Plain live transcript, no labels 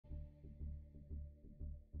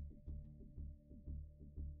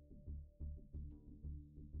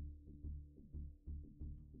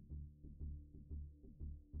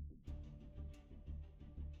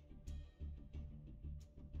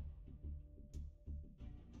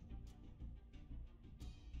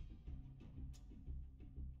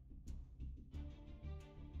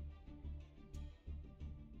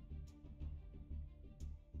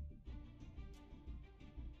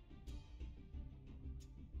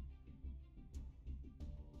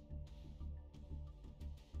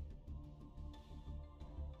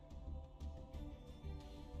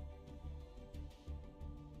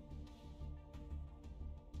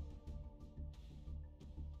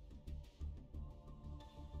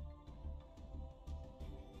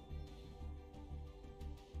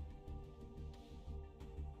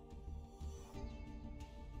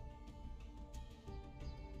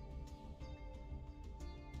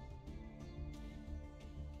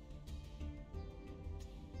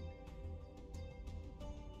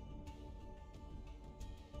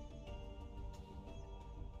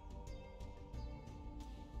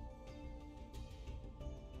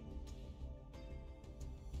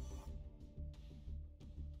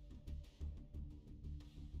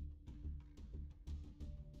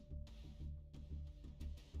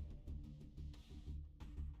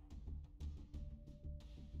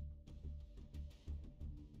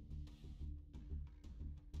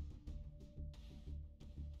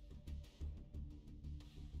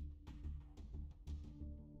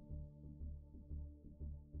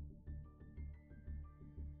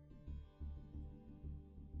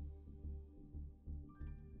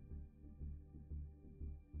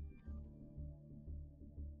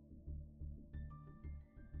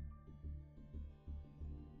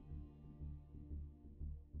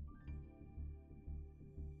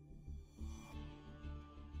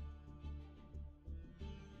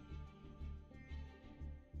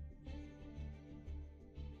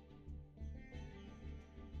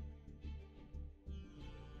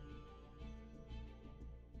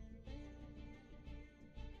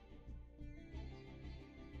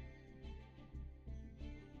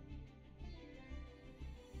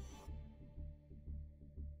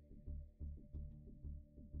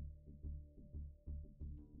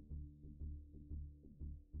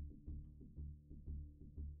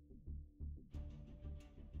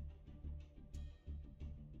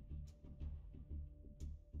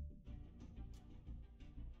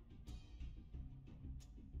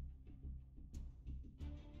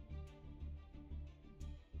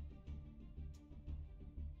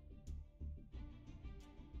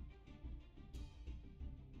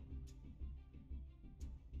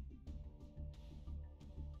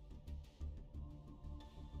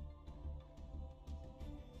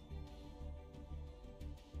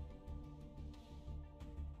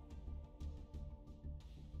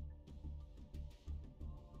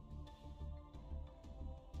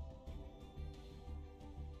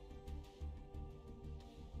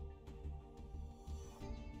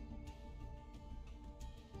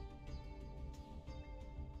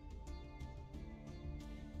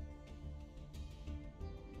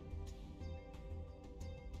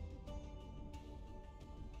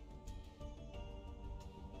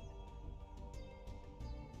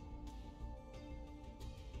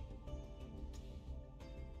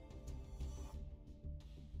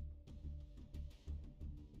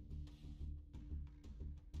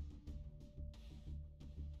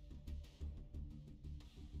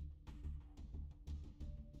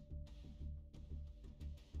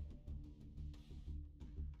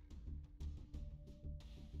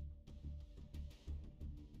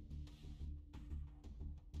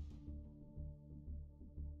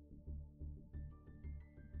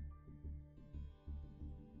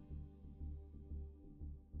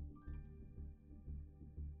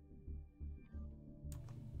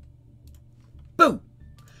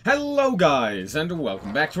Hello guys, and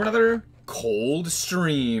welcome back to another cold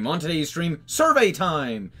stream. On today's stream, survey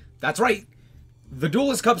time! That's right, the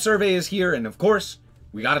Duelist Cup survey is here, and of course,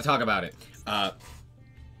 we gotta talk about it.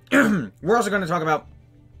 We're also gonna talk about,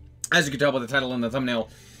 as you can tell by the title and the thumbnail,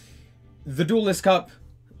 the Duelist Cup,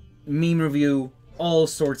 meme review, all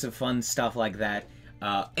sorts of fun stuff like that,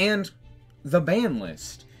 and the ban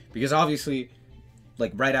list. Because obviously,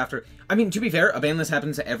 like right after, I mean, to be fair, a ban list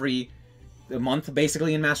happens every month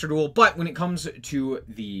basically in Master Duel, but when it comes to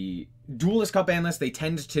the Duelist Cup ban list, they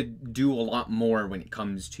tend to do a lot more when it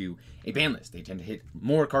comes to a ban list. They tend to hit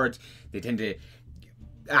more cards, they tend to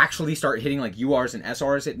actually start hitting like URs and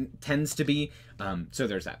SRs, it tends to be, so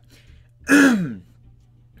there's that.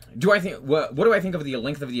 What do I think of the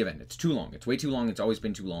length of the event? It's too long. It's way too long. It's always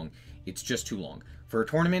been too long. It's just too long. For a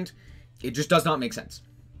tournament, it just does not make sense.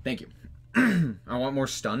 Thank you. I want more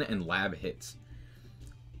stun and lab hits.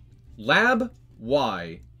 Lab,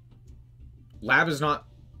 why? Lab is not,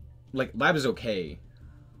 like, lab is okay,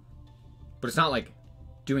 but it's not, like,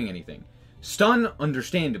 doing anything. Stun,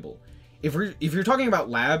 understandable. If you're talking about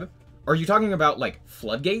lab, are you talking about, like,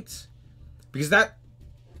 floodgates? Because that,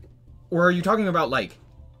 or are you talking about, like,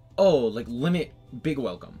 oh, like, limit big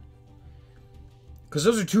welcome? Because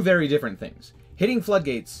those are two very different things. Hitting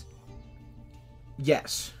floodgates,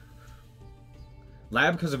 yes.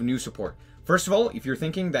 Lab because of new support. First of all, if you're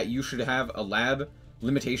thinking that you should have a lab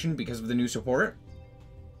limitation because of the new support,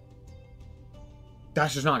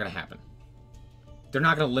 that's just not going to happen. They're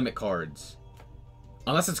not going to limit cards.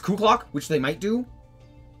 Unless it's Coup Clock, which they might do.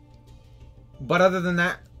 But other than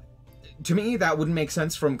that, to me, that wouldn't make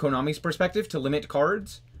sense from Konami's perspective to limit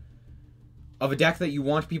cards of a deck that you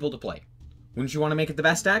want people to play. Wouldn't you want to make it the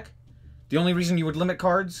best deck? The only reason you would limit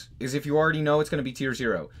cards is if you already know it's going to be tier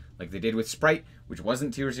 0. Like they did with Sprite, which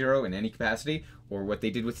wasn't tier 0 in any capacity, or what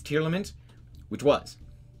they did with tier limit, which was.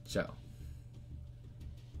 So,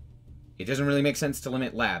 it doesn't really make sense to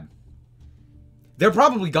limit lab. They're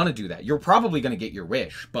probably going to do that. You're probably going to get your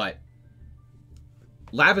wish, but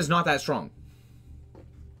lab is not that strong.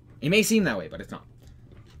 It may seem that way, but it's not.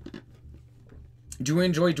 Do you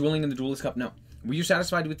enjoy dueling in the Duelist Cup? No. Were you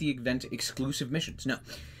satisfied with the event exclusive missions? No.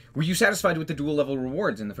 Were you satisfied with the duel level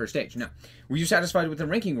rewards in the first stage? No. Were you satisfied with the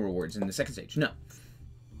ranking rewards in the second stage? No.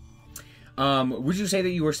 Would you say that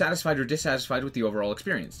you were satisfied or dissatisfied with the overall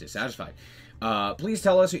experience? Dissatisfied. Please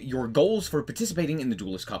tell us your goals for participating in the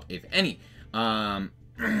Duelist Cup, if any. My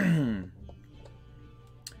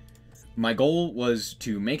goal was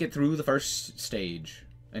to make it through the first stage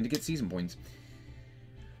and to get season points.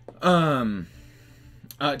 Tell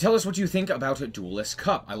us what you think about a Duelist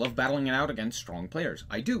Cup. I love battling it out against strong players.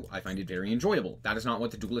 I do. I find it very enjoyable. That is not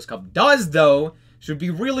what the Duelist Cup does, though. So it'd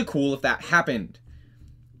be really cool if that happened.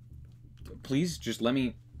 Please, just let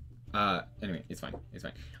me... anyway, it's fine. It's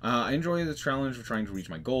fine. I enjoy the challenge of trying to reach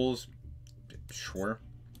my goals. Sure.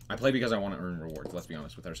 I play because I want to earn rewards. Let's be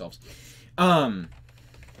honest with ourselves.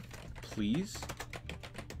 Please.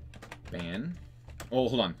 Ban. Oh,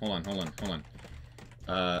 hold on.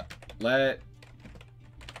 Let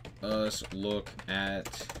us look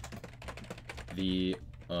at the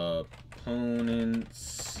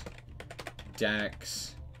opponent's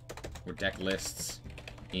decks or deck lists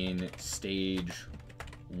in stage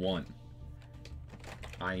 1.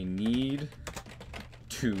 I need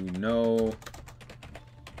to know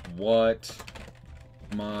what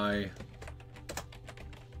my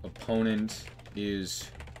opponent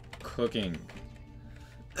is cooking.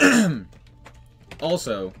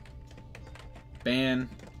 Also, ban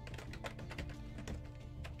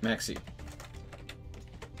Maxi.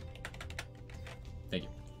 Thank you.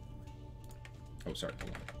 Oh, sorry.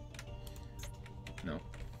 Hold on. No.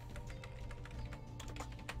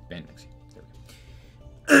 Ban Maxi. There we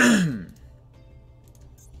go.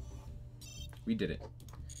 We did it.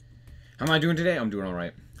 How am I doing today? I'm doing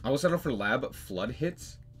alright. I will settle for lab flood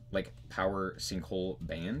hits, like power sinkhole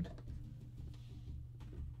band.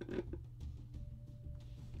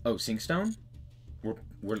 Oh, Sinkstone?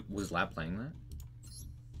 Was lab playing that?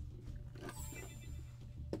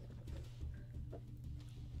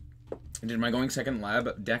 Did my going second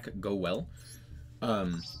lab deck go well? I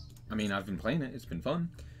mean, I've been playing it. It's been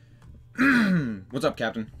fun. What's up,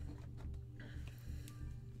 Captain?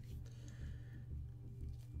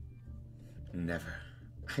 Never.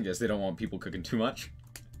 I guess they don't want people cooking too much.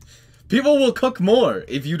 People will cook more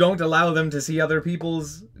if you don't allow them to see other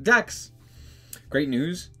people's decks. Great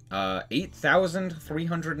news.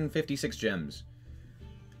 8,356 gems.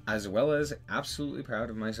 As well as absolutely proud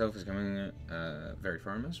of myself as coming very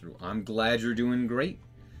far in Master Duel. I'm glad you're doing great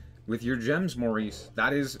with your gems, Maurice.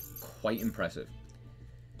 That is quite impressive.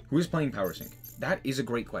 Who is playing Power Sync? that is a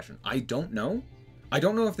great question. I don't know. I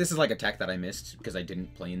don't know if this is like a tech that I missed because I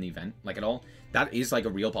didn't play in the event like at all. That is like a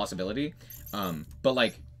real possibility. But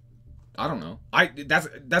like, I don't know.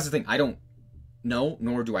 That's the thing. I don't know,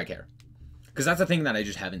 nor do I care, because that's a thing that I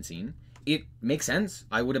just haven't seen. It makes sense.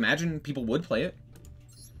 I would imagine people would play it.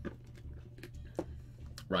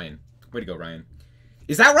 Ryan, way to go, Ryan.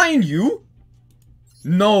 Is that Ryan you?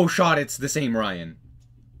 No shot. It's the same Ryan.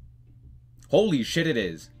 Holy shit, it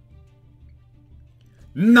is.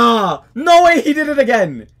 Nah! No way he did it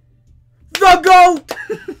again! The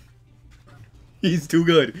GOAT! He's too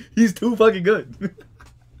good. He's too fucking good.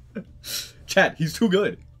 Chat, he's too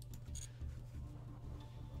good.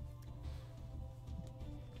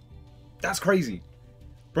 That's crazy.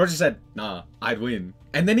 Bro just said, nah, I'd win.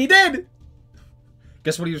 And then he did!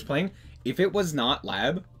 Guess what he was playing? If it was not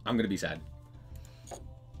Lab, I'm gonna be sad.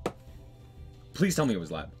 Please tell me it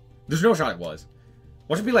was Lab. There's no shot it was.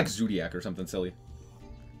 Watch it be like Zodiac or something silly.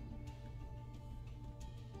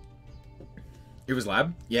 It was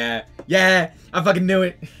Lab? Yeah. Yeah! I fucking knew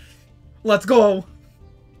it! Let's go!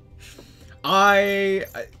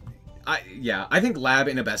 Yeah, I think Lab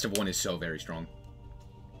in a best of one is so very strong.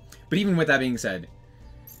 But even with that being said,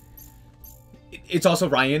 it's also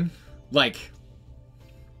Ryan. Like,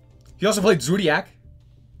 he also played Zodiac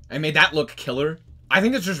and made that look killer. I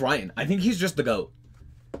think it's just Ryan. I think he's just the GOAT.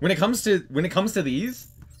 When it comes to these,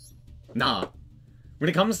 nah. When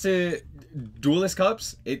it comes to Duelist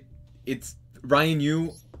Cups, it's Ryan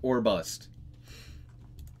you or bust.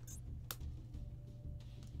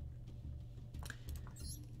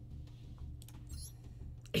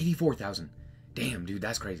 $84,000. Damn, dude,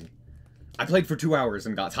 that's crazy. I played for 2 hours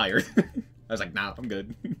and got tired. I was like, nah, I'm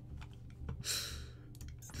good.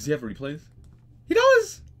 Does he have replays? He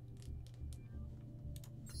does!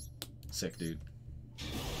 Sick, dude.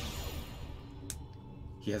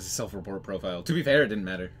 He has a self-report profile. To be fair, it didn't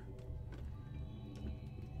matter.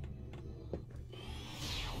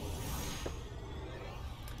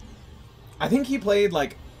 I think he played,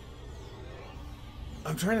 like...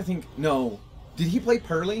 I'm trying to think... No. Did he play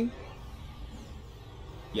Pearly?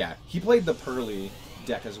 Yeah, he played the Pearly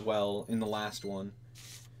deck as well in the last one.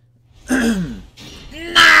 No!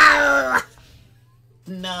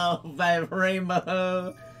 No, 5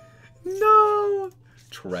 Rainbow! No!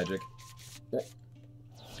 Tragic. Oh.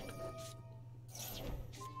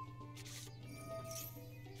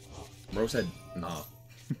 Bro said, nah.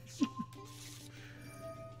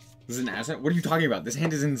 This is an asset? What are you talking about? This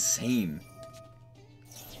hand is insane.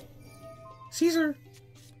 Caesar!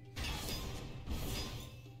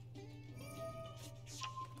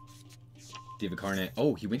 Diva Carnet.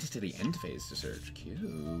 Oh, he went into the end phase to search.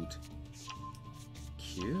 Cute.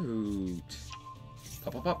 Cute.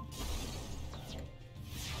 Pop, pop, pop.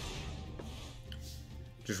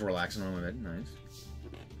 Just relaxing on my bed. Nice.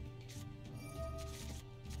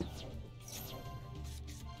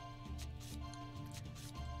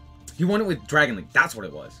 He won it with Dragon Link. That's what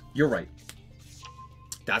it was. You're right.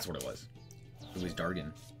 That's what it was. It was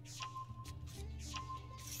Dargan.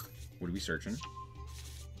 What are we searching?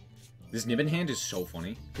 This Nibbin hand is so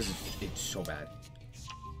funny because it's so bad.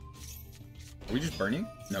 Are we just burning?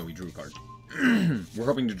 No, we drew a card. We're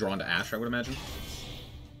hoping to draw into Ash, I would imagine.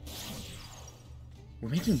 We're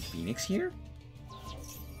making Phoenix here?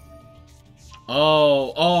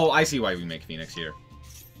 Oh, I see why we make Phoenix here.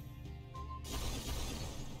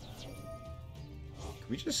 Can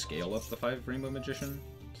we just scale up the 5 Rainbow Magician?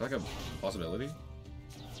 Is that like a possibility?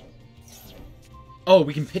 Oh,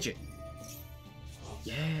 we can pitch it.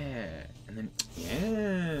 Yeah. And then,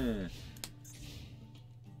 yeah.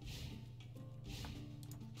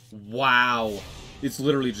 Wow. It's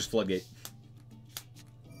literally just Floodgate.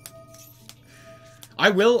 I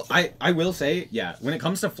will say, yeah, when it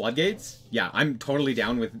comes to Floodgates, yeah, I'm totally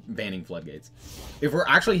down with banning Floodgates. If we're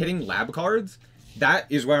actually hitting lab cards, that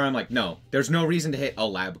is where I'm like, no, there's no reason to hit a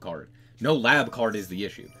lab card. No lab card is the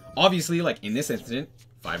issue. Obviously, like, in this incident,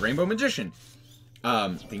 5 Rainbow Magician.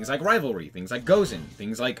 Things like Rivalry, things like Gozen,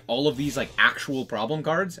 things like all of these, like, actual problem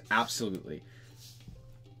cards, absolutely.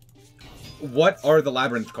 What are the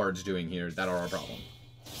Labyrinth cards doing here that are a problem?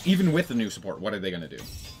 Even with the new support, what are they going to do?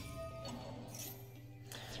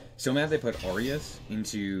 So mad they put Aureus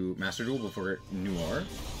into Master Duel before Noir.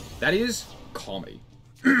 That is comedy.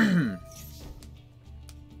 5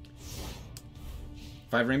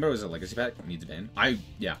 Rainbow is a legacy pack. Needs a ban.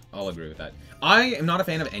 Yeah, I'll agree with that. I am not a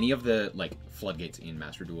fan of any of the, like, Floodgates in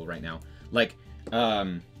Master Duel right now. Like,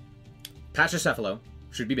 Pachycephalo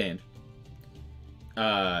should be banned.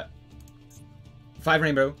 5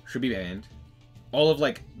 Rainbow should be banned. All of,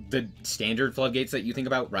 like, the standard Floodgates that you think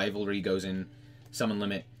about, Rivalry, Gozen, Summon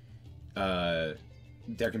Limit. There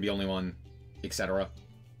can be only one, etc.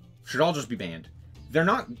 Should all just be banned. They're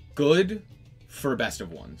not good for best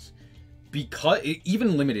of ones. Because,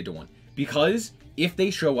 even limited to one. Because if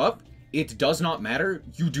they show up, it does not matter.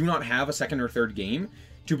 You do not have a second or third game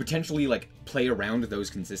to potentially, like, play around those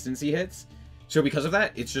consistency hits. So because of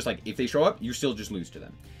that, it's just like, if they show up, you still just lose to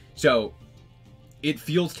them. So, it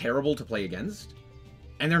feels terrible to play against.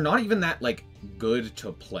 And they're not even that, like, good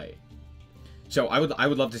to play. So I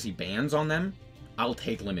would love to see bans on them. I'll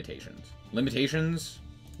take limitations. Limitations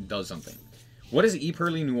does something. What does E.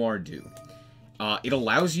 Pearly Noir do? It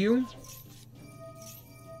allows you...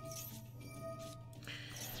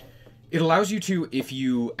 It allows you to, if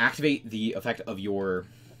you activate the effect of your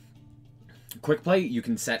quick play, you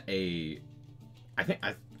can set a...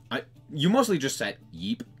 you mostly just set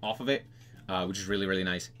Yeep off of it, which is really, really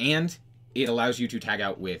nice. And it allows you to tag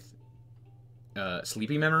out with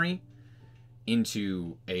Sleepy Memory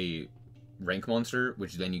into a rank monster,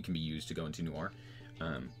 which then you can be used to go into Noir.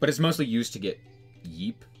 But it's mostly used to get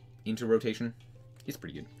Yeep into rotation. It's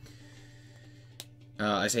pretty good.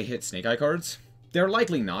 I say hit Snake Eye cards. They're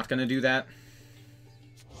likely not going to do that.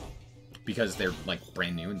 Because they're, like,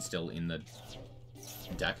 brand new and still in the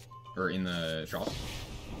deck. Or in the shop.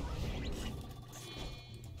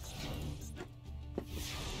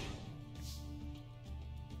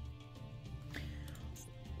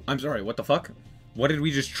 I'm sorry, what the fuck? What did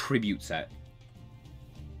we just tribute set?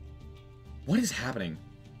 What is happening?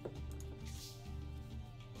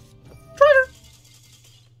 Traitor!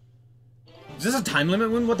 Is this a time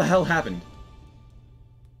limit one? What the hell happened?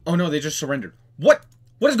 Oh no, they just surrendered. What?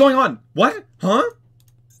 What is going on? What? Huh?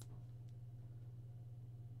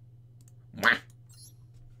 Wah.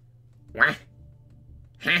 Wah.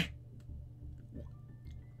 Huh?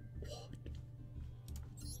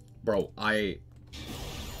 Bro, my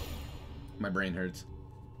brain hurts.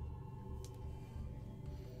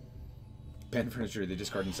 Pen furniture, they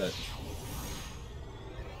discard and set.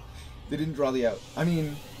 They didn't draw the out. I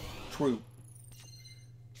mean, true.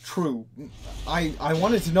 True. I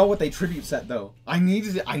wanted to know what they tribute set though. I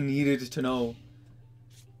needed to know.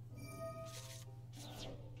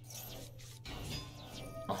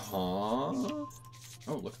 Oh,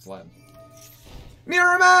 look, it's loud.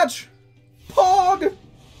 Mirror match! Pog!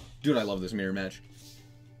 Dude, I love this mirror match.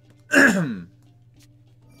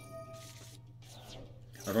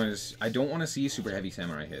 I don't want to see super heavy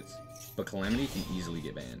samurai hits, but Calamity can easily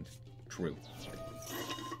get banned. True.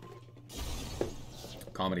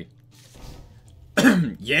 Comedy.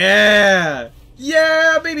 Yeah!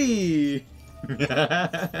 Yeah, baby!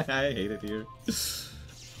 I hate it here.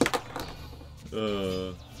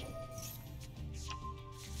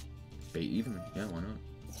 Bait even? Yeah, why not?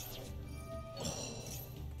 Oh.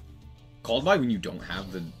 Called by when you don't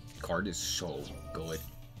have the card is so good.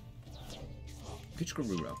 Pitch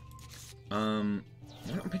Garuro. Why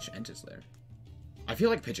don't pitch Entis there? I feel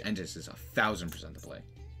like pitch Entis is 1000% the play.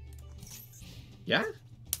 Yeah?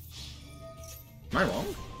 Am I wrong?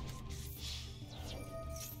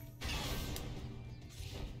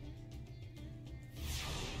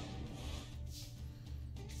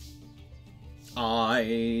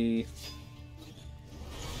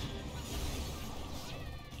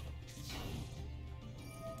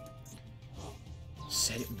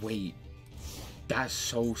 Said it. Wait. That's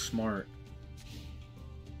so smart.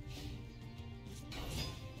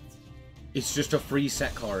 It's just a free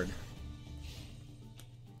set card.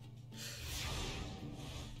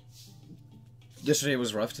 Yesterday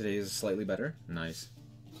was rough, today is slightly better. Nice.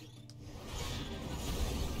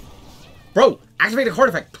 Bro, activate a card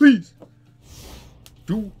effect, please!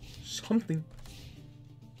 Do something.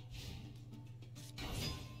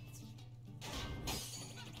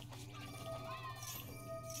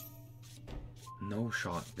 No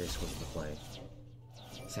shot, this was the play.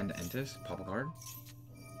 Send Entis, pop a card.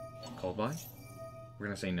 Called by. We're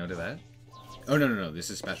gonna say no to that. Oh, no, this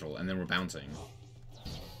is special, and then we're bouncing.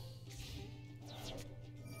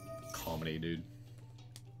 Comedy, dude.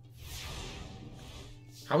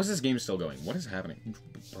 How is this game still going? What is happening?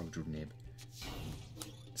 Bro, Drew Nib.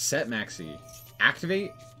 Set Maxi.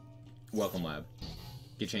 Activate. Welcome Lab.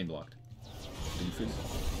 Get chain blocked. Doofus.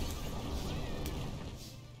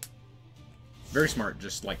 Very smart,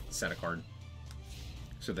 just like set a card.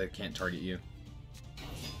 So they can't target you.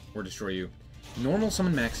 Or destroy you. Normal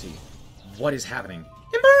summon Maxi. What is happening?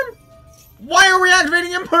 Imperm! Why are we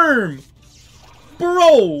activating Imperm?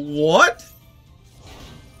 Bro, what?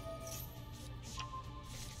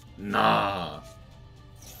 Nah.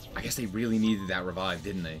 I guess they really needed that revive,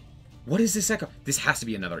 didn't they? What is this echo? This has to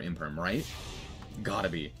be another Imperm, right? Gotta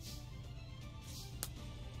be.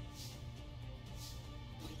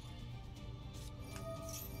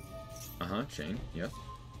 Uh-huh, chain, yep.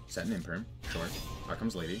 Set an imperm, sure. Out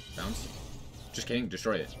comes lady, bounce. Just kidding,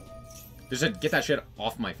 destroy it. Just said, get that shit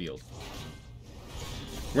off my field.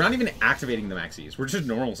 We're not even activating the maxis. We're just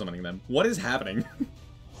normal summoning them. What is happening?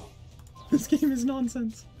 This game is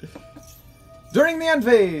nonsense. During the end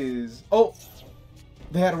phase! Oh!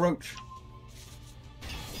 They had a roach.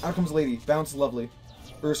 Out comes lady, bounce lovely.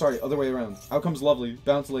 Or sorry, other way around. Out comes lovely,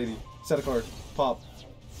 bounce lady. Set a card, pop.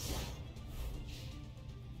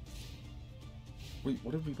 Wait,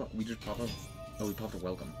 what did we pop? We just popped up. Oh, we popped a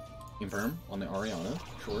welcome. Infirm on the Ariana,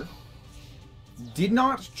 sure. Did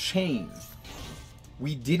not chain.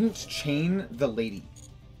 We didn't chain the lady.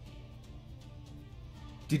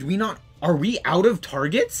 Did we not? Are we out of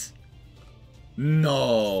targets?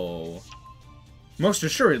 No. Most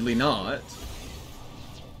assuredly not.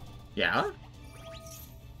 Yeah?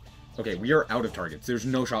 Okay, we are out of targets. There's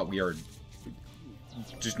no shot we are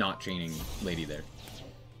just not chaining lady there.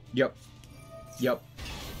 Yep. Yep.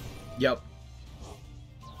 Yep.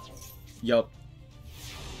 Yep.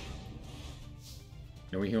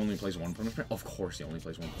 No, he only plays one punishment? Of course he only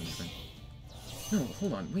plays one punishment. No,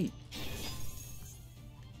 hold on, wait.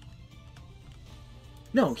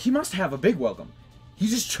 No, he must have a big welcome. He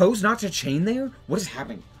just chose not to chain there? What is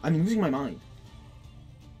happening? I'm losing my mind.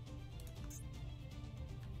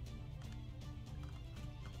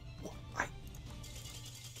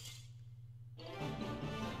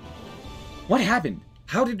 What happened?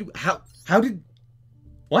 How did...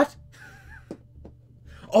 What?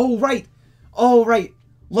 Oh, right. Oh, right.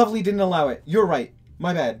 Lovely didn't allow it. You're right.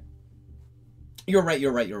 My bad. You're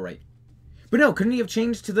right. But no, couldn't he have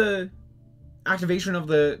changed to the activation of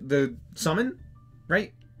the summon?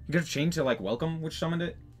 Right? He could have changed to, like, welcome, which summoned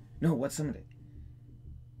it? No, what summoned it?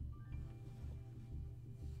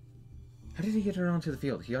 How did he get it onto the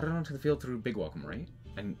field? He got it onto the field through big welcome, right?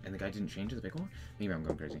 And the guy didn't change to the big one? Maybe I'm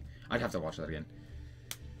going crazy. I'd have to watch that again.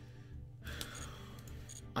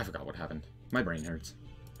 I forgot what happened. My brain hurts.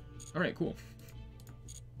 Alright, cool.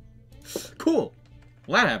 Cool!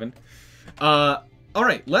 Well, that happened.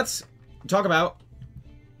 Alright, let's talk about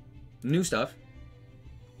new stuff.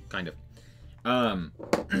 Kind of.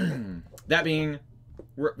 That being...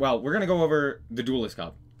 we're going to go over the Duelist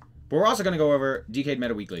Cup. But we're also going to go over Decade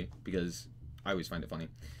Meta Weekly, because I always find it funny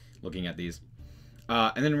looking at these.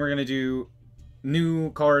 And then we're going to do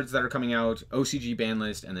new cards that are coming out, OCG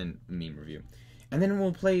Banlist, and then meme review. And then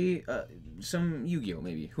we'll play some Yu-Gi-Oh!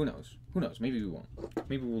 Maybe. Who knows? Who knows? Maybe we won't.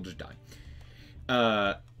 Maybe we'll just die.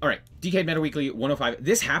 Alright. Decade Meta Weekly 105.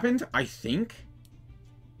 This happened, I think,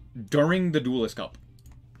 during the Duelist Cup.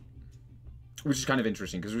 Which is kind of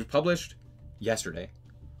interesting, because it was published yesterday.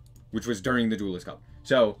 Which was during the Duelist Cup.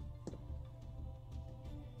 So,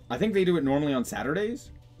 I think they do it normally on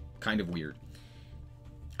Saturdays. Kind of weird.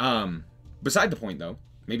 Beside the point, though,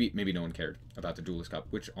 maybe no one cared about the Duelist Cup,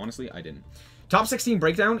 which, honestly, I didn't. Top 16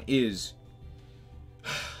 breakdown is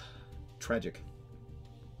tragic.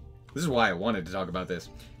 This is why I wanted to talk about this.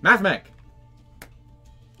 Mathmech!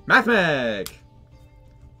 Mathmech!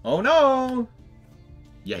 Oh, no!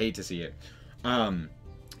 You hate to see it.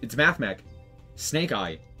 It's Mathmech, Snake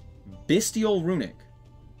Eye, Bestial Runic.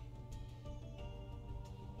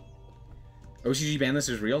 OCG Banlist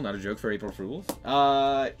is real, not a joke for April Fools?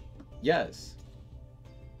 Yes.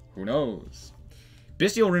 Who knows?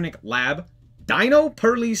 Bestial Runic Lab, Dino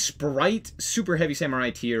Pearly Sprite, Super Heavy Samurai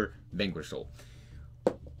Tier, Vanquish Soul.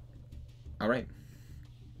 Alright.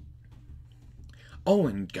 Oh,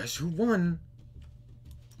 and guess who won?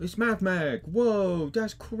 It's Mathmech. Whoa,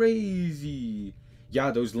 that's crazy. Yeah,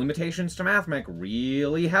 those limitations to Mathmech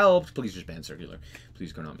really helped. Please just ban Circular.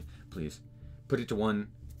 Please, Konami. Please. Put it to 1.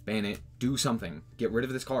 Ban it. Do something. Get rid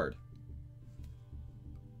of this card.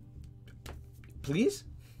 Please?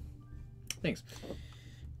 Thanks.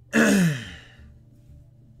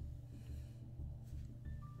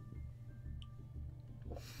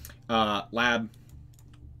 Lab.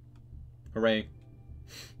 Hooray.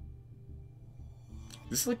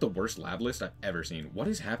 This is like the worst lab list I've ever seen. What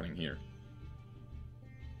is happening here?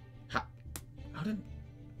 How did...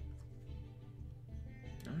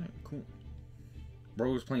 Alright, cool.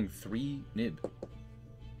 Bro was playing 3 nib.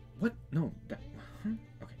 What? No. That... Huh?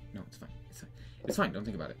 Okay, no, it's fine. It's fine. It's fine, don't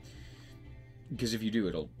think about it. Because if you do,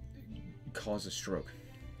 it'll cause a stroke.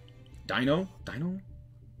 Dino? Dino?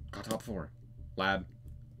 Got top 4. Lab.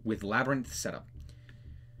 With Labyrinth setup.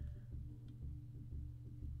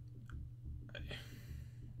 Okay.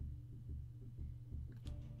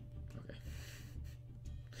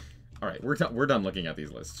 Alright, we're done looking at these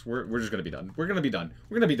lists. We're just gonna be done. We're gonna be done.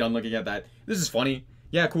 We're gonna be done looking at that. This is funny.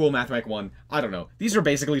 Yeah, cool, Mathmech 1. I don't know. These are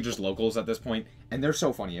basically just locals at this point, and they're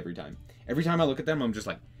so funny every time. Every time I look at them, I'm just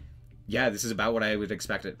like, Yeah, this is about what I would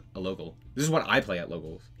expect at a local. This is what I play at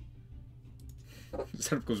locals.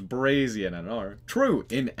 Setup goes brazy in NR. True,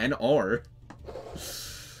 in NR.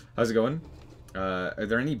 How's it going? Are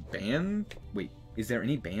there any band? Wait, is there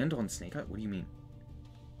any band on Snake Eye? What do you mean?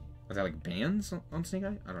 Are there like bands on Snake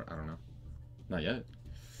Eye? I don't know. Not yet.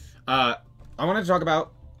 I wanted to talk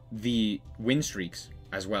about the win streaks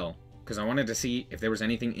as well, because I wanted to see if there was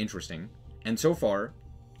anything interesting. And so far,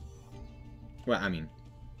 well, I mean,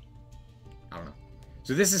 I don't know.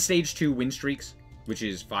 So this is stage 2 win streaks, which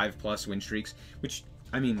is 5+ win streaks, which,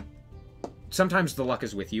 I mean, sometimes the luck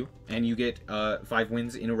is with you, and you get 5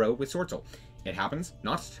 wins in a row with Sword Soul. It happens,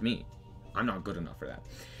 not to me. I'm not good enough for that.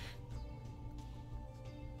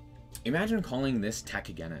 Imagine calling this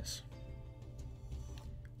Techigenis.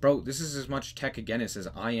 Bro, this is as much Techigenis as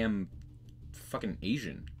I am fucking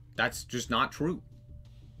Asian. That's just not true.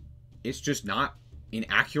 It's just not an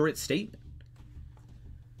accurate statement.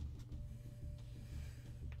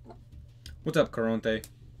 What's up, Caronte?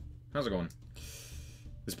 How's it going?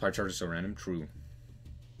 This pie chart is so random. True.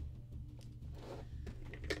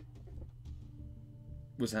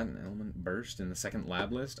 Was that an element burst in the second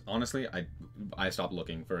lab list? Honestly, I stopped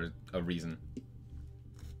looking for a reason.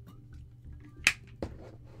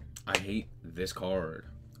 I hate this card.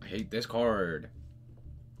 I hate this card.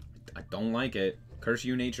 I don't like it. Curse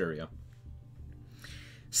you, nature, yeah.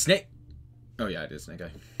 Snake. Oh yeah, it is Snake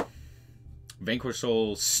Eye. Vanquish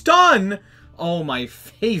Soul. Stun! Oh, my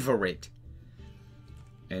favorite.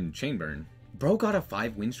 And Chainburn. Bro got a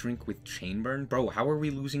 5 win streak with Chainburn? Bro, how are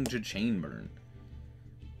we losing to Chainburn?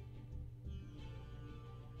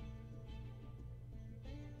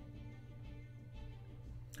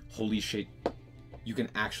 Holy shit. You can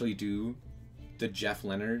actually do the Jeff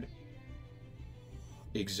Leonard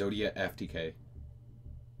Exodia FTK.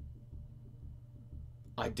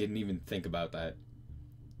 I didn't even think about that.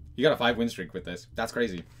 You got a 5 win streak with this. That's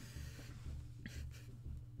crazy.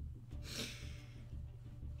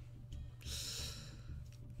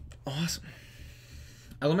 Awesome.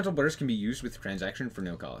 Elemental Burst can be used with transaction for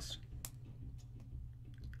no cost.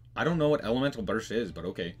 I don't know what Elemental Burst is, but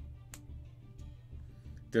okay.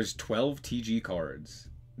 There's 12 TG cards.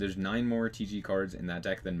 There's 9 more TG cards in that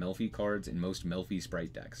deck than Melfi cards in most Melfi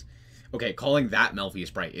Sprite decks. Okay, calling that Melfi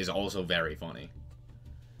Sprite is also very funny.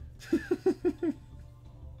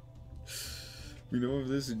 We know of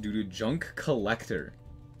this due to Junk Collector,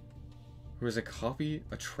 who has a copy,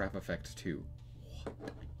 a trap effect too.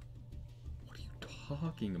 What? What are you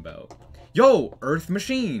talking about? Yo, Earth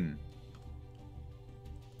Machine!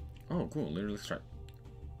 Oh, cool. Let's try.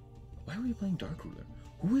 Why are we playing Dark Ruler?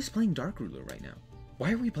 Who is playing Dark Ruler right now?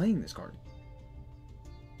 Why are we playing this card?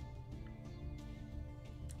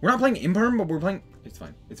 We're not playing Imperm, but we're playing... It's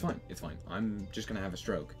fine. It's fine. It's fine. I'm just gonna have a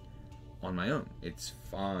stroke on my own. It's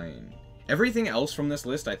fine. Everything else from this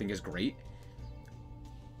list I think is great.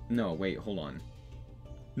 No, wait, hold on.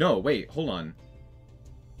 No, wait, hold on.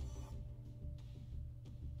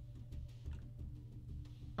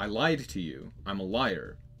 I lied to you. I'm a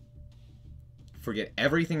liar. Forget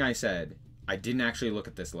everything I said. I didn't actually look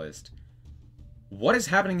at this list. What is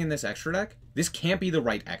happening in this extra deck? This can't be the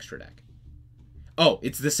right extra deck. Oh,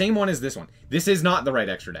 it's the same one as this one. This is not the right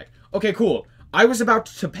extra deck. Okay, cool. I was about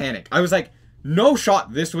to panic. I was like, no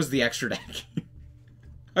shot, this was the extra deck.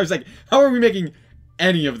 I was like, how are we making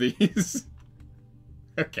any of these?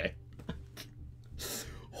 Okay.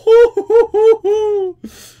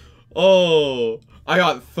 Oh, I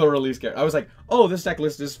got thoroughly scared. I was like, oh, this deck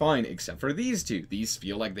list is fine, except for these two. These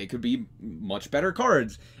feel like they could be much better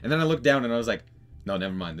cards. And then I looked down and I was like, no,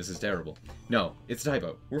 never mind. This is terrible. No, it's a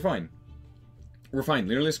typo. We're fine. We're fine.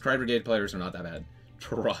 Leaderless Cry Brigade players are not that bad.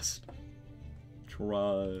 Trust.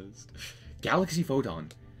 Trust. Galaxy Photon.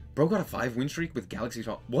 Bro got a 5 win streak with Galaxy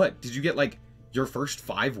Photon. What? Did you get, like, your first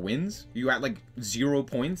 5 wins? You got, like, 0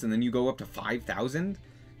 points and then you go up to 5,000?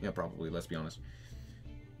 Yeah, probably. Let's be honest.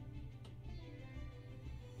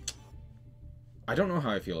 I don't know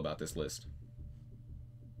how I feel about this list.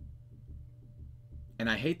 And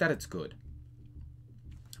I hate that it's good.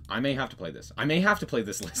 I may have to play this. I may have to play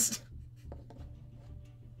this list.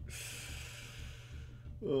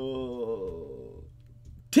 Oh.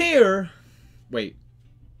 Tier! Wait.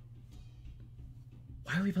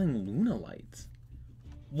 Why are we playing Luna Lights?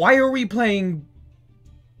 Why are we playing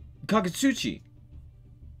Kagutsuchi?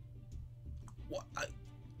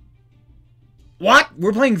 What?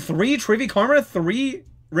 We're playing 3 Trivi Karma, 3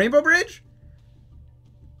 Rainbow Bridge?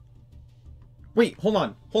 Wait, hold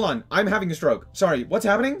on. Hold on. I'm having a stroke. Sorry, what's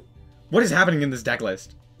happening? What is happening in this deck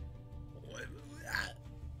list?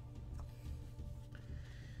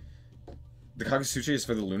 The Kagutsuchi is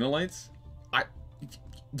for the Luna Lights?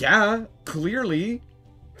 Yeah, clearly.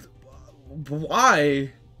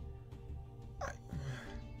 Why?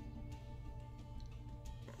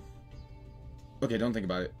 Okay, don't think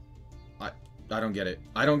about it. I don't get it.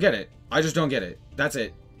 I don't get it. I just don't get it. That's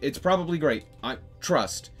it. It's probably great. I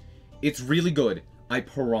trust. It's really good. I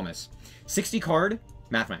promise. 60 card,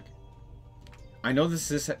 Mathmac. I know this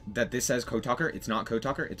says Code Talker. It's not Code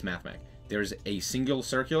Talker. It's Mathmac. There's a single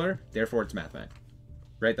circular, therefore it's Mathmac.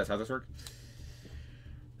 Right? That's how this works.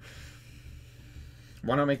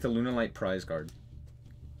 Why not make the Lunalight prize card?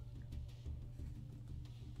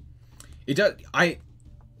 It does.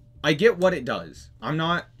 I get what it does. I'm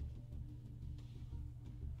not.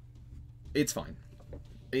 It's fine.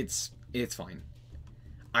 It's fine.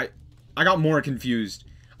 I got more confused.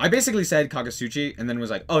 I basically said Kagasuchi and then was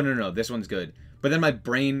like, oh no, this one's good. But then my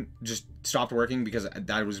brain just stopped working because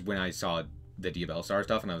that was when I saw the Diabell Star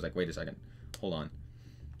stuff and I was like, wait a second. Hold on.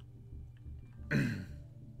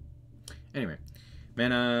 Anyway.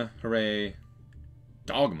 Mana, hooray.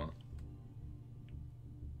 Dogma.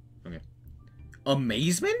 Okay.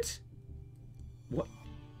 Amazement? What?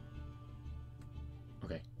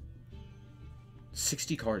 Okay.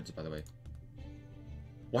 60 cards, by the way.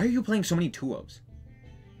 Why are you playing so many 2-0s?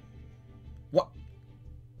 What?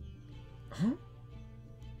 Huh?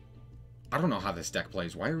 I don't know how this deck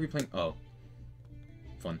plays. Why are we playing... Oh.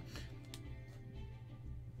 Fun.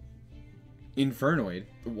 Infernoid?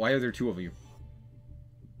 Why are there 2 of you?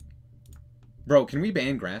 Bro, can we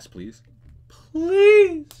ban grass, please?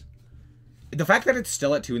 Please! The fact that it's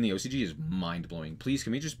still at 2 in the OCG is mind-blowing. Please,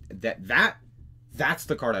 can we just... That's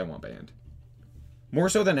the card I want banned. More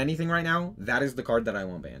so than anything right now, that is the card that I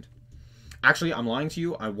want banned. Actually, I'm lying to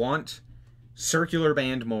you. I want Circular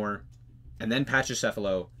banned more, and then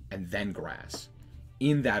Pachycephalo, and then Grass.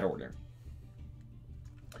 In that order.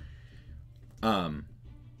 But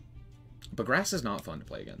Grass is not fun to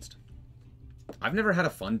play against. I've never had a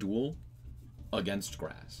fun duel against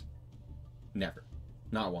Grass. Never.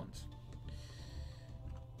 Not once.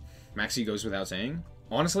 Maxi goes without saying.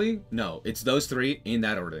 Honestly, no. It's those three in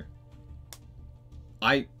that order.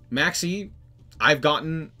 Maxi, I've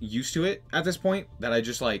gotten used to it at this point that I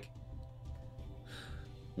just like,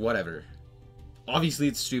 whatever. Obviously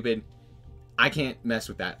it's stupid. I can't mess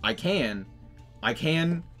with that. I can.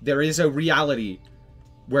 There is a reality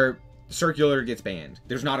where Circular gets banned.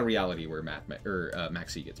 There's not a reality where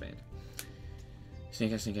Maxi gets banned.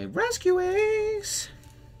 Snake Eye, Rescue Ace!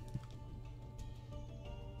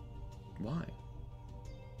 Why?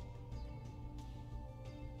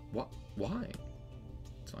 What? Why?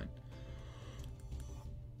 It's fine.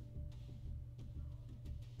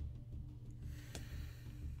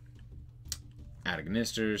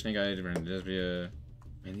 Atagonister, Snake Eye, Desvia.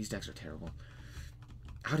 Man, these decks are terrible.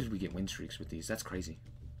 How did we get win streaks with these? That's crazy.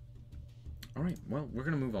 Alright, well, we're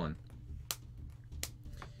gonna move on.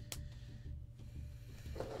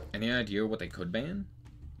 Any idea what they could ban?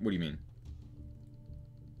 What do you mean?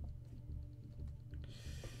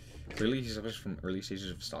 Clearly, he suffers from early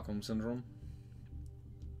stages of Stockholm Syndrome.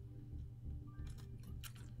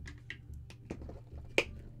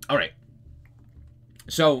 Alright.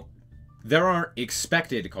 So, there are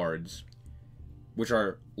expected cards, which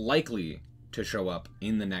are likely to show up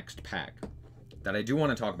in the next pack, that I do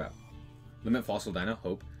want to talk about. Limit Fossil Dino,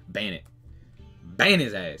 Hope. Ban it. Ban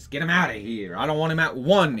his ass. Get him out of here. I don't want him at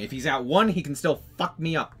 1. If he's at 1, he can still fuck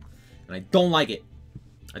me up. And I don't like it.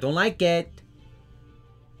 I don't like it.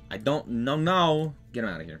 I don't... No. Get him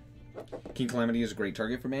out of here. King Calamity is a great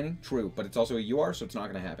target for banning. True. But it's also a UR, so it's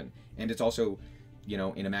not going to happen. And it's also, you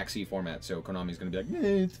know, in a Maxi format, so Konami's going to be like,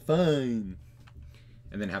 it's fine.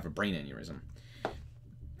 And then have a brain aneurysm.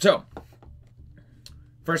 So,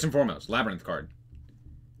 first and foremost, Labyrinth card.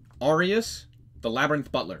 Aureus, the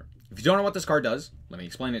Labyrinth Butler. If you don't know what this card does, let me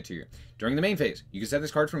explain it to you. During the main phase, you can set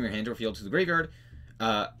this card from your hand or field to the graveyard.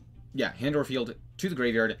 Hand or field to the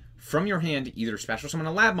graveyard. From your hand, either special summon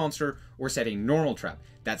a lab monster or set a normal trap.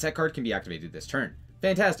 That set card can be activated this turn.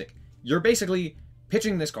 Fantastic. You're basically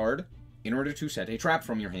pitching this card in order to set a trap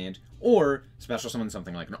from your hand or special summon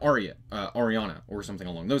something like an Ariana or something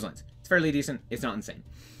along those lines. It's fairly decent. It's not insane.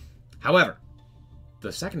 However,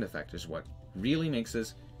 the second effect is what really makes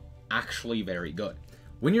this actually very good.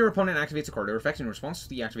 When your opponent activates a card or effect in response to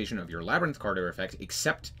the activation of your Labyrinth card or effect,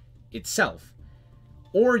 except itself,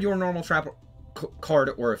 or your normal trap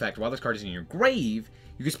card or effect while this card is in your grave,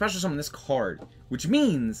 you can special summon this card, which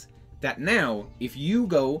means that now, if you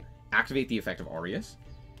go activate the effect of Aureus,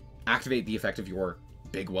 activate the effect of your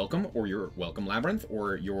Big Welcome, or your Welcome Labyrinth,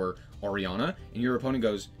 or your Ariana, and your opponent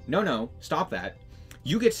goes, no, stop that,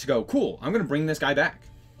 you get to go, cool, I'm going to bring this guy back.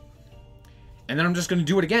 And then I'm just going to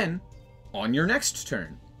do it again, on your next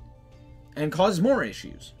turn and cause more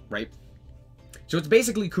issues, right? So it's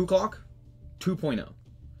basically Ku Klok 2.0,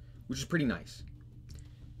 which is pretty nice.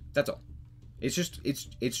 That's all. It's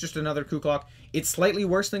just another Ku Klok. It's slightly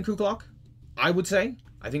worse than Ku Klok, I would say.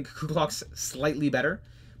 I think Ku Klok's slightly better,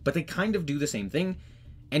 but they kind of do the same thing.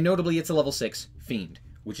 And notably, it's a level 6 Fiend,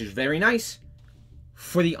 which is very nice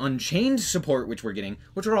for the Unchained support, which we're getting,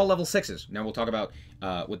 which are all level 6s. Now, we'll talk about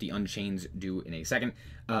what the Unchaineds do in a second.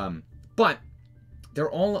 But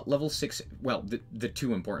they're all level 6. Well, the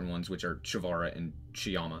two important ones, which are Shivara and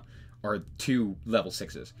Shiyama, are 2 level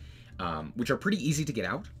 6s, which are pretty easy to get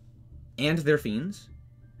out. And they're Fiends,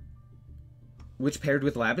 which paired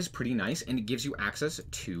with Lab is pretty nice, and it gives you access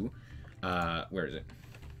to, where is it?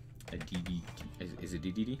 A DD, is it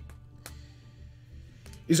DDD?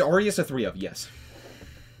 Is Arius a 3 of? Yes.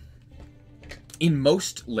 In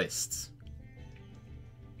most lists.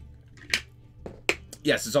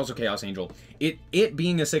 Yes, it's also Chaos Angel. It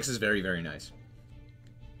being a 6 is very, very nice.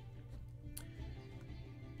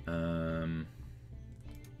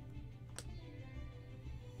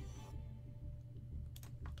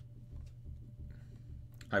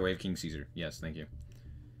 High Wave King Caesar. Yes, thank you.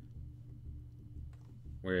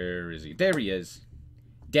 Where is he? There he is.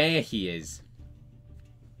 There he is.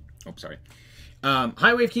 Oh, sorry.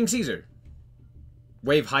 High Wave King Caesar.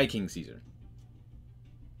 Wave High King Caesar.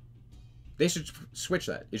 They should switch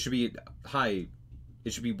that. It should be high.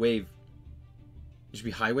 It should be wave. It should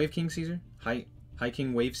be High Wave King Caesar. High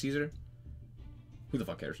King Wave Caesar. Who the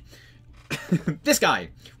fuck cares? This guy.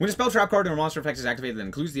 When a spell, trap card, or a monster effect is activated that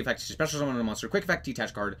includes the effect to special summon a monster. Quick effect,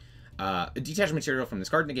 detach card. Detach material from this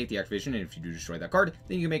card, negate the activation, and if you do destroy that card,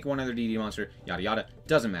 then you can make one other DD monster, yada yada.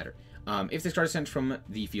 Doesn't matter. If this card is sent from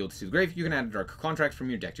the field to the grave, you can add a Dark Contract from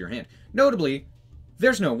your deck to your hand. Notably,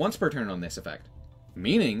 there's no once per turn on this effect,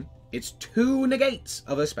 meaning it's 2 negates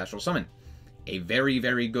of a special summon. A very,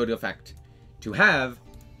 very good effect to have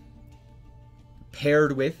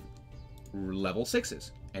paired with level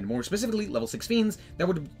 6s. And more specifically, level 6 Fiends that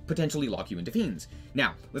would potentially lock you into Fiends.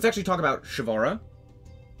 Now, let's actually talk about Shivara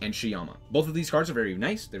and Shiyama. Both of these cards are very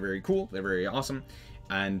nice, they're very cool, they're very awesome,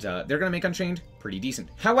 and they're going to make Unchained pretty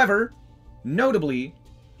decent. However, notably,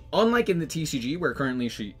 unlike in the TCG, where currently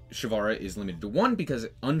Shivara is limited to 1 because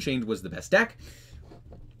Unchained was the best deck,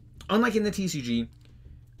 unlike in the TCG,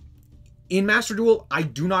 in Master Duel, I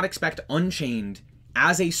do not expect Unchained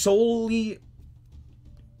as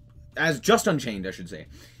just Unchained, I should say,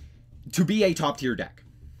 to be a top-tier deck.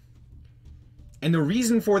 And the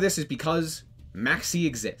reason for this is because Maxi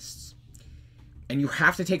exists. And you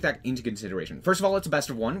have to take that into consideration. First of all, it's a best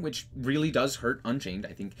of 1, which really does hurt Unchained.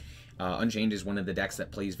 I think Unchained is one of the decks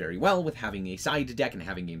that plays very well with having a side deck and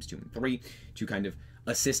having games 2 and 3 to kind of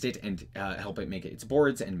assist it and help it make its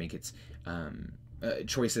boards and make its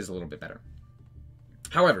choices a little bit better.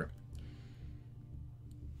 However,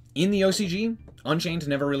 in the OCG, Unchained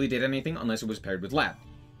never really did anything unless it was paired with Lab.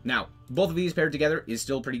 Now, both of these paired together is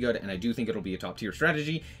still pretty good, and I do think it'll be a top-tier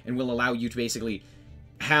strategy, and will allow you to basically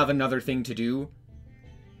have another thing to do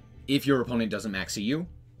if your opponent doesn't max you,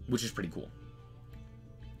 which is pretty cool.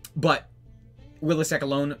 But will this deck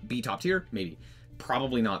alone be top-tier? Maybe.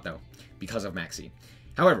 Probably not, though, because of Maxi.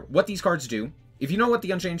 However, what these cards do, if you know what the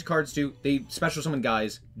Unchained cards do, they special summon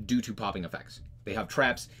guys due to popping effects. They have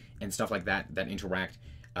traps and stuff like that that interact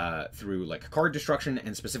through like card destruction,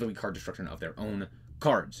 and specifically card destruction of their own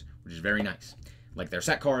cards, which is very nice. Like their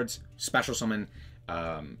set cards, special summon,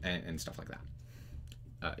 and stuff like that,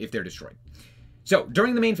 if they're destroyed. So,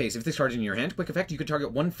 during the main phase, if this card is in your hand, quick effect, you can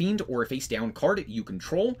target one Fiend or a face-down card you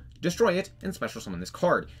control, destroy it, and special summon this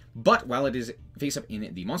card. But while it is face-up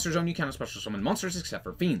in the monster zone, you cannot special summon monsters except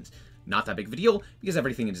for Fiends. Not that big of a deal, because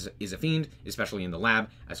everything is a Fiend, especially in the lab,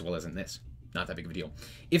 as well as in this. Not that big of a deal.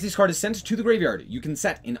 If this card is sent to the graveyard, you can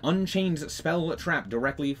set an Unchained spell trap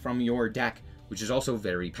directly from your deck, which is also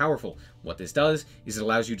very powerful. What this does is it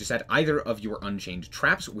allows you to set either of your Unchained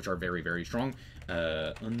traps, which are very, very strong.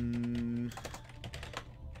 Unchained.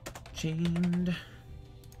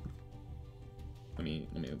 Let me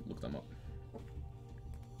look them up.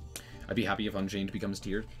 I'd be happy if Unchained becomes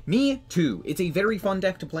tiered. Me too. It's a very fun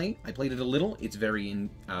deck to play. I played it a little. It's very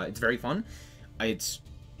fun. It's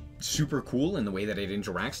super cool in the way that it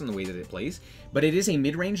interacts and the way that it plays. But it is a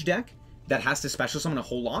mid-range deck that has to special summon a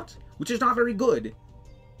whole lot, which is not very good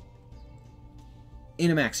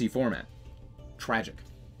in a Maxi format. Tragic.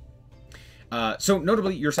 So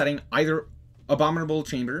notably, you're setting either Abominable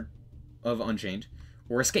Chamber of Unchained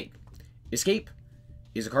or Escape. Escape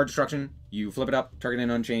is a card destruction. You flip it up, target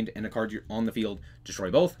an Unchained, and a card on the field.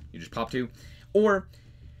 Destroy both. You just pop 2. Or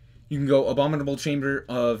You can go Abominable Chamber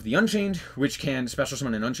of the Unchained, which can special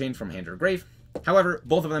summon an Unchained from hand or grave. However,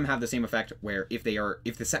 both of them have the same effect, where if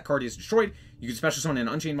the set card is destroyed, you can special summon an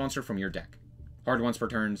Unchained monster from your deck. Hard once per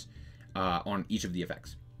turns on each of the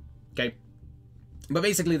effects. Okay? But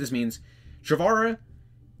basically this means Shavara,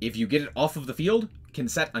 if you get it off of the field, can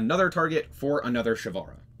set another target for another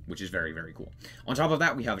Shavara, which is very, very cool. On top of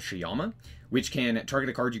that, we have Shiyama, which can target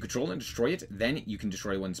a card you control and destroy it. Then you can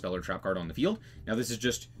destroy one spell or trap card on the field. Now this is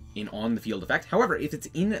just an on-the-field effect. However, if it's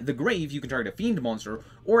in the grave, you can target a Fiend monster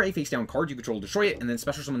or a face-down card you control, destroy it, and then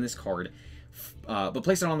special summon this card, but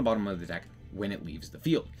place it on the bottom of the deck when it leaves the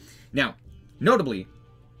field. Now, notably,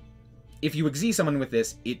 if you Xyz someone with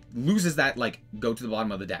this, it loses that, like, go to the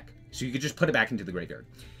bottom of the deck. So you could just put it back into the graveyard.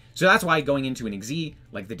 So that's why going into an Xyz,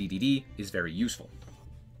 like the DDD, is very useful.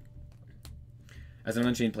 As an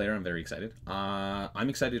Unchained player, I'm very excited. I'm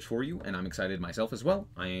excited for you, and I'm excited myself as well.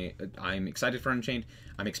 I'm excited for Unchained.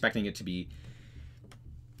 I'm expecting it to be...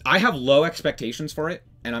 I have low expectations for it,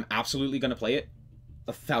 and I'm absolutely going to play it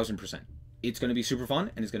 1000%. It's going to be super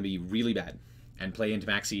fun, and it's going to be really bad, and play into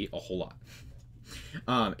Maxi a whole lot.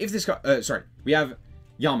 We have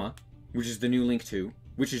Yama, which is the new Link 2,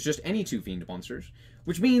 which is just any 2 Fiend monsters,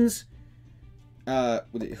 which means...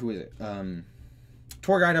 who is it?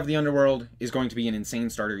 Tour Guide of the Underworld is going to be an insane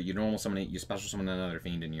starter. You normal summon it, you special summon another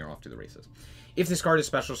Fiend, and you're off to the races. If this card is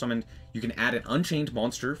special summoned, you can add an Unchained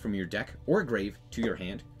monster from your deck or grave to your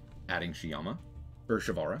hand, adding Shiyama, or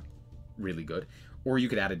Shavara, really good. Or you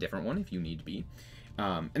could add a different one if you need to be.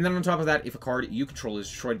 And then on top of that, if a card you control is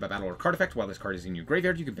destroyed by battle or card effect while this card is in your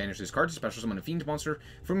graveyard, you can banish this card to special summon a Fiend monster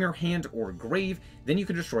from your hand or grave. Then you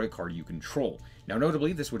can destroy a card you control. Now,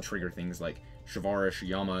 notably, this would trigger things like Shavara,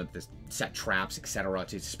 Shiyama, the set traps, etc.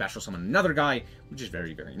 to special summon another guy, which is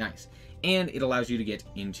very, very nice. And it allows you to get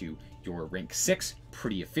into your rank 6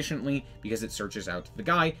 pretty efficiently because it searches out the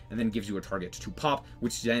guy and then gives you a target to pop,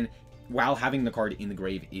 which then, while having the card in the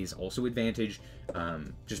grave is also advantage,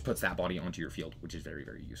 just puts that body onto your field, which is very,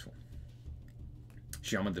 very useful.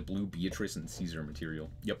 Shiyama, the blue Beatrice and Caesar material.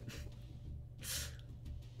 Yep.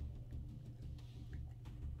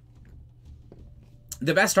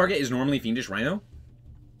 The best target is normally Fiendish Rhino.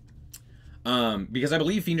 Because I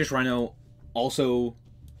believe Fiendish Rhino also...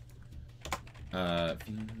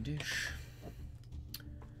 Fiendish...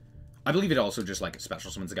 I believe it also just, like,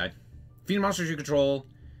 special summons a guy. Fiend monsters you control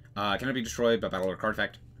cannot be destroyed by battle or card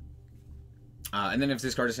effect. And then if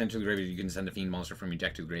this card is sent to the grave, you can send a Fiend monster from your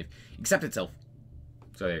deck to the grave, except itself.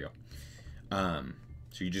 So there you go.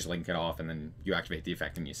 So you just link it off, and then you activate the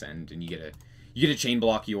effect, and you send, and you get a chain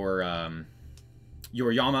block your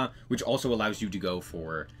Yama, which also allows you to go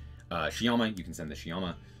for Shiyama. You can send the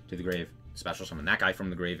Shiyama to the grave, special summon that guy from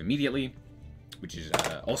the grave immediately, which is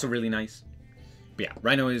also really nice. But yeah,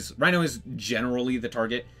 Rhino is generally the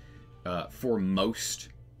target for most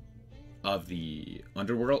of the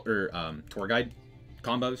Underworld or Tour Guide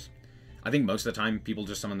combos. I think most of the time people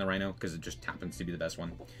just summon the Rhino because it just happens to be the best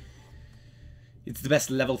one. It's the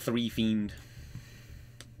best level 3 Fiend.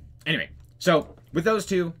 Anyway, so with those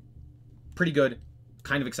two, pretty good,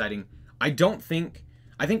 kind of exciting. I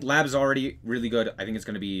think Lab's already really good. I think it's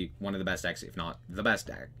going to be one of the best decks, if not the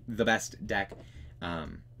best deck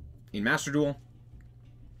in Master Duel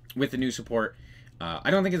with the new support.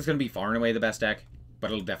 I don't think it's going to be far and away the best deck,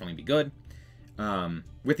 but it'll definitely be good.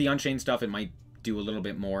 With the Unchained stuff, it might do a little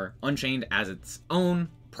bit more. Unchained as its own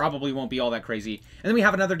probably won't be all that crazy. And then we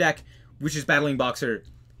have another deck, which is Battling Boxer,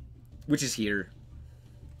 which is here,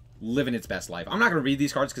 living its best life. I'm not going to read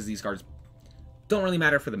these cards because these cards don't really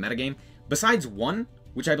matter for the metagame. Besides one,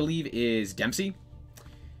 which I believe is Dempsey,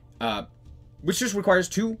 which just requires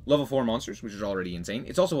 2 level 4 monsters, which is already insane.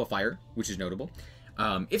 It's also a fire, which is notable.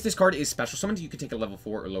 If this card is special summoned, you can take a level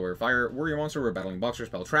 4 or lower fire warrior monster or a battling boxer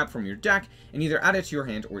spell trap from your deck and either add it to your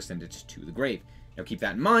hand or send it to the grave. Now keep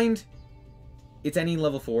that in mind. It's any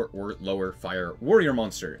level 4 or lower fire warrior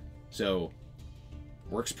monster. So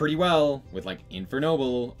works pretty well with like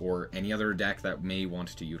Infernoble or any other deck that may want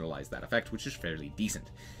to utilize that effect, which is fairly decent.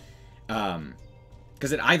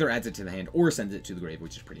 Because it either adds it to the hand or sends it to the grave,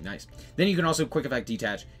 which is pretty nice. Then you can also quick effect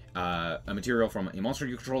detach a material from a monster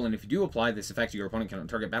you control, and if you do apply this effect, your opponent can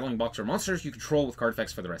target battling boxer monsters you control with card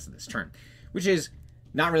effects for the rest of this turn, which is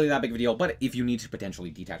not really that big of a deal, but if you need to potentially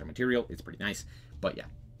detach a material, it's pretty nice. But yeah,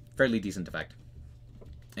 fairly decent effect,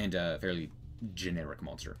 and a fairly generic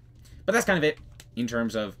monster. But that's kind of it in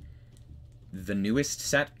terms of the newest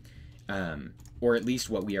set, or at least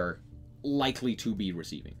what we are likely to be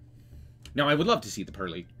receiving. Now, I would love to see the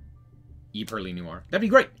Pearly Noir. That'd be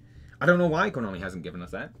great. I don't know why Konami hasn't given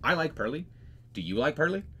us that. I like Pearly. Do you like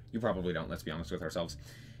Pearly? You probably don't, let's be honest with ourselves.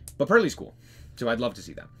 But Pearly's cool, so I'd love to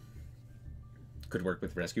see that. Could work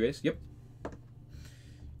with Rescue Ace. Yep.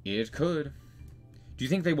 It could. Do you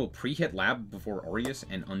think they will pre-hit Lab before Aureus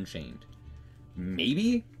and Unchained?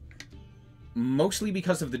 Maybe. Mostly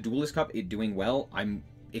because of the Duelist Cup, it doing well. I'm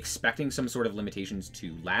expecting some sort of limitations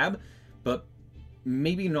to Lab, but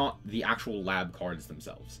maybe not the actual Lab cards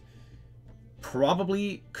themselves.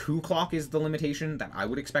 Probably Coup Clock is the limitation that I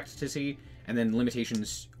would expect to see, and then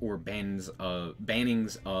limitations or bannings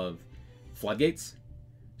of Floodgates.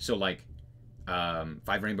 So like 5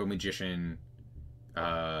 Rainbow Magician,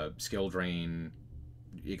 Skill Drain,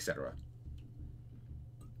 etc.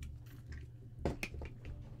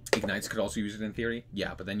 Ignites could also use it in theory.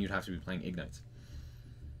 Yeah, but then you'd have to be playing Ignites.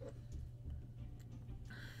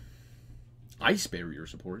 Ice Barrier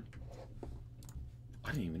support.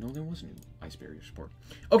 I didn't even know there was new Ice Barrier support.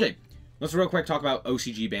 Okay, let's real quick talk about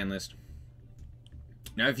OCG ban list.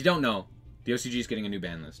 Now, if you don't know, the OCG is getting a new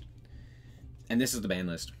ban list. And this is the ban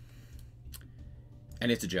list.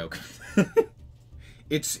 And it's a joke.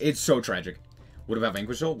 It's so tragic. What about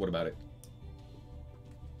Vanquish Soul? What about it?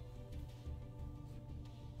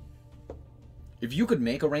 If you could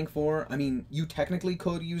make a rank 4, I mean, you technically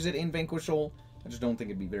could use it in Vanquish Soul. I just don't think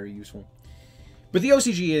it'd be very useful. But the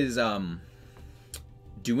OCG is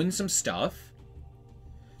doing some stuff.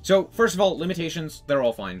 So, first of all, limitations, they're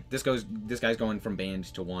all fine. This guy's going from banned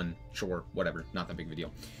to 1. Sure, whatever. Not that big of a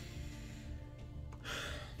deal.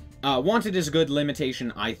 Wanted is a good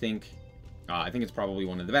limitation, I think. I think it's probably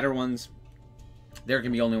one of the better ones. There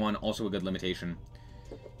can be only one, also a good limitation.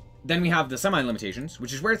 Then we have the semi-limitations,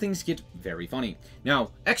 which is where things get very funny.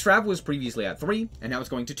 Now, X-Trav was previously at 3, and now it's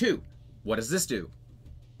going to 2. What does this do?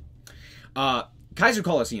 Kaiser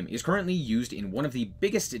Colosseum is currently used in one of the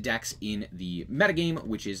biggest decks in the metagame,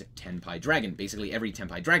 which is Tenpai Dragon. Basically, every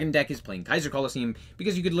Tenpai Dragon deck is playing Kaiser Colosseum,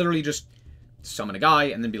 because you could literally just summon a guy,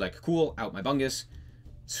 and then be like, cool, out my bungus.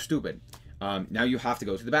 Stupid. Now you have to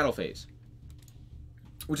go through the battle phase,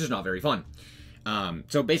 which is not very fun.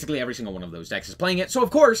 So basically every single one of those decks is playing it. So of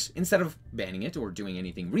course, instead of banning it or doing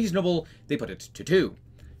anything reasonable, they put it to 2.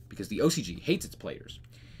 Because the OCG hates its players.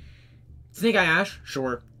 Snake Eye Ash,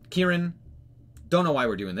 sure. Kieran, don't know why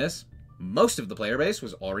we're doing this. Most of the player base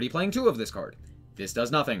was already playing 2 of this card. This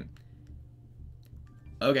does nothing.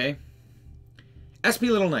 Okay. SP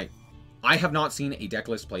Little Knight. I have not seen a deck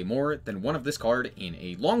list play more than one of this card in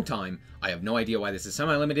a long time. I have no idea why this is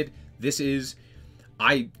semi-limited. This is...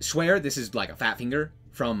 I swear this is like a fat finger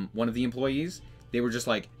from one of the employees. They were just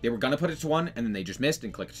like, they were gonna put it to 1, and then they just missed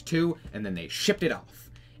and clicked 2, and then they shipped it off.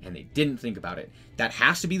 And they didn't think about it. That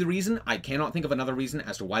has to be the reason. I cannot think of another reason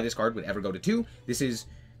as to why this card would ever go to 2. This is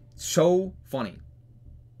so funny.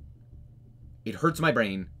 It hurts my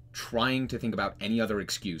brain trying to think about any other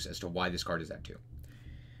excuse as to why this card is at 2.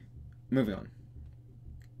 Moving on.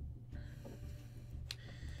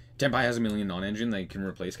 Tenpai has a million non-engine that can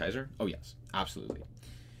replace Kaiser? Oh, yes. Absolutely.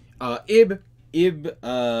 Yeah,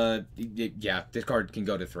 this card can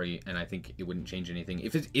go to 3, and I think it wouldn't change anything.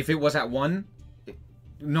 If it was at 1,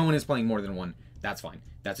 no one is playing more than 1. That's fine.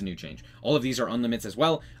 That's a new change. All of these are unlimits as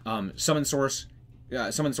well. Summon Source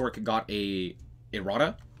got a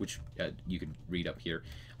errata, which you could read up here.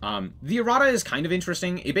 The errata is kind of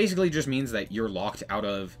interesting. It basically just means that you're locked out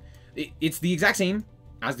of... It's the exact same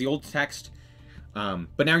as the old text,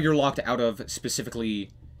 but now you're locked out of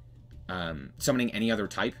specifically summoning any other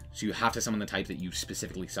type. So you have to summon the type that you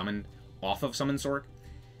specifically summoned off of Summon Sork.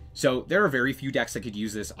 So there are very few decks that could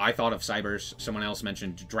use this. I thought of Cybers. Someone else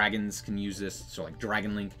mentioned Dragons can use this, so like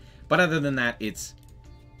Dragon Link. But other than that, it's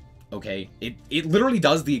okay. It literally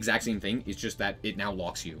does the exact same thing. It's just that it now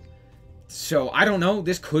locks you. So I don't know.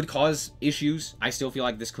 This could cause issues. I still feel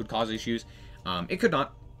like this could cause issues. It could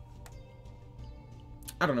not.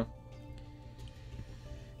 I don't know.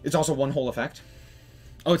 It's also one whole effect.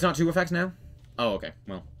 Oh, it's not 2 effects now? Oh, okay.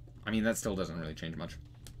 Well, I mean, that still doesn't really change much.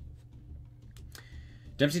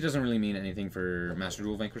 Dempsey doesn't really mean anything for Master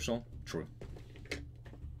Duel Vanquish Soul. True.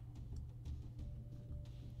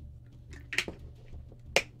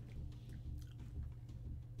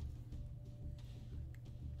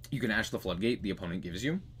 You can Ash the Floodgate the opponent gives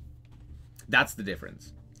you. That's the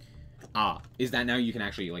difference. Is that now you can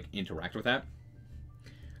actually, like, interact with that?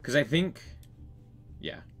 Because I think...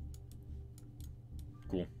 Yeah.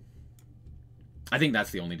 Cool. I think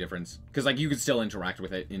that's the only difference. Because, like, you could still interact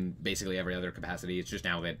with it in basically every other capacity. It's just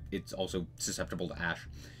now that it's also susceptible to Ash.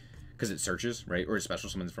 Because it searches, right? Or it special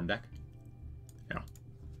summons from deck.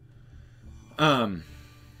 Yeah.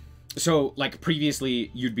 So, like,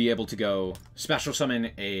 previously, you'd be able to go special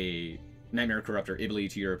summon a Nightmare Corruptor Ibly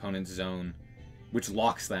to your opponent's zone, which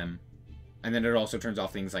locks them. And then it also turns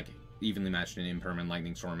off things like evenly matched and impermanent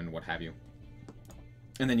Lightning Storm and what have you.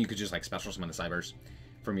 And then you could just, like, special summon the Cyberse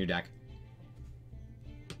from your deck.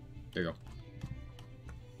 There you go.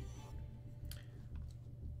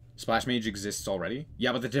 Splash Mage exists already?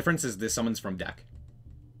 Yeah, but the difference is this summons from deck.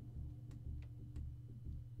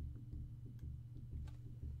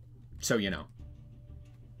 So, you know.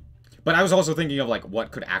 But I was also thinking of, like,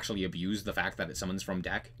 what could actually abuse the fact that it summons from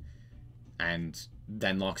deck and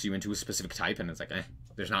then locks you into a specific type, and it's like,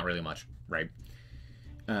 there's not really much, right?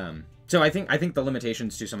 So I think the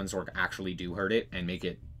limitations to Summon Sork actually do hurt it and make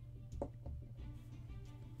it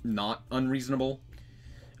not unreasonable.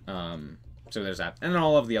 So there's that. And then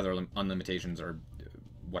all of the other unlimitations are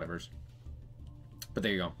whatevers. But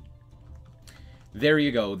there you go. There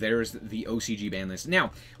you go. There's the OCG ban list.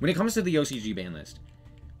 Now, when it comes to the OCG ban list,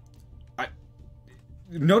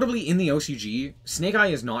 notably in the OCG, Snake Eye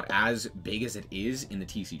is not as big as it is in the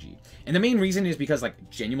TCG. And the main reason is because, like,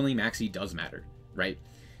 genuinely Maxi does matter, right?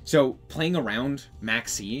 So playing around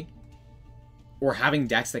Maxi, or having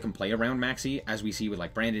decks that can play around Maxi, as we see with,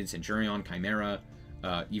 like, Branded, Centurion, Chimera,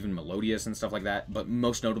 even Melodious and stuff like that, but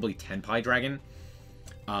most notably Tenpai Dragon,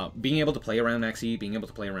 being able to play around Maxi, being able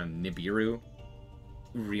to play around Nibiru,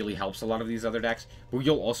 really helps a lot of these other decks. But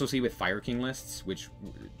you'll also see with Fire King lists, which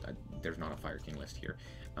there's not a Fire King list here,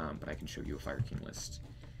 but I can show you a Fire King list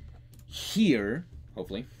here,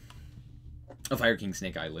 hopefully. A Fire King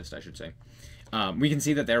Snake Eye list, I should say. We can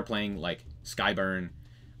see that they're playing, like, Skyburn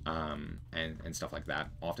and stuff like that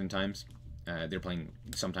oftentimes. They're playing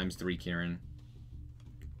sometimes 3 Kirin.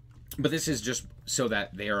 But this is just so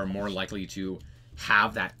that they are more likely to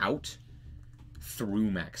have that out through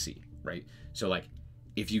Maxi, right? So, like,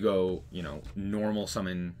 if you go, you know, normal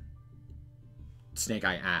summon Snake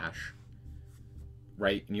Eye Ash,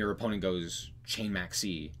 right, and your opponent goes Chain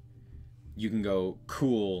Maxi, you can go,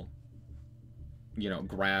 cool, you know,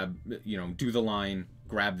 grab, you know, do the line,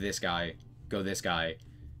 grab this guy, go this guy,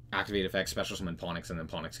 activate effect, special summon Ponix, and then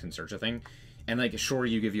Ponix can search a thing. And, like, sure,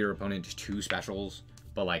 you give your opponent 2 specials,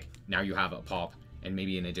 but, like, now you have a pop and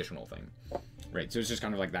maybe an additional thing, right? So it's just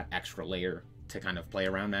kind of like that extra layer to kind of play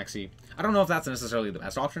around Maxi. I don't know if that's necessarily the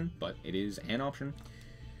best option, but it is an option.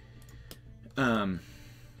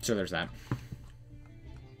 So there's that.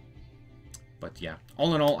 But yeah,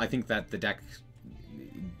 all in all, I think that the deck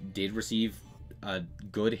did receive a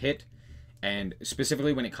good hit, and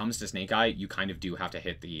specifically when it comes to Snake Eye, you kind of do have to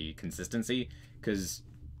hit the consistency, because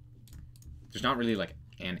there's not really, like,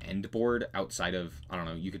 an end board outside of, I don't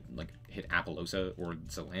know, you could, like, hit Apollosa or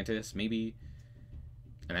Zelantis, maybe,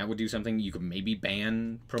 and that would do something. You could maybe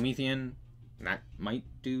ban Promethean, and that might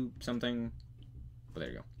do something, but there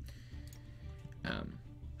you go.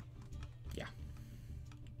 Yeah.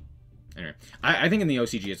 Anyway, I think in the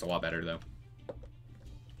OCG it's a lot better, though.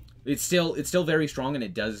 It's still very strong, and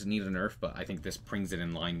it does need a nerf, but I think this brings it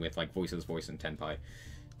in line with, like, Voice's Voice and Tenpai,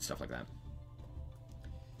 stuff like that.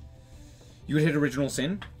 You would hit Original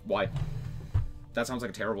Sin? Why? That sounds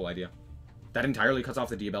like a terrible idea. That entirely cuts off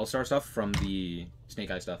the Diabell Star stuff from the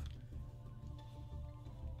Snake Eye stuff.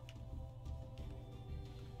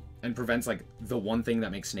 And prevents, like, the one thing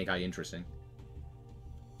that makes Snake Eye interesting.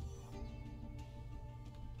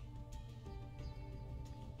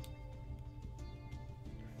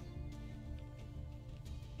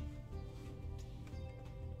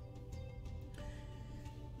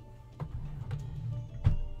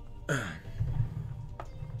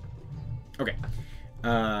 Okay.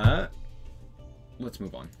 Let's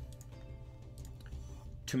move on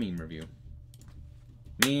to meme review.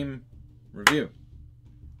 Meme review.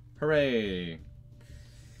 Hooray.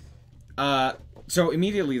 So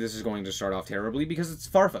immediately this is going to start off terribly because it's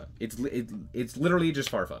Farfa. It's literally just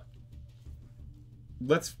Farfa.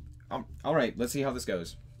 Let's all right, let's see how this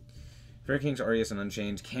goes. Fairy Kings, Arias, and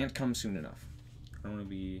Unchained can't come soon enough. I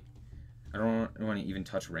don't want to even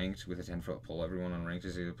touch ranked with a 10-foot pole. Everyone on ranked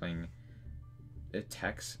is either playing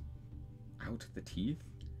attacks out the teeth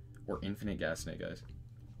or infinite gas snake eyes.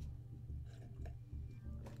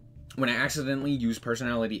 When I accidentally use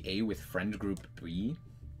personality A with friend group B.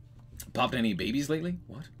 Popped any babies lately?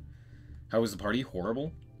 What? How was the party?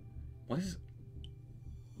 Horrible? What is...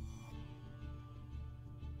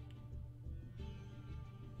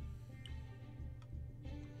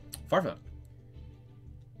 Farfa.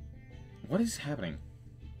 What is happening?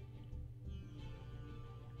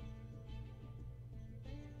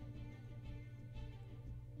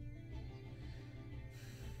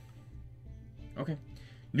 Okay.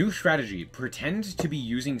 New strategy. Pretend to be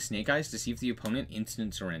using Snake Eyes to see if the opponent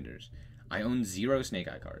instant surrenders. I own 0 Snake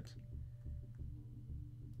Eye cards.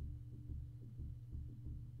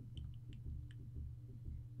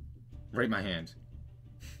 Rate my hand.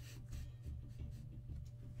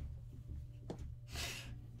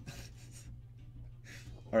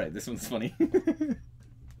 Alright, this one's funny.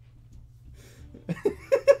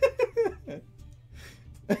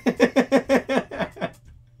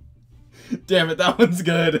 Damn it, that one's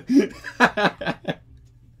good.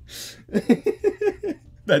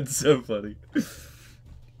 That's so funny.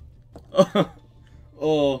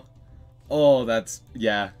 Oh, that's,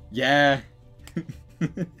 yeah.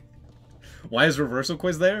 Why is reversal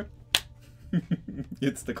quiz there?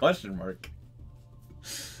 It's the question mark.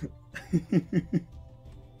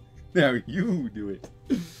 Now you do it.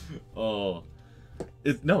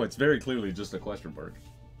 It's very clearly just a question mark.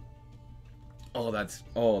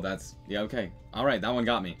 Yeah, okay. Alright, that one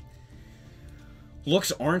got me.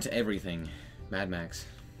 Looks aren't everything. Mad Max.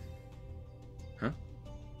 Huh?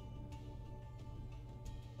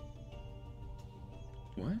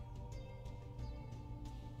 What?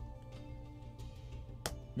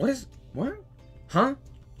 What? Huh?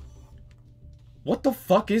 What the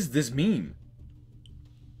fuck is this meme?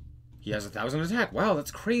 He has 1,000 attack. Wow,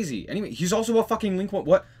 that's crazy. Anyway, he's also a fucking Link one.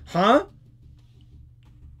 What? Huh?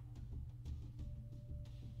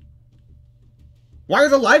 Why are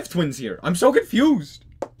the live twins here? I'm so confused.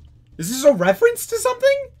 Is this a reference to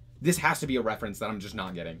something? This has to be a reference that I'm just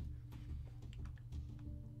not getting.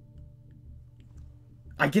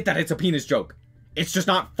 I get that it's a penis joke. It's just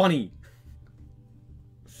not funny.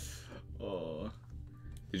 Oh.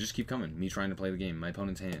 They just keep coming. Me trying to play the game. My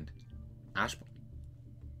opponent's hand. Ash.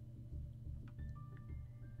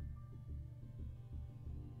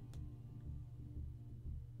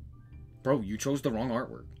 Bro, you chose the wrong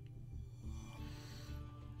artwork.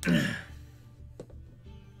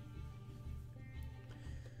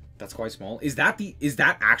 That's quite small. Is that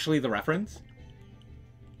actually the reference?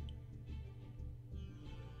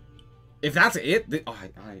 If that's it, okay.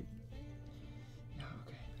 That's fine.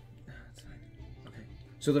 Okay.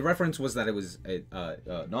 So the reference was that it was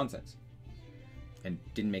nonsense. And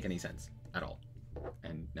didn't make any sense at all.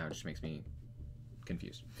 And now it just makes me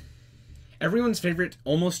confused. Everyone's favorite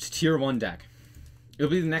almost tier 1 deck. It'll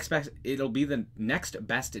be the next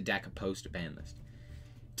best deck post Banlist.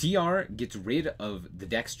 TR gets rid of the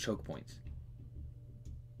deck's choke points.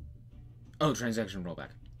 Oh, transaction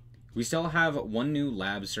rollback. We still have one new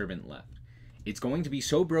lab servant left. It's going to be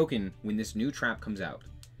so broken when this new trap comes out.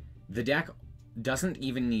 The deck doesn't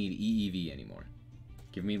even need EEV anymore.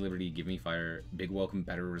 Give me Liberty, give me Fire, Big Welcome,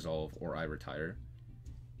 Better Resolve, or I retire.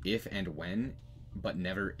 If and when, but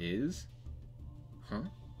never is? Huh?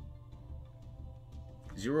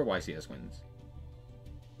 0 YCS wins.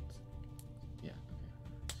 Yeah,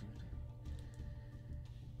 okay.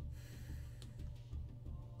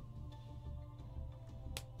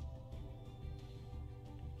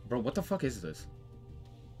 Bro, what the fuck is this?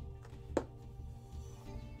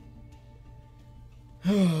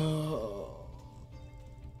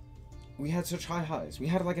 We had such high highs. We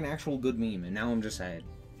had like an actual good meme, and now I'm just sad.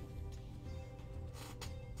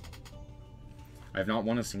 I've not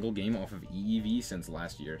won a single game off of EEV since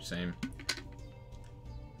last year. Same.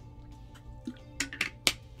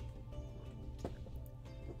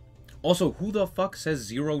 Also, who the fuck says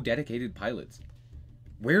 0 dedicated pilots?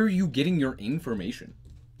 Where are you getting your information?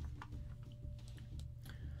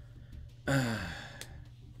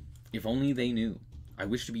 If only they knew. I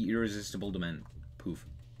wish to be irresistible to men. Poof.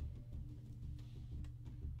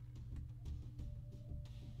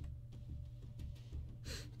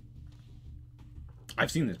 I've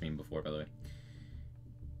seen this meme before, by the way.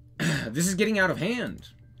 This is getting out of hand.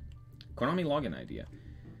 Konami login idea.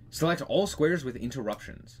 Select all squares with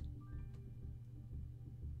interruptions.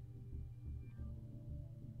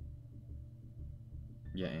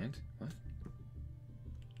 Yeah, and? What?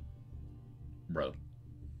 Bro.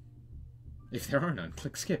 If there are none,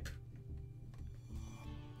 click skip.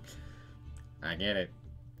 I get it.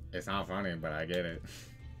 It's not funny, but I get it.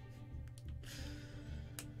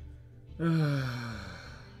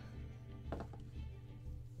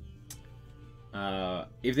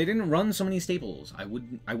 If they didn't run so many staples, I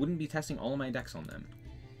wouldn't be testing all of my decks on them.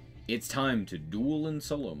 It's time to duel in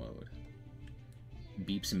solo mode.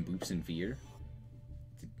 Beeps and boops in fear.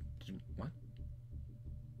 What?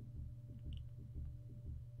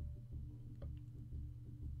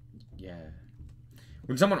 Yeah.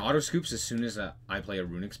 When someone auto scoops as soon as I play a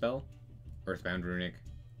runic spell, Earthbound Runic.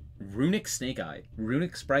 Runic Snake Eye.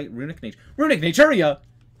 Runic Sprite. Runic Nature. Runic Naturia!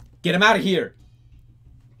 Get him out of here!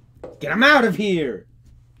 Get him out of here!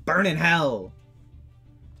 Burn in hell!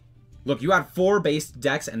 Look, you had 4 base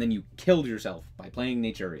decks and then you killed yourself by playing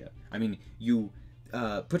Naturia. I mean, you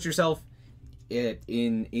put yourself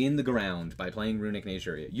in the ground by playing Runic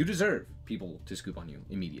Naturia. You deserve people to scoop on you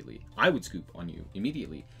immediately. I would scoop on you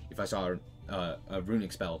immediately if I saw a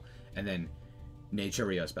Runic spell and then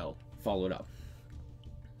Naturia spell. Follow it up.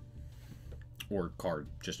 Or card,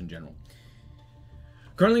 just in general.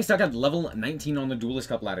 Currently stuck at level 19 on the Duelist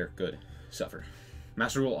Cup ladder. Good. Suffer.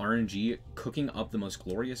 Master Rule RNG, cooking up the most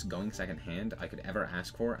glorious going second hand I could ever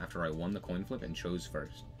ask for after I won the coin flip and chose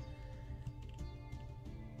first.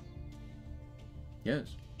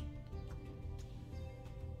 Yes.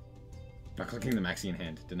 Not clicking the Maxian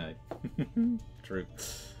hand. Denied. True.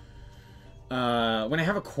 When I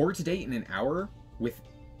have a court date in an hour with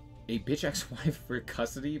a bitch ex-wife for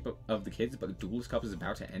custody of the kids, but the Duelist Cup is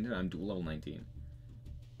about to end and I'm duel level 19.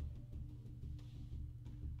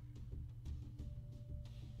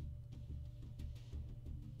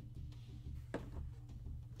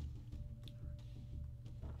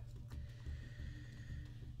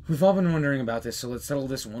 We've all been wondering about this, so let's settle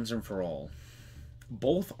this once and for all.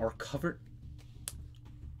 Both are covered...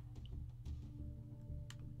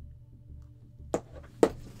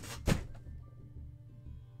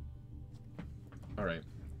 Alright.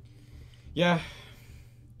 Yeah.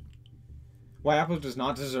 Why Apple does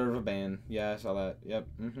not deserve a ban. Yeah, I saw that. Yep.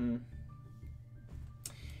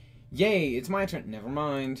 Yay, it's my turn. Never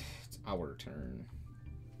mind. It's our turn.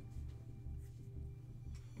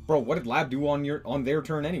 Bro, what did Lab do on their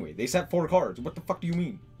turn anyway? They set 4 cards. What the fuck do you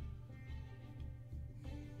mean?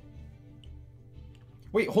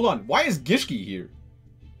 Wait, hold on. Why is Gishki here?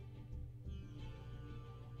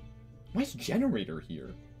 Why is Generator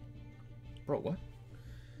here? Bro, what?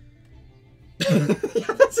 Yeah,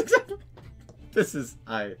 that's exactly... This is...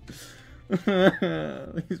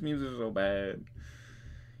 These memes are so bad.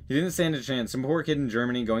 He didn't stand a chance. Some poor kid in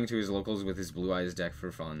Germany going to his locals with his Blue Eyes deck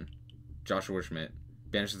for fun. Joshua Schmidt.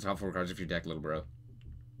 Banish the top 4 cards of your deck, little bro.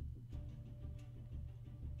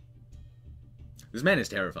 This man is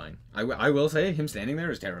terrifying. I will say, him standing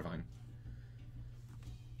there is terrifying.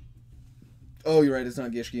 Oh, you're right, it's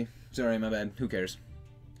not Gishki. Sorry, my bad. Who cares?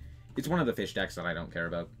 It's one of the fish decks that I don't care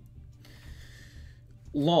about.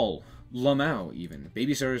 Lol. Lamau, even.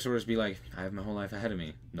 Baby Ceratosaurus be like, I have my whole life ahead of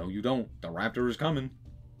me. No, you don't. The raptor is coming.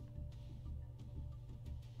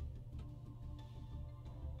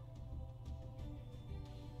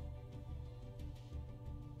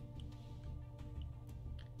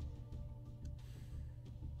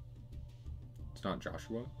 It's not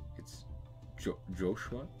Joshua. It's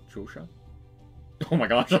Joshua? Joshua? Oh my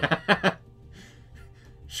gosh.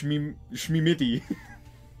 Shmimiti.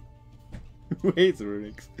 Who hates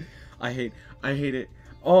Runix? I hate it.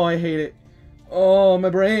 Oh, I hate it. Oh, my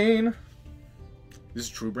brain. This is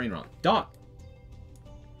true brain rot. Dot.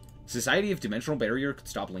 Society of Dimensional Barrier could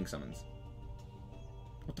stop link summons.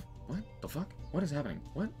 What the fuck? What is happening?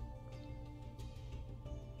 What?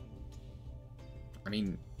 I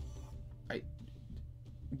mean,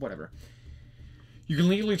 whatever. You can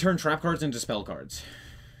legally turn trap cards into spell cards.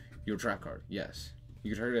 You're a trap card, yes.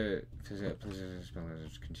 You can try to spell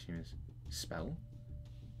as a continuous spell.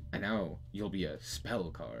 And now you'll be a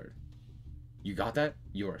spell card. You got that?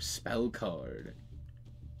 You're a spell card.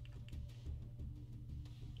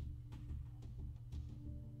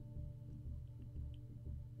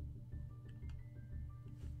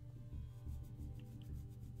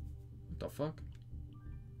 What the fuck?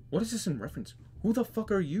 What is this in reference? Who the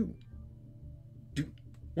fuck are you? Dude,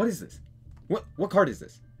 what is this? What card is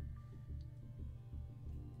this?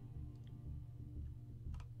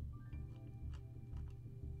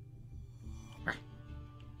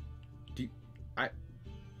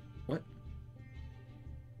 What?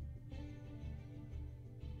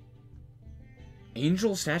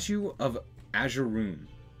 Angel Statue of Azure Rune.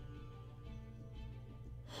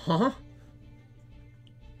 Huh?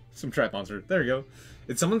 Some trap monster. There you go.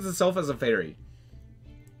 It summons itself as a fairy.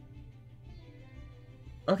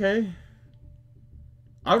 Okay.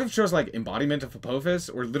 I would have chose like Embodiment of Apophis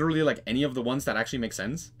or literally like any of the ones that actually make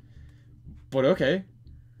sense. But okay.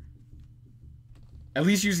 At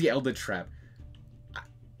least use the Eldritch Trap.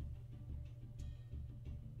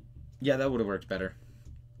 Yeah, that would have worked better.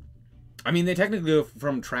 I mean, they technically go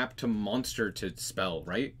from trap to monster to spell,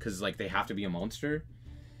 right? Because, like, they have to be a monster.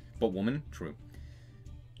 But woman? True.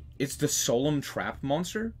 It's the Solemn Trap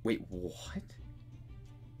monster? Wait, what?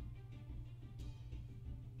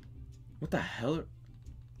 What the hell?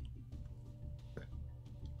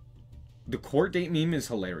 The court date meme is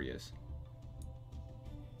hilarious.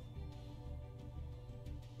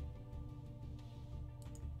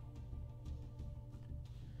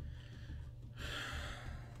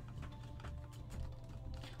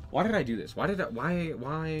 Why did I do this? Why?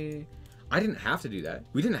 I didn't have to do that.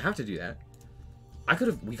 We didn't have to do that.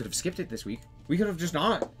 We could have skipped it this week. We could have just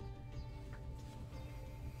not.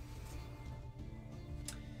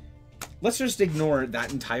 let's just ignore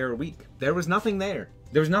that entire week. There was nothing there.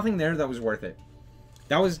 There was nothing there that was worth it.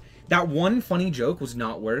 That one funny joke was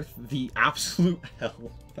not worth the absolute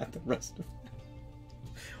hell that the rest of it.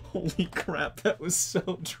 Holy crap, that was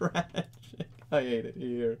so tragic. I hate it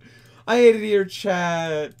here. I hate it here,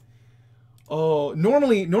 chat. Oh,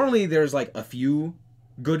 normally there's like a few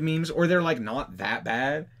good memes, or they're like not that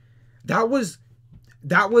bad. That was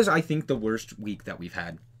I think the worst week that we've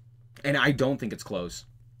had. And I don't think it's close.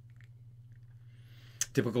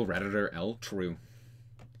 Typical Redditor L, true.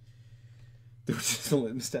 There was just a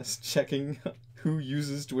litmus test checking who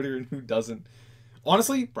uses Twitter and who doesn't.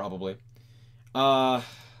 Honestly, probably.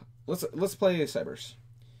 Let's play a Cybers.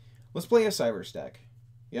 Let's play a Cybers deck.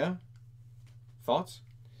 Yeah? Thoughts?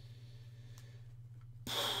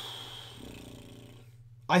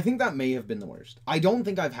 I think that may have been the worst. I don't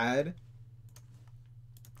think I've had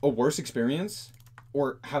a worse experience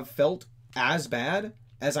or have felt as bad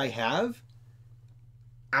as I have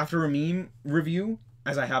after a meme review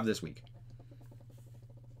as I have this week.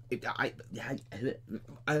 I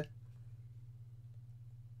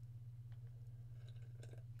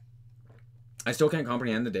still can't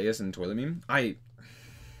comprehend the Deus and toilet meme.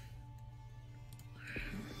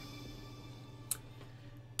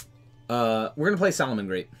 We're gonna play Salomon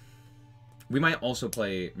Great. We might also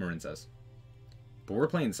play Marin Says. But we're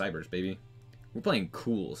playing Cybers, baby. We're playing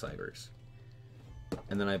cool Cybers.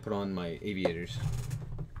 And then I put on my aviators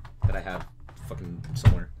that I have fucking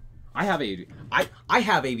somewhere. I have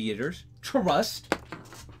aviators. Trust.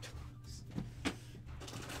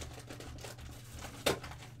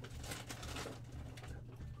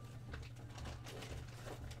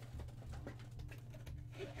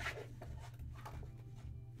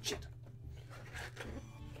 Shit.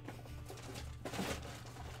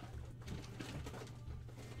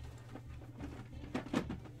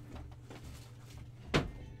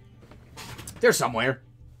 They're somewhere.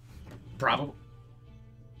 Probably.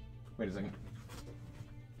 Wait a second.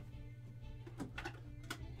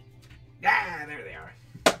 Ah, there they are.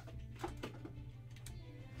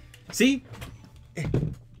 See?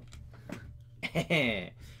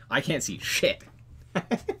 I can't see shit.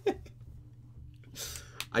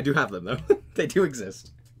 I do have them, though. They do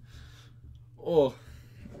exist. Oh.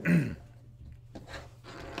 I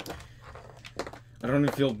don't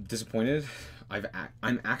even feel disappointed.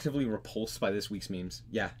 I'm actively repulsed by this week's memes.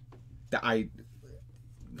 Yeah.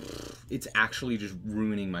 It's actually just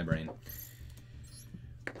ruining my brain.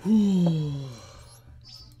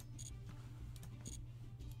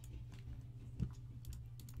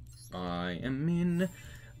 I am in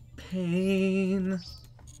pain.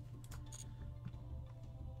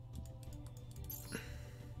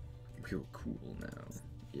 We're cool now.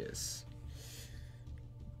 Yes.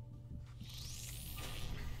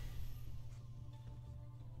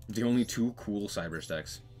 The only two cool Cybers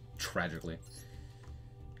decks. Tragically.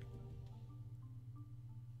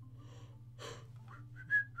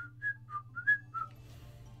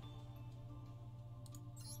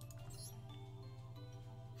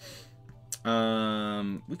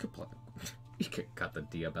 We could play. We could cut the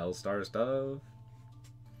Diabell Star stuff.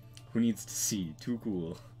 Who needs to see? Too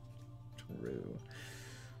cool. True.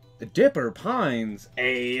 The Dipper Pines.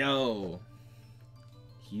 Ayo.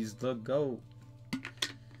 He's the GOAT.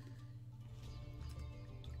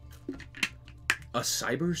 A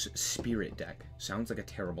Cybers Spirit deck. Sounds like a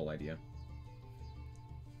terrible idea.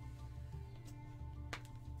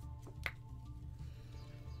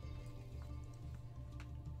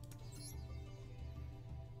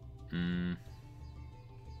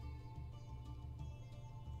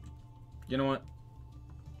 You know what?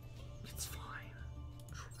 It's fine.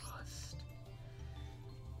 Trust.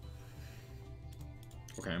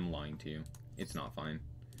 Okay, I'm lying to you. It's not fine.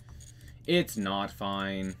 It's not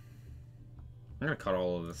fine. I'm gonna cut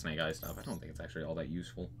all of the Snake Eye stuff. I don't think it's actually all that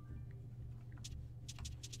useful.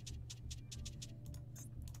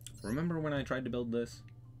 Remember when I tried to build this?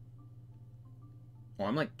 Oh,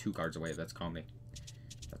 I'm like 2 cards away. That's comedy.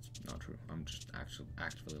 That's not true. I'm just actually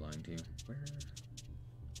actively lying to you. Where?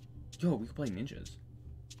 Yo, we could play ninjas.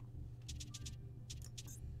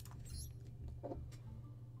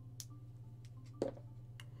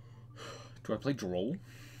 Do I play Droll?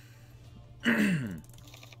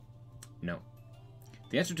 No.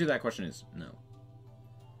 The answer to that question is no.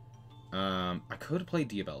 I could play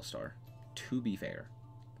Diabell Star, to be fair.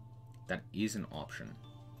 That is an option.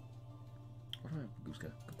 What do I have,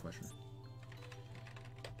 Gooska? Good question.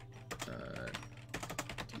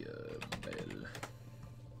 Diabell.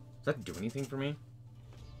 Does that do anything for me?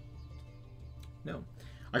 No.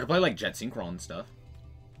 I could play like Jet Synchron stuff,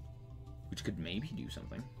 which could maybe do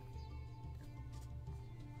something.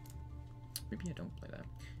 Maybe I don't play that.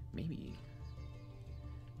 Maybe.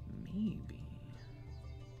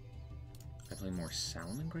 I play more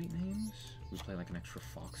Salmon Great Names. We play like an extra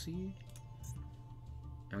Foxy.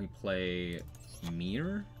 And we play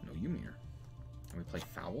Mir. No, Ymir. And we play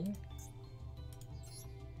Foul.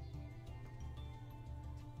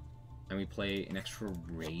 And we play an extra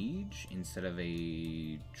Rage instead of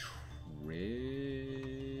a Triplay.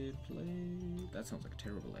 That sounds like a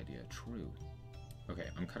terrible idea. True. Okay,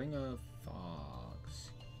 I'm cutting a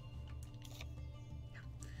Fox. Yeah.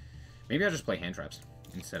 Maybe I'll just play hand traps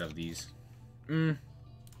instead of these. Maybe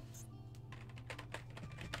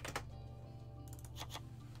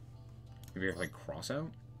I play cross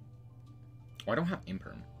out. Oh, I don't have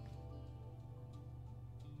imperm.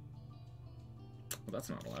 Well, that's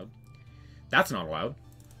not allowed. That's not allowed.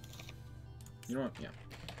 You know what? Yeah.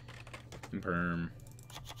 Imperm.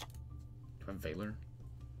 Do I have Valor?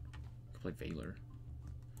 I could play Valor.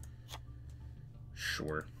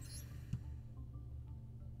 Sure.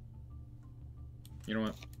 You know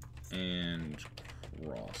what? And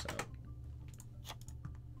cross out.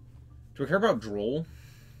 Do I care about Droll?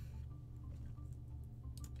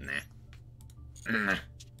 Nah. Nah.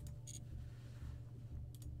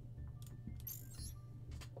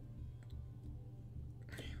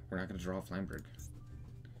 We're not going to draw Flamberg.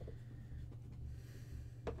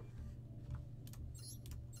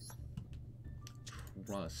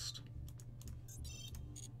 Trust.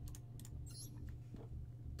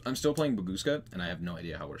 I'm still playing Baguska, and I have no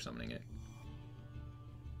idea how we're summoning it.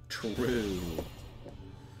 True.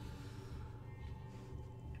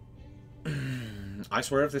 I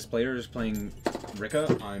swear, if this player is playing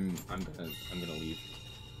Rika, I'm gonna leave.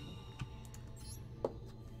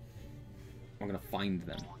 I'm gonna find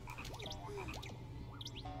them.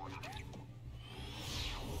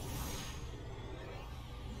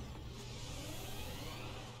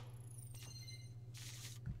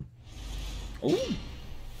 Oh,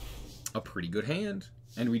 a pretty good hand,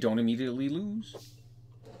 and we don't immediately lose.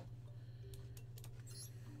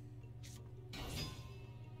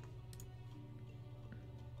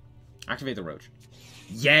 Activate the Roach.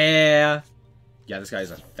 Yeah! Yeah, this guy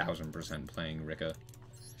is 1000% playing Rika.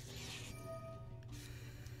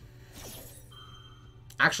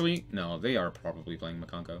 Actually, no, they are probably playing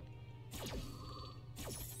Makanko.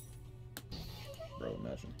 Bro,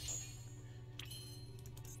 imagine.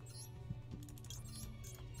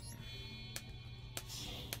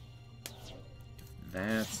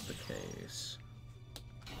 That's the case.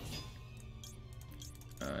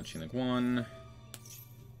 Chain link 1.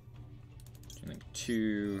 Chain link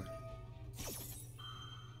 2.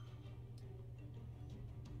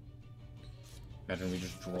 Imagine we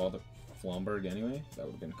just draw the Flomberg anyway. That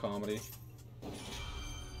would have been comedy.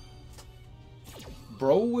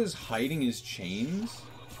 Bro was hiding his chains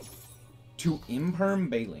to imperm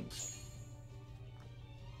Bailings.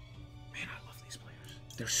 Man, I love these players.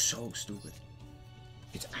 They're so stupid.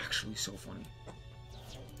 It's actually so funny.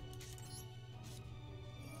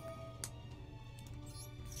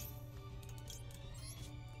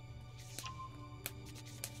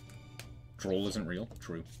 Droll isn't real.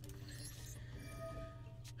 True.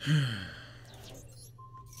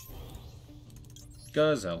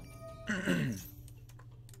 Gazelle.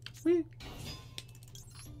 Whee.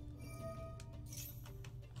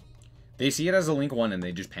 They see it as a Link 1 and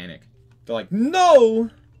they just panic. They're like, no!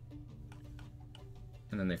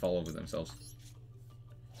 And then they fall over themselves.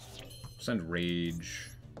 Send Rage.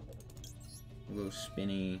 We'll go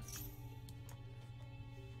Spinny.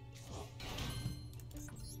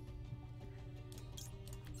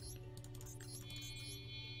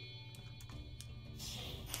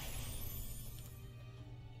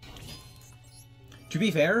 To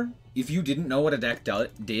be fair, if you didn't know what a deck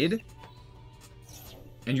did,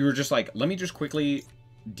 and you were just like, let me just quickly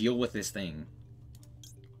deal with this thing,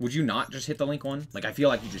 would you not just hit the Link 1? Like, I feel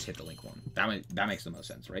like you just hit the Link 1. That makes the most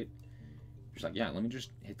sense, right? You're just like, yeah, let me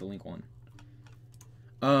just hit the Link 1.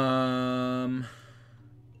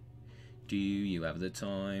 Do you have the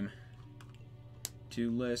time to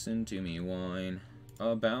listen to me whine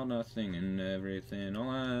about nothing and everything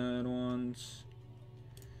all at once?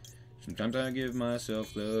 Sometimes I give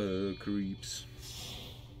myself the creeps.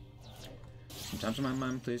 Sometimes my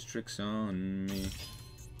mind plays tricks on me.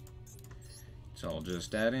 It's all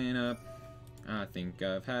just adding up. I think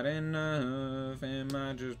I've had enough. Am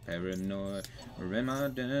I just paranoid? Or am I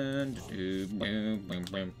done to do?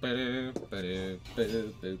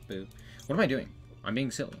 What am I doing? I'm being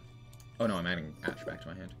silly. Oh no, I'm adding Ash back to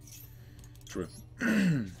my hand. True.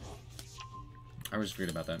 I was weird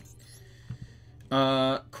about that.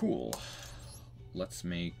 Cool. Let's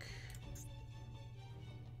make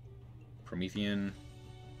Promethean.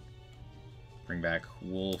 Bring back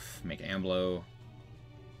Wolf. Make Amblo.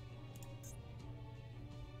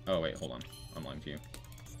 Oh, wait, hold on. I'm lying to you.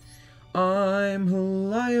 I'm a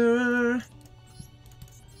liar!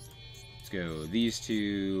 Let's go these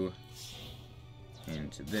two.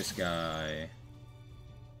 Into this guy.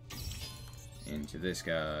 Into this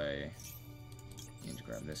guy. Need to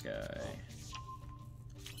grab this guy.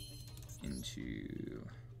 Into...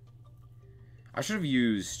 I should have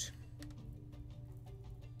used...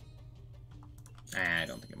 I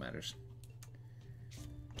don't think it matters.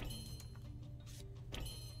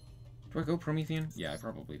 Do I go Promethean? Yeah, I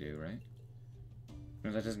probably do, right?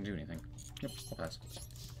 No, that doesn't do anything. Yep, I'll pass.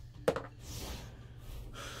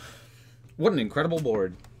 What an incredible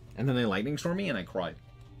board. And then they lightning storm me and I cried.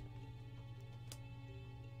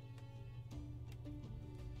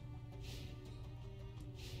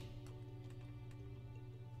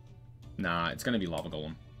 Nah, it's gonna be Lava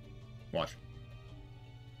Golem. Watch.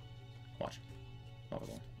 Watch. Lava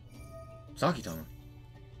Golem. Sakitama.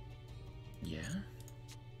 Yeah?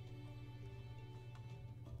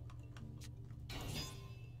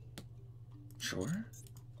 Sure?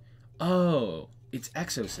 Oh, it's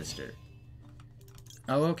Exo Sister.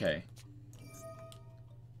 Oh, okay.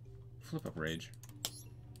 Flip up Rage.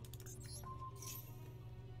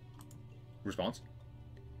 Response?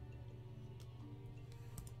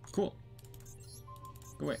 Cool.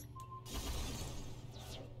 Go away.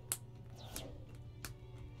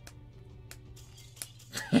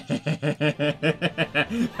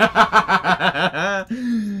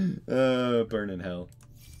 Burn in hell.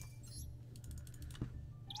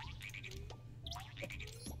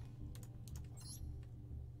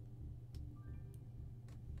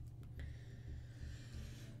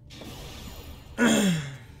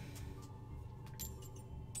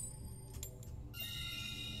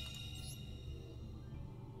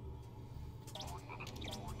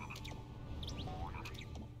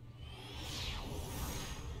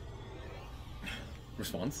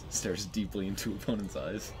 Response? Stares deeply into opponent's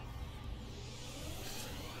eyes.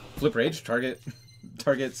 Flip Rage, target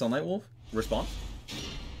Sunlight Wolf. Response?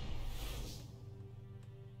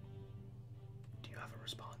 Do you have a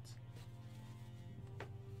response?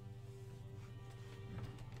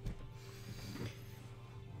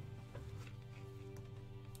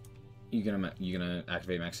 You gonna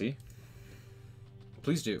activate Maxi?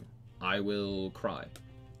 Please do. I will cry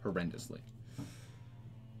horrendously.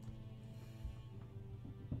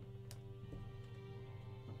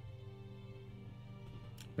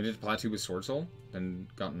 We did Plateau with Sword Soul, then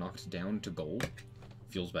got knocked down to gold.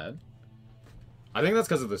 Feels bad. I think that's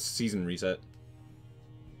because of the season reset.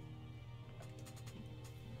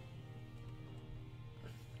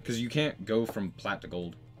 Because you can't go from plat to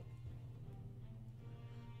gold.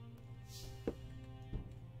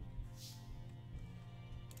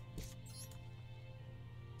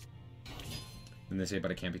 And they say, but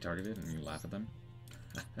I can't be targeted, and you laugh at them.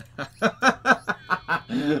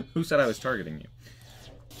 Who said I was targeting you?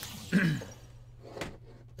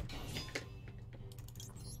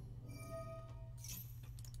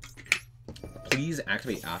 Please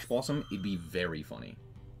activate Ash Blossom. It'd be very funny.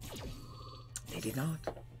 They did not.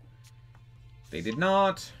 They did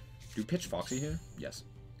not. Do pitch Foxy here? Yes.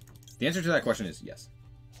 The answer to that question is yes.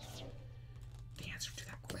 The answer to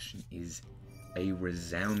that question is a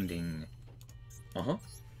resounding... Uh-huh.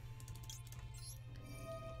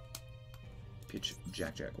 Pitch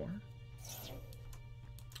Jack Jaguar.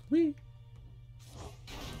 Whee!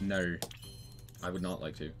 No. I would not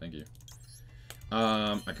like to. Thank you.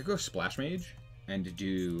 I could go Splash Mage and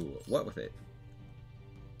do what with it?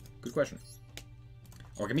 Good question.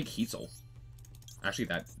 Or I can make Heat Soul. Actually,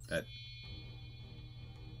 that...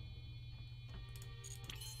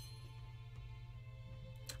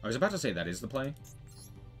 I was about to say that is the play.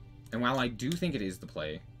 And while I do think it is the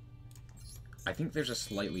play, I think there's a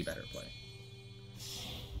slightly better play.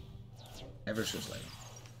 Ever so slightly.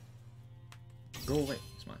 Go away.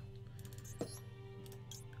 Smile.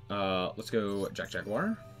 Let's go Jack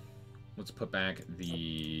Jaguar. Let's put back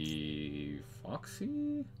the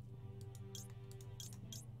Foxy.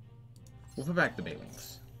 We'll put back the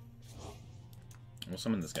Baylings. We'll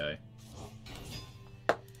summon this guy.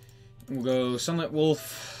 We'll go Sunlight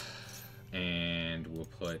Wolf. And we'll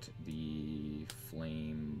put the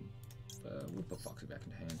Flame... we'll put Foxy back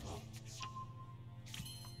into hand.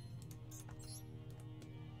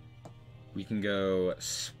 We can go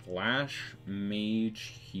Splash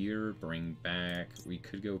Mage here, bring back. We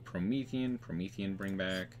could go Promethean, bring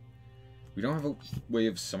back. We don't have a way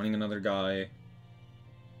of summoning another guy.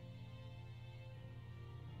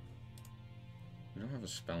 We don't have a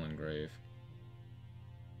Spell Engrave.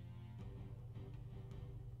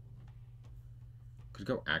 Could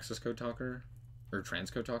go access code talker or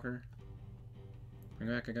transcode talker. Bring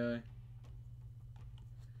back a guy.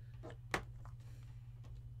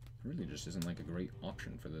 Really just isn't like a great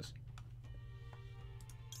option for this.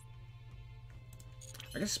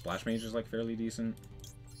 I guess Splash Mage is like fairly decent.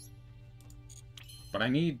 But I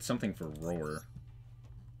need something for Roar.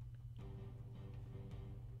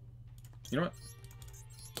 You know what?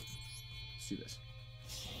 Let's do this.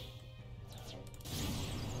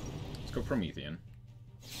 Let's go Promethean.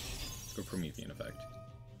 Let's go Promethean effect.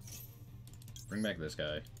 Bring back this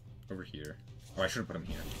guy over here. Oh, I should have put him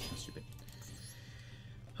here. I'm stupid.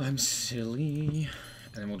 I'm silly.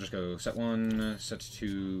 And then we'll just go set 1, set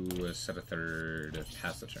 2, set a 3rd,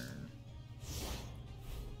 pass the turn.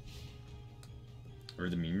 Or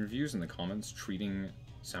the meme reviews in the comments treating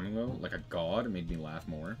Samuel like a god made me laugh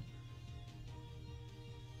more.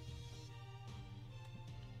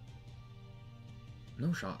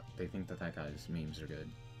 No shot. They think that that guy's memes are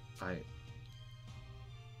good. I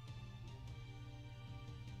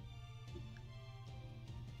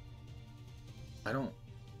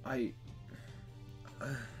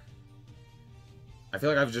feel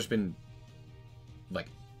like I've just been like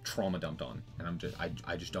trauma dumped on, and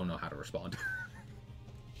I just don't know how to respond.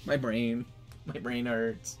 my brain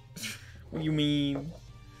hurts. What do you mean?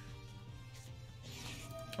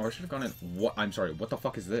 Oh, I should have gone in. What? I'm sorry. What the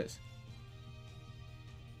fuck is this?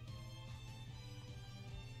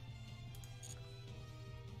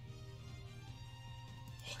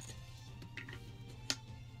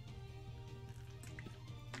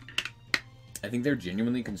 I think they're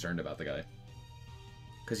genuinely concerned about the guy.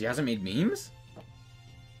 Because he hasn't made memes?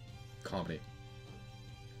 Comedy.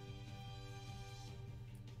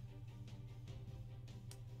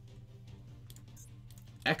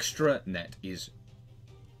 Extra net is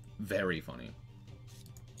very funny.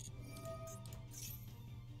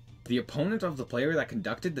 The opponent of the player that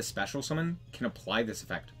conducted the special summon can apply this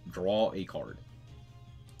effect. Draw a card.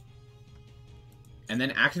 And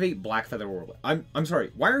then activate Black Feather Whirlwind. I'm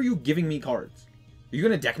sorry. Why are you giving me cards? Are you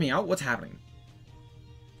gonna deck me out? What's happening?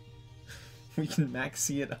 We can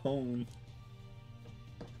maxi at home.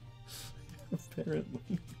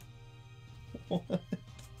 Apparently. What?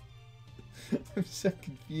 I'm so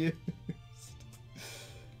confused.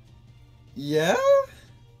 Yeah?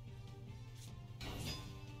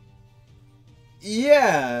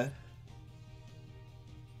 Yeah.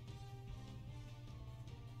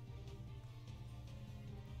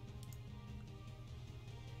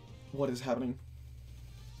 What is happening?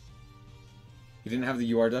 You didn't have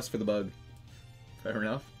the UR dust for the bug. Fair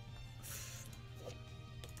enough.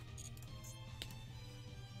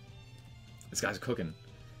 This guy's cooking.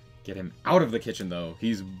 Get him out of the kitchen, though.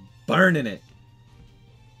 He's burning it.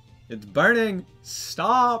 It's burning.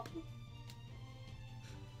 Stop.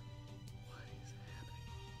 What is happening?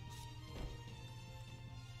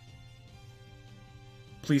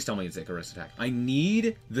 Please tell me it's Icarus attack. I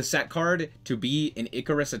need the set card to be an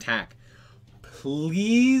Icarus attack.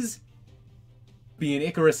 Please be an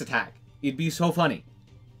Icarus attack. It'd be so funny.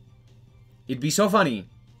 It'd be so funny.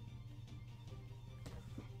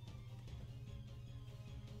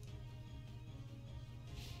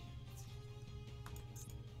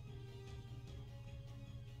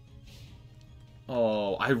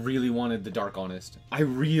 Oh, I really wanted the Dark Honest. I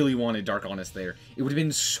really wanted Dark Honest there. It would have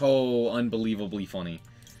been so unbelievably funny.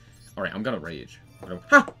 Alright, I'm gonna rage. I'm gonna,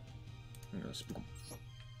 ha! I'm gonna spook him.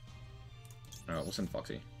 Alright, we'll send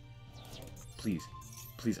Foxy. Please.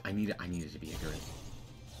 Please, I need it to be Icarus.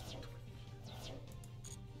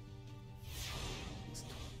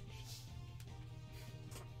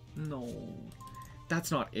 No.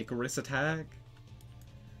 That's not Icarus attack.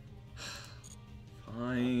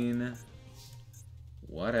 Fine.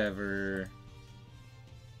 Whatever.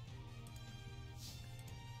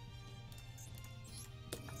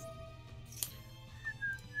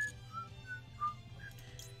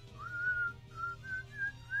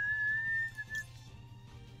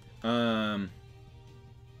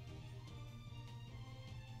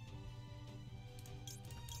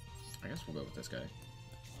 I guess we'll go with this guy.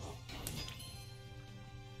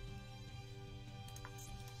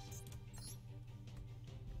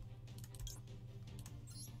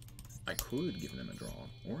 I could give them a draw,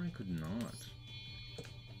 or I could not.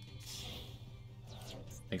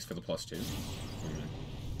 Thanks for the +2.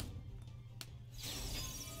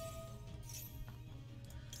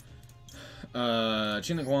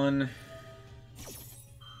 Chinlick 1.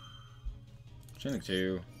 Chinlick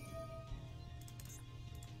 2.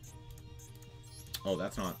 Oh,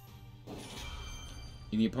 that's not.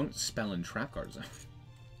 In the opponent's spell and trap card zone.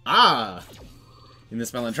 Ah! In the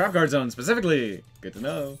spell and trap card zone, specifically! Good to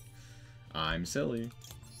know. I'm silly.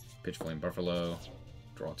 Pitch Flame Buffalo.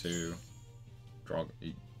 Draw 2. Draw.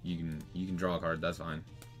 You can draw a card. That's fine.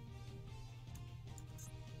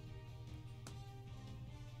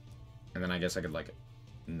 And then I guess I could like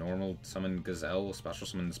normal summon Gazelle, special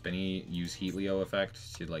summon Spinny, use Heatleo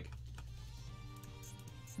effect to like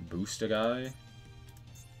boost a guy,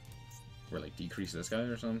 or like decrease this guy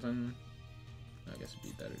or something. I guess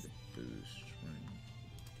it'd be better to boost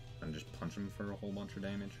and just punch him for a whole bunch of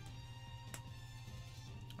damage.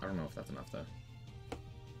 I don't know if that's enough though.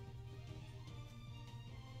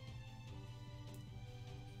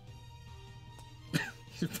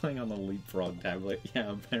 He's playing on the Leapfrog tablet.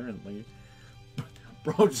 Yeah, apparently.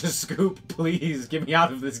 Bro, just scoop, please. Get me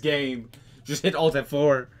out of this game. Just hit Alt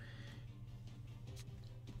F4.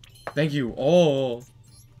 Thank you. Oh.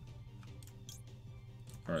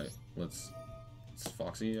 Alright, let's... It's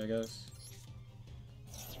Foxy, I guess.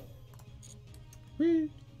 Whee!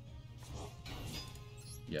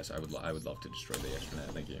 Yes, I would love to destroy the extra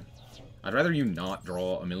net. Thank you. I'd rather you not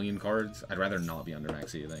draw a million cards. I'd rather not be under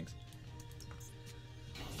Maxia, thanks.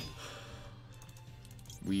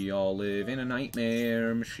 We all live in a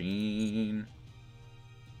nightmare machine.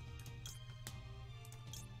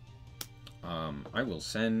 I will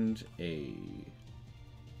send a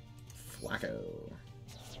Flacco.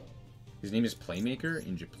 His name is Playmaker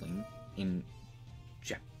in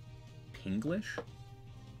Japanglish?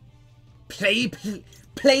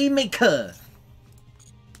 Playmaker!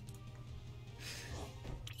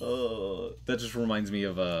 That just reminds me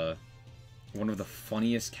of one of the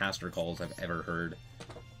funniest caster calls I've ever heard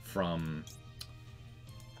from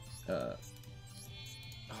I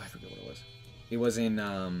forget what it was. It was in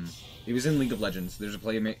League of Legends. There's a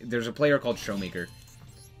player called Showmaker,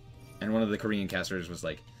 and one of the Korean casters was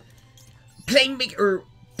like, Playmaker,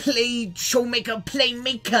 play Showmaker,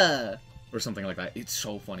 Playmaker, or something like that. It's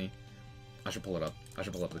so funny. I should pull it up. I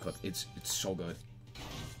should pull up the clip. It's so good.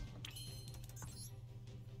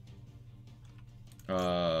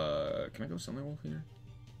 Can I go Sunlight Wolf here?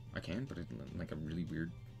 I can, but it's like a really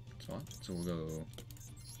weird spot. So we'll go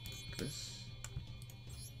like this.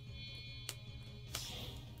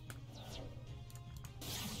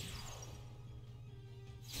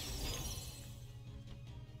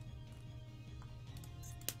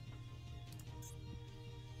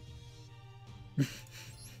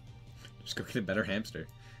 Just go get a better hamster.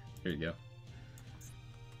 Here you go.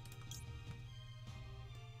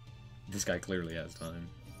 This guy clearly has time.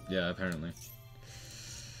 Yeah, apparently.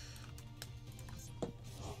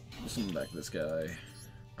 Send back this guy.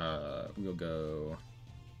 We'll go...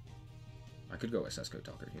 I could go Sesco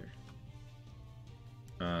Talker here.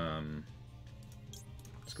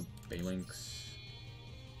 Let's go Balinx.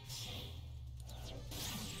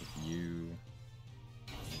 With you.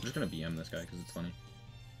 I'm just gonna BM this guy because it's funny.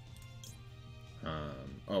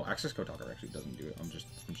 Oh, Access Code Talker actually doesn't do it. I'm just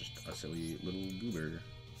a silly little goober.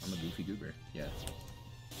 I'm a goofy goober. Yeah.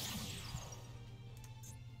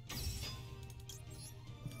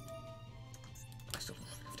 I still don't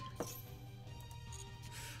have enough damage.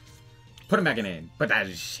 Put him back in hand. Put that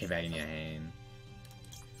shit back in your hand.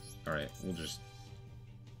 Alright, we'll just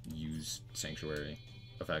use Sanctuary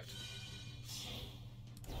effect.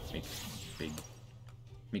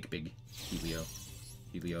 Make big. Helio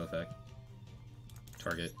effect.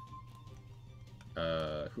 Target.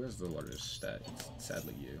 Who has the largest stat? It's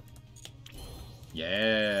sadly you.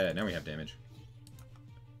 Yeah, now we have damage.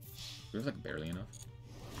 We have like barely enough.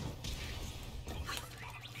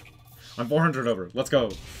 I'm 400 over. Let's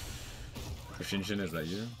go. Shinshin, is that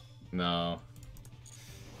you? No.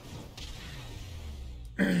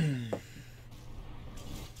 Flame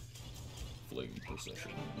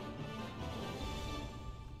Procession.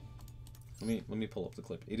 Let me pull up the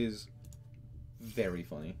clip. It is very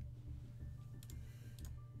funny.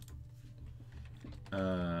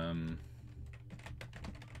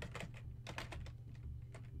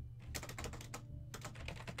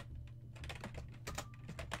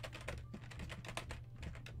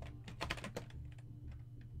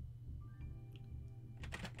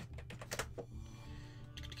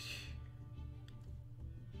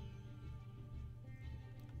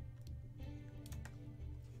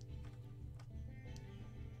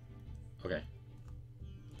 Okay.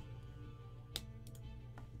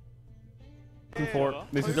 For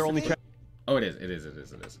this is their only chance. Oh, it is.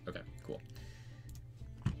 Okay, cool.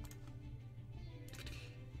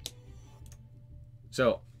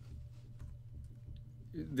 So,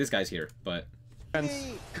 this guy's here, but... An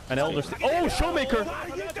Elder... Oh, Showmaker!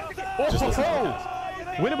 Oh,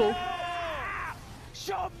 winnable!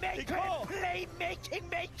 Showmaker, playmaking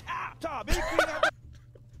maker!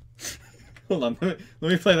 Hold on. Let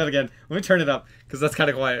me play that again. Let me turn it up, because that's kind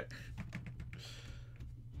of quiet.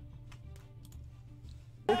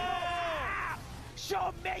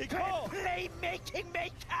 쇼메이커의 플레이메이킹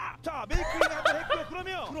메이커. 자, 메이킹을 한번 했고요.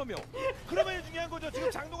 그러면 중요한 거죠.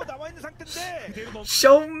 지금 장도가 나와 있는 상태인데.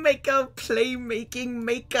 Showmaker, playmaking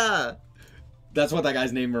maker. That's what that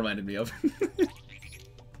guy's name reminded me of.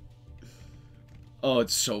 Oh,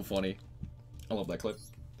 it's so funny. I love that clip.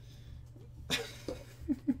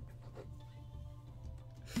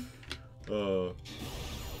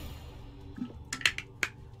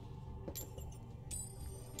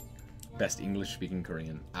 Best English-speaking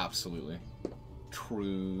Korean. Absolutely.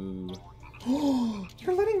 True. Oh,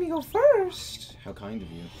 you're letting me go first. How kind of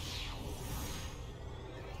you.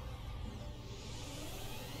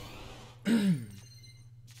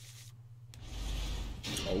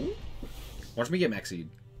 Oh? Watch me get Max Seed.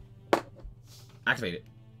 Activate it.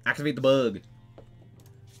 Activate the bug.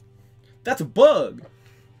 That's a bug!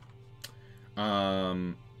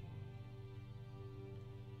 I'm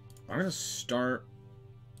gonna start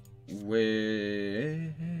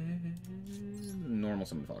with normal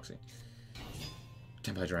summon Foxy.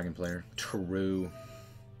 Tenpai Dragon player. True.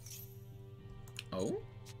 Oh?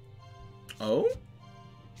 Oh?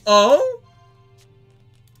 Oh?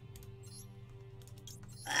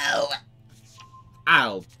 Oh!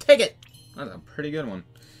 I'll take it! That's a pretty good one.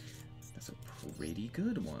 That's a pretty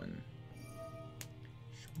good one.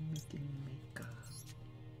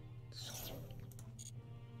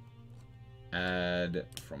 Add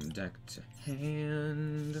from deck to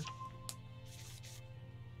hand.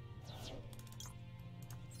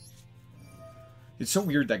 It's so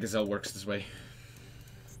weird that Gazelle works this way.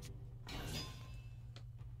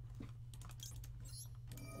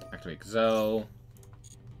 Activate Gazelle.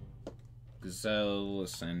 Gazelle,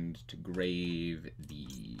 send to grave the...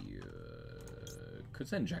 could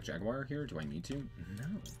send Jack Jaguar here. Do I need to? No.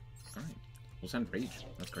 Alright. We'll send Rage.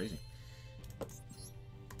 That's crazy.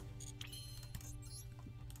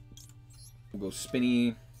 We'll go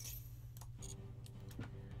Spinny.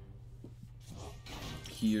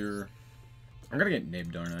 Here. I'm gonna get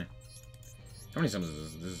nibbed, aren't I? How many summons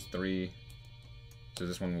is this? This is 3. So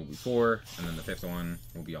this one will be 4, and then the 5th one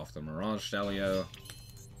will be off the Mirage Stalio.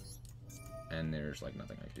 And there's, like,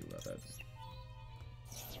 nothing I can do about that.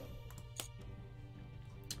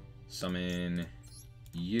 Summon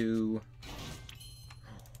you.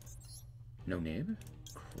 No nib?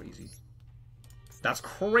 Crazy. That's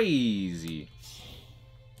crazy!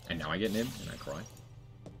 And now I get nibbed, and I cry.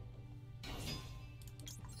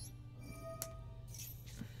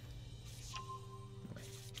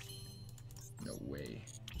 No way.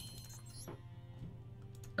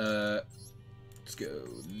 Let's go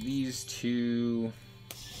these two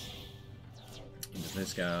into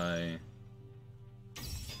this guy,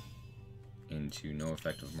 into no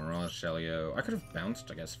effect of Mirage Shelio. I could have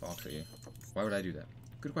bounced, I guess, Foxy. Why would I do that?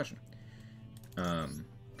 Good question.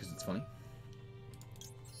 Because it's funny.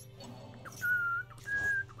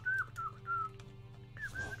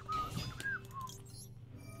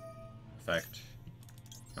 Effect.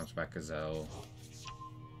 Bounce back Gazelle.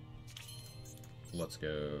 Let's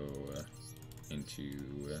go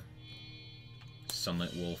into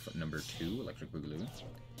Sunlit Wolf number 2, Electric Boogaloo.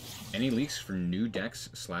 Any leaks for new decks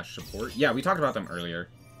 / support? Yeah, we talked about them earlier.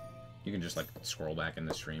 You can just, like, scroll back in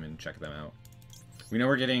the stream and check them out. We know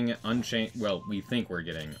we're getting Unchained... Well, we think we're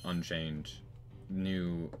getting Unchained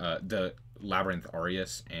new... the Labyrinth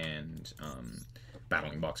Arius and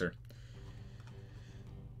Battling Boxer.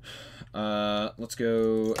 Let's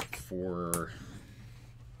go for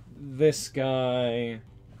this guy.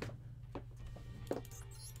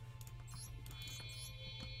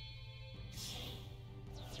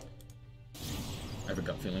 I have a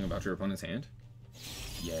gut feeling about your opponent's hand.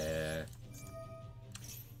 Yeah.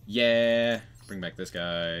 Yeah. Bring back this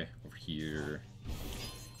guy over here.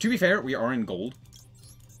 To be fair, we are in gold.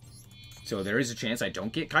 So there is a chance I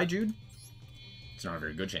don't get Kaiju'd. It's not a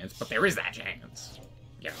very good chance, but there is that chance.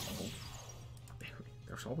 Yeah.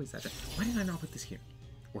 There's always that chance. Why did I not put this here?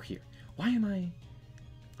 Or here? Why am I...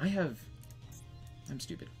 I'm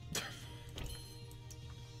stupid.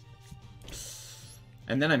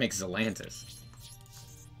 And then I make Zelantis.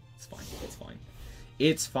 It's fine. It's fine.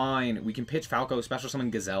 It's fine. We can pitch Falco, special summon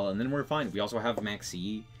Gazelle, and then we're fine. We also have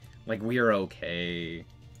Maxi. Like, we're okay.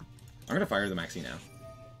 I'm gonna fire the Maxi now.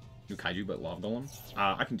 New Kaiju, but Lava Golem.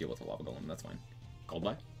 I can deal with the Lava Golem. That's fine. Cold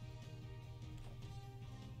Black.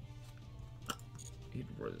 It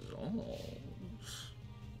resolves.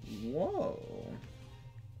 Whoa.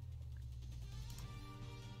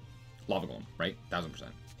 Lava Golem, right?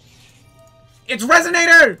 1000%. It's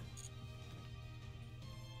Resonator!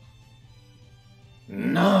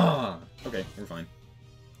 We're fine.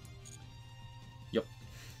 Yep.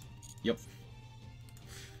 Yep.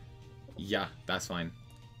 Yeah, that's fine.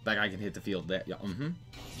 That guy can hit the field there. Yeah,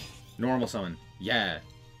 Normal summon. Yeah.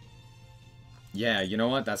 Yeah, you know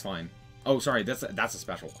what? That's fine. Oh, sorry, that's a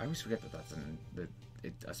special. I always forget that that's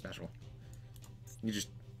a special. You just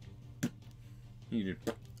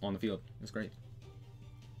on the field. That's great.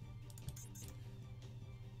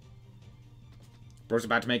 Bro's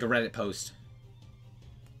about to make a Reddit post.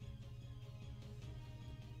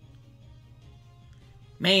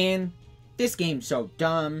 Man, this game's so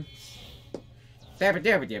dumb.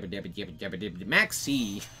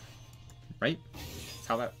 Maxi. Right? That's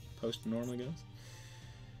how that post normally goes.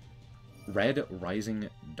 Red Rising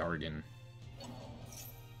Dargon.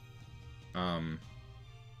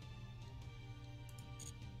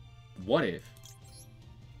 What if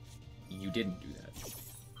you didn't do that?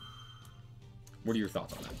 What are your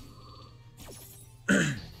thoughts on that?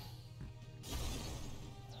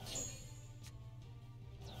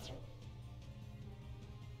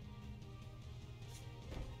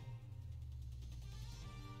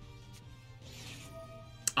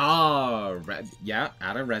 Yeah,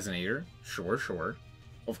 add a resonator. Sure, sure.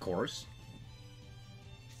 Of course.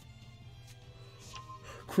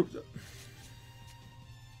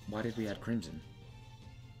 Why did we add Crimson?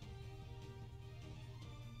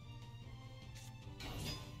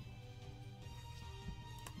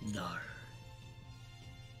 No.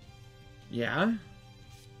 Yeah?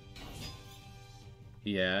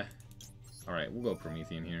 Yeah. Alright, we'll go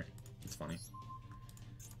Promethean here. It's funny.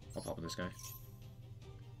 I'll pop with this guy.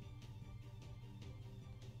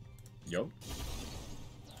 Yo.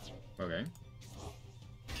 Okay.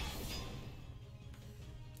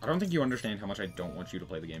 I don't think you understand how much I don't want you to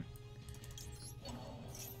play the game.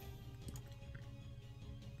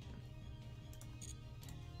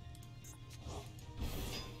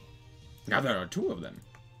 Now there are two of them.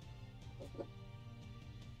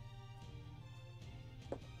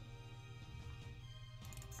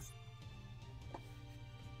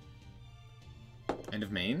 End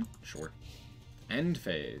of main? Sure. End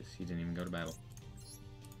phase. He didn't even go to battle.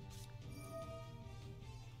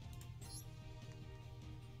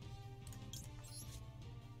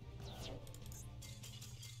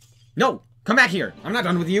 No! Come back here! I'm not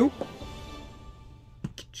done with you!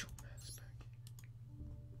 Get your ass back.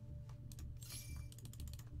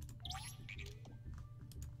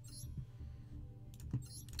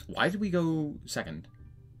 Why did we go second?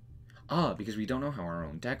 Ah, because we don't know how our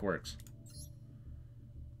own deck works.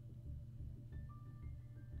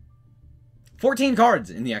 14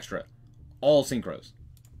 cards in the extra. All synchros.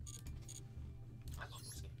 I love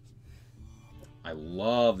this game. I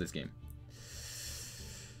love this game.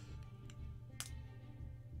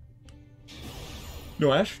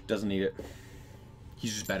 No, Ash doesn't need it.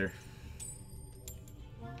 He's just better.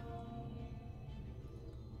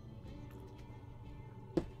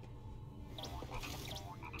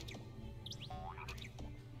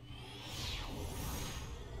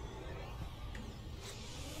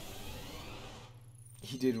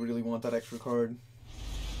 He did really want that extra card.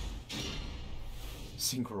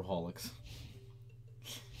 Synchroholics.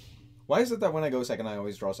 Why is it that when I go second, I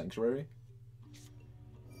always draw Sanctuary?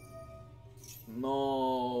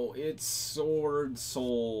 No, it's Sword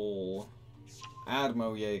Soul.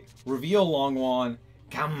 Admoye. Reveal Longwan.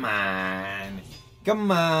 Come on.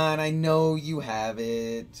 Come on, I know you have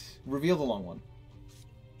it. Reveal the long one.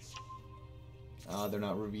 They're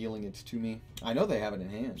not revealing it to me. I know they have it in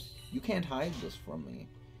hand. You can't hide this from me.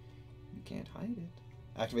 You can't hide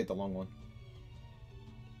it. Activate the long one.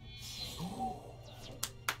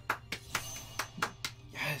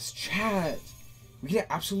 Yes, chat! We can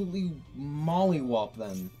absolutely mollywop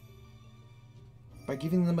them. By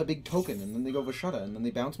giving them a big token, and then they go Vashetta, and then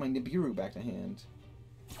they bounce my Nibiru back to hand.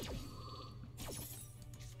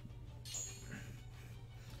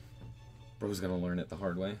 Bro's gonna learn it the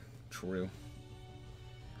hard way. True.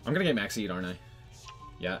 I'm gonna get Max Seed, aren't I?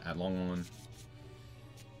 Yeah, add long one.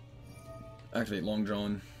 Activate Long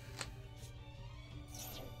John.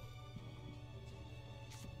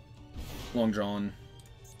 Long John.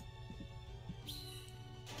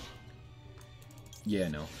 Yeah,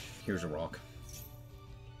 no. Here's a rock.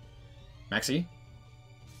 Maxi?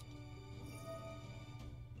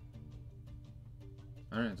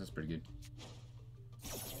 Alright, that's pretty good.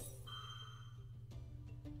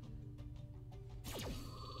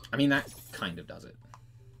 I mean, that kind of does it.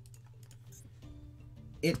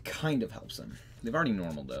 It kind of helps them. They've already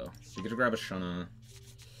normaled, though. We get to grab a Shunna.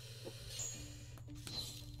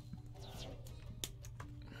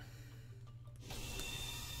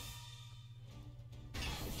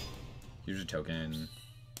 Here's a token.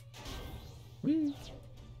 Whee!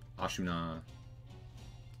 Ashuna.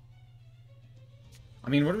 I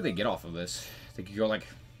mean, what do they get off of this? They could go like...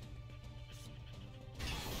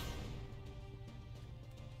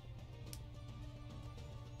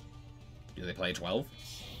 Do they play 12?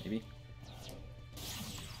 Maybe.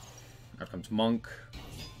 Out comes Monk.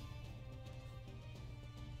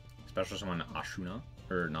 Special summon Ashuna.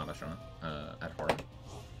 Or not Ashuna. At heart.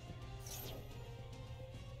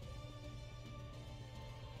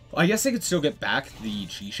 I guess they could still get back the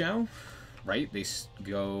Chi-Shao, right? They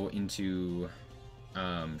go into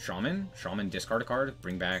Shaman. Shaman discard a card,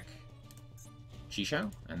 bring back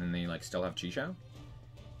Chi-Shao, and then they like still have Chi-Shao.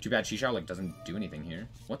 Too bad Chi-Shao like doesn't do anything here.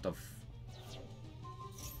 What the f...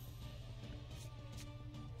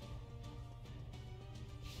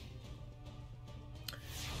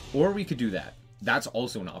 Or we could do that. That's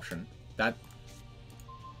also an option. That...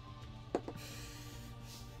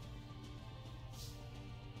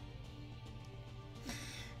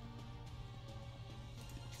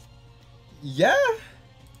 Yeah.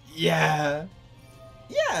 Yeah.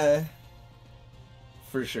 Yeah.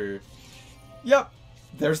 For sure. Yep.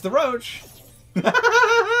 There's the roach.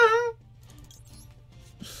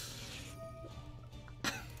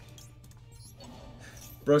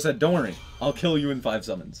 Bro said, don't worry. I'll kill you in 5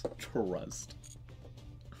 summons. Trust.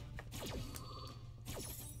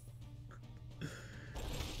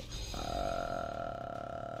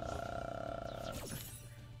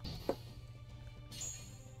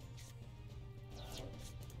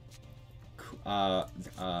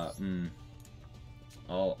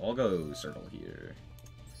 I'll go Circle here.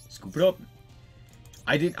 Scoop it up.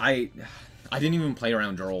 I didn't even play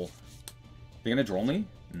around Droll. They gonna Droll me?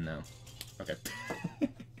 No. Okay.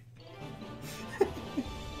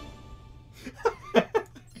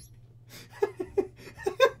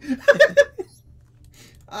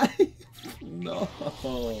 No.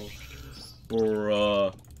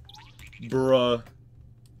 Bruh. Bruh.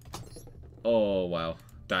 Oh, wow.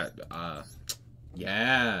 That,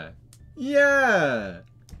 yeah. Yeah.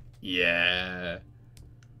 Yeah.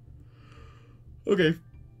 Okay.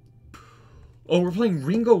 Oh, we're playing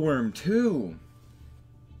Ringo Worm, too.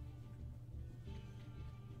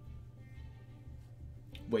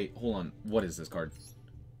 Wait, hold on. What is this card?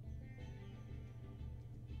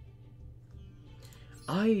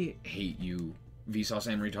 I hate you, Vsauce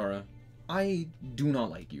and Ritara. I do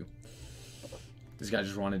not like you. This guy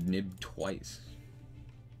just wanted Nib twice.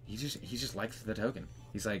 He just likes the token.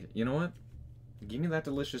 He's like, you know what? Give me that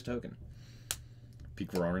delicious token.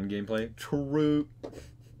 Peak Roaring gameplay. True.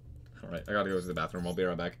 Alright, I gotta go to the bathroom. I'll be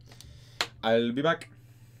right back. I'll be back.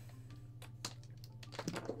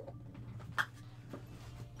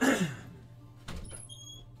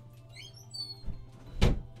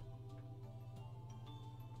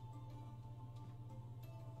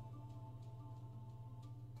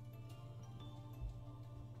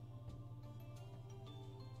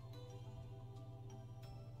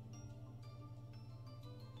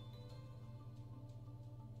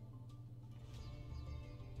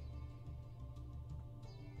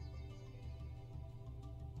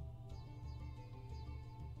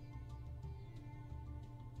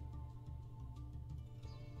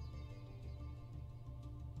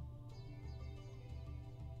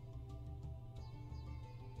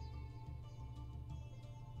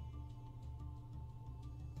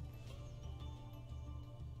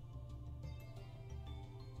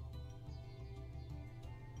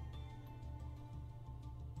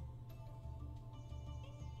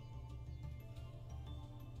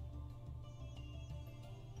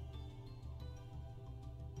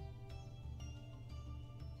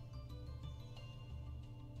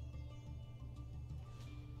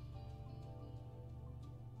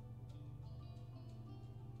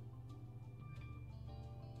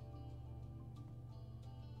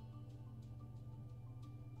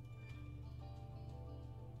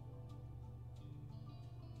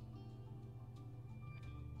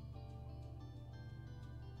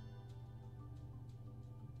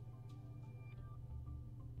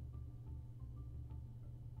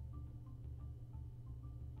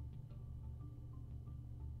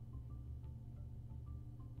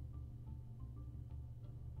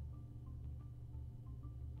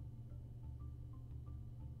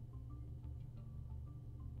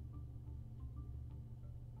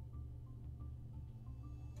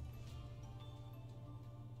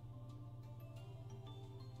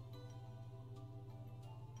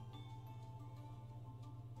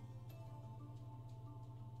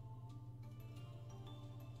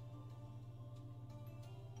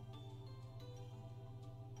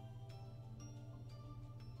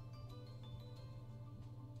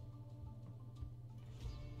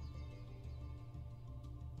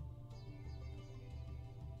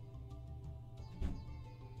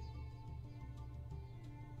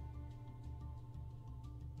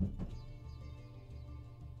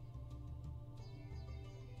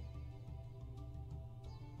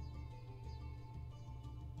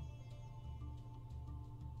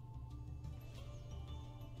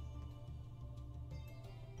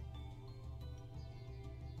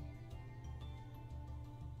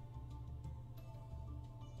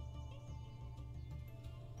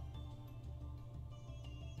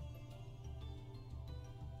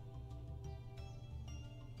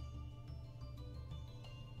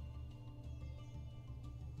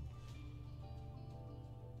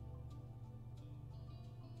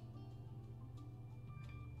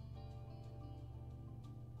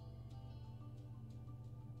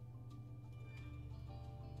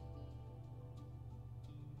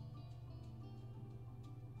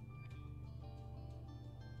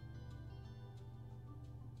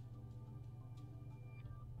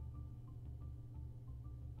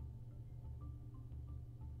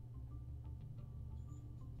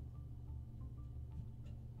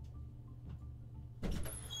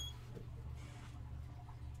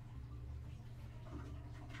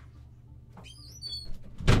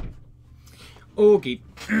 Okay.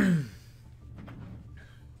 Could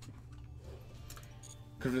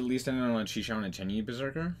have at least ended on a Chi-Shao and a Chenyi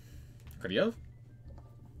Berserker? Could he have?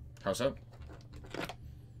 How so?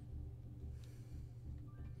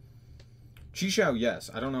 Chi-Shao, yes.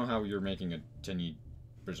 I don't know how you're making a Chenyi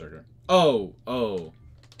Berserker. Oh,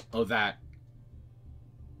 that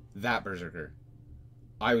Berserker.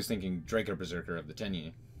 I was thinking Draco Berserker of the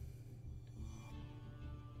Tenyi.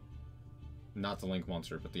 Not the Link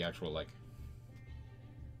monster, but the actual, like,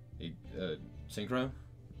 Synchro.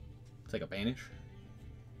 It's like a Banish.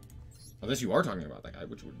 Unless you are talking about that guy,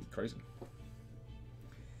 which would be crazy.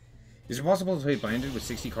 Is it possible to play Banded with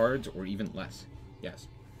 60 cards or even less? Yes.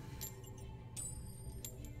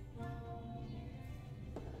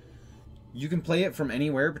 You can play it from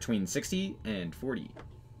anywhere between 60 and 40.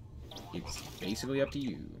 It's basically up to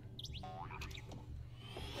you.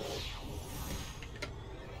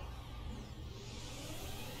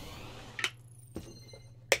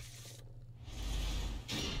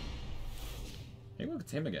 Hey, look,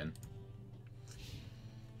 it's him again.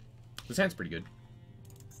 This hand's pretty good.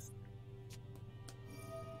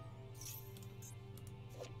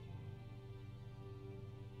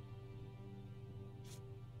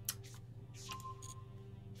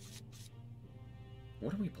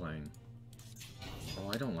 What are we playing? Oh,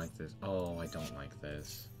 I don't like this. Oh, I don't like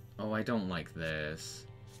this. Oh, I don't like this.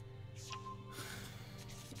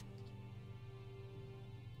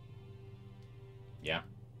 Yeah.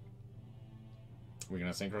 We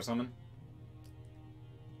gonna synchro summon?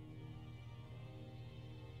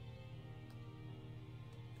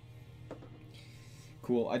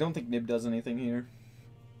 Cool. I don't think Nib does anything here.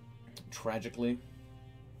 Tragically.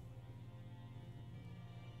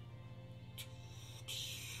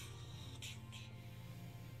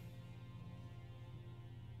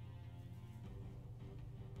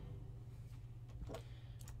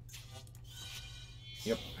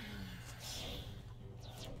 Yep.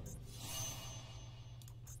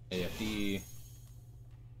 AFD.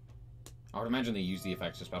 I would imagine they use the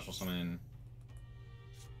effects to special summon.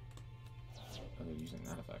 Oh, they're using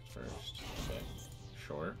that effect first. Okay.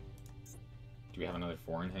 Sure. Do we have another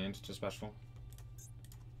 4 in hand to special?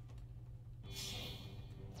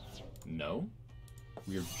 No.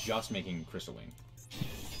 We are just making Crystal Wing.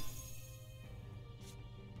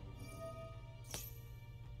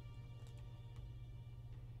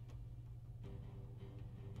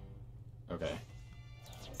 Okay.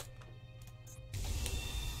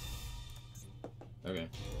 Okay.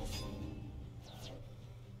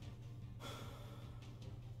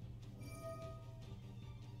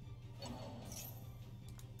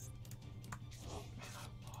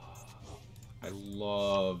 I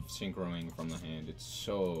love synchroing from the hand. It's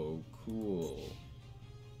so cool.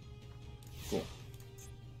 Cool.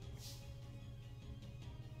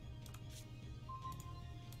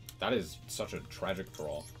 That is such a tragic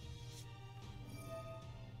draw.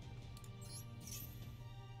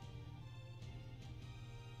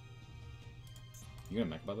 You gonna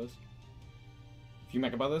mech about this? If you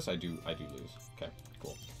mech about this, I do lose. Okay,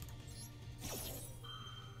 cool.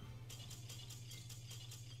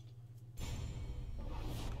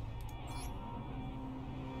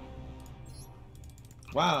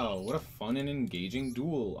 Wow, what a fun and engaging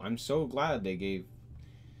duel. I'm so glad they gave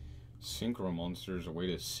Synchro Monsters a way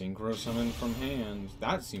to synchro summon from hand.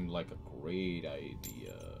 That seemed like a great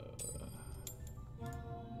idea.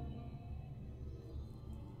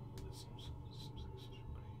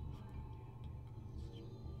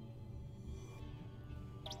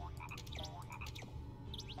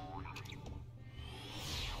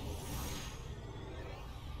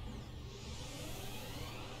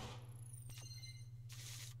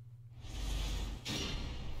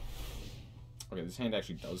 Okay, this hand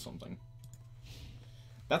actually does something.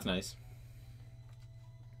 That's nice.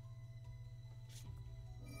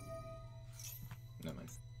 Never mind.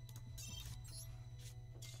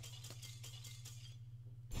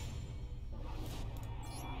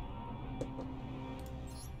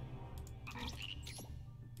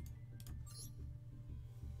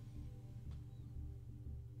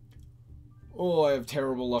 Oh, I have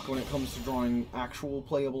terrible luck when it comes to drawing actual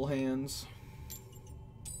playable hands.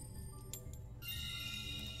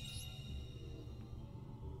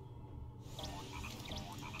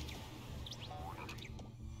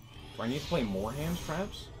 Do I need to play more hand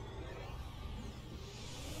traps?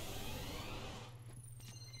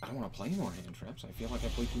 I don't want to play more hand traps. I feel like I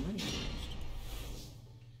play too many almost.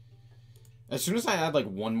 As soon as I add like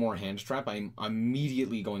one more hand trap, I'm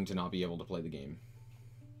immediately going to not be able to play the game.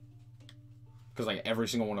 Because like every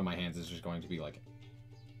single one of my hands is just going to be like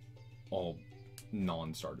all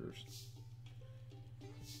non-starters.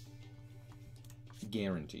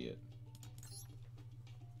 guarantee it.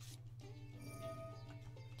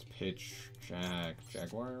 It's pitch, jack,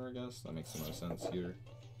 jaguar, I guess. That makes the most sense here.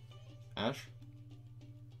 Ash?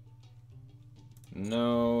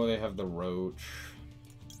 No, they have the roach.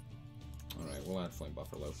 Alright, we'll add Flame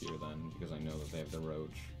Buffalo here then, because I know that they have the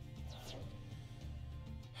roach.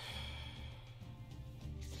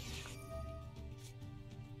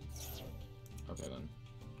 Okay then,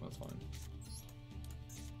 that's fine.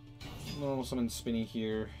 Normal summon Spinny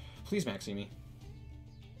here. Please maxi me.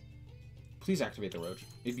 Please activate the roach.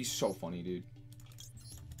 It'd be so funny, dude.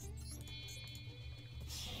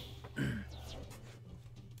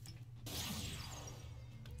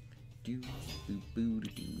 Do boo boo do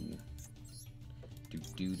do. Do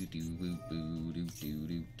do do do boo boo do do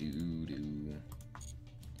do do do.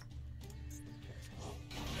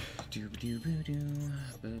 Do do boo do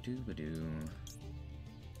ba do ba do.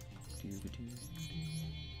 Do ba do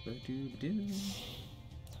ba do ba do.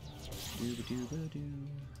 Do ba do ba do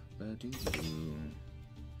ba do ba do.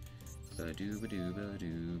 Ba do ba do ba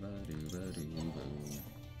do ba do ba do ba.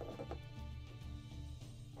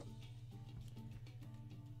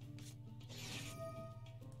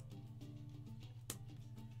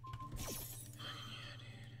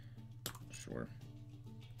 Sure.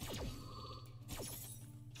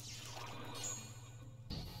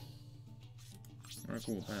 Alright,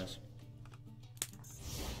 cool, pass.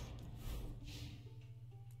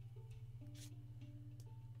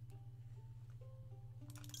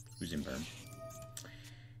 Who's in perm?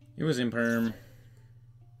 It was in perm.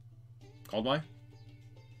 Called by? Are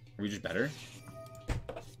we just better?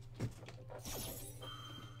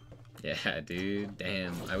 Yeah, dude.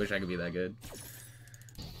 Damn. I wish I could be that good.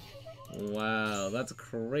 Wow, that's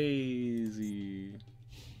crazy.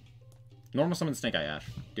 Normal summon Snake Eye Ash.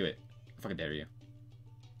 Do it. I fucking dare you.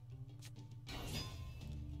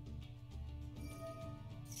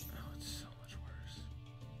 Oh, it's so much worse.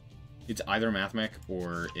 It's either Mathmech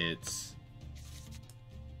or it's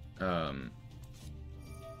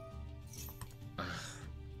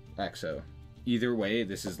Exo. Either way,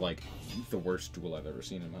 this is like the worst duel I've ever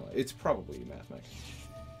seen in my life. It's probably Mathmech.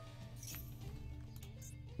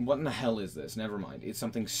 What in the hell is this? Never mind. It's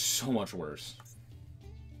something so much worse.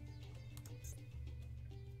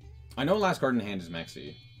 I know last card in hand is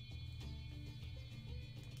Mexi.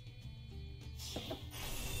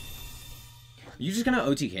 Are you just gonna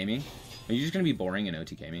OTK me? Are you just gonna be boring and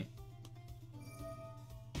OTK me?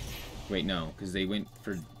 Wait, no, because they went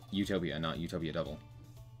for Utopia, not Utopia Double.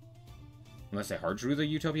 Unless they hard drew the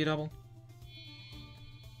Utopia Double?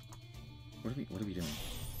 What are we doing?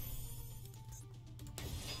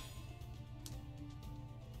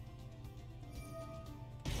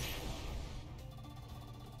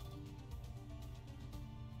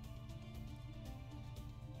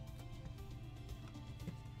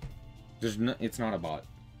 There's no, it's not a bot.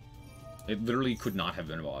 It literally could not have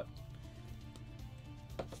been a bot.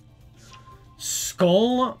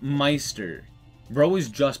 Skullmeister. Bro is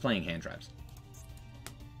just playing hand traps.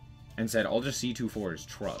 And said, I'll just C2-4s,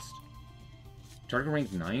 trust. Target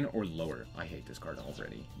rank 9 or lower. I hate this card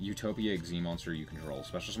already. Utopia Xe monster you control.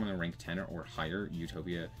 Special summon rank 10 or higher.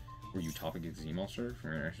 Utopia or Utopic Xe monster for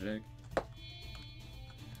an extra deck.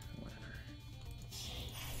 Whatever.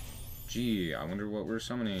 Gee, I wonder what we're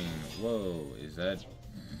summoning. Whoa, is that...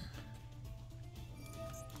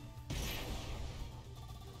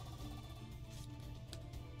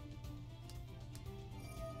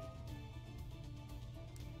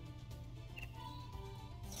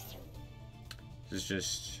 This is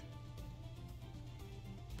just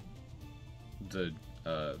the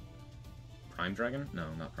Prime Dragon?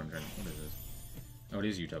 No, not Prime Dragon. What is this? Oh, it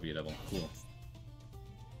is Utopia Devil. Cool.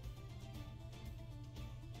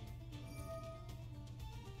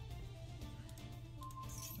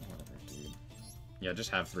 Whatever, dude. Yeah, just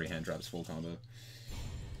have 3 hand drops full combo.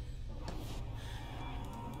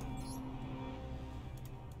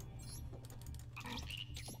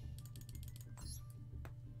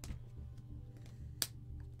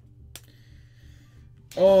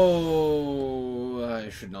 Oh, I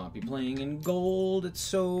should not be playing in gold. It's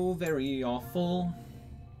so very awful.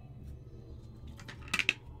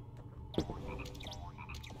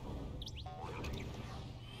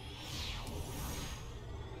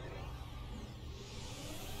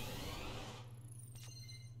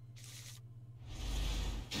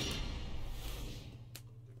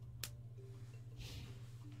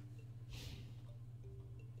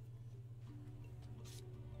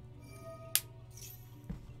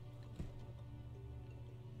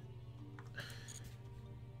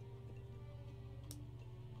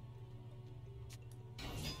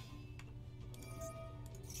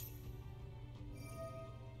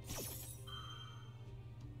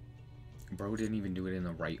 Bro didn't even do it in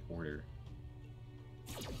the right order.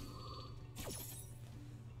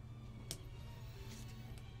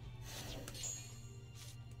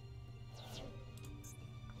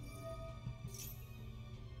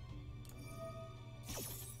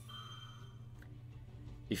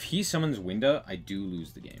 If he summons Winda, I do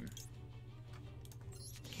lose the game.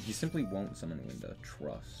 He simply won't summon Winda.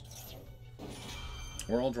 Trust.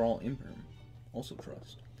 Or I'll draw Imperm. Also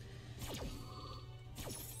trust.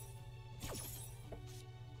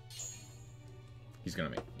 He's gonna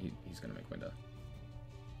make Winda.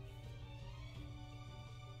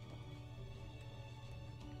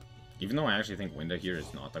 Even though I actually think Winda here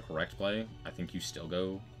is not the correct play, I think you still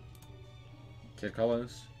go Kid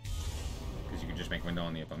Kalos. Because you can just make Winda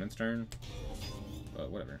on the opponent's turn. But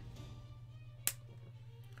whatever.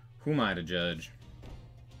 Who am I to judge?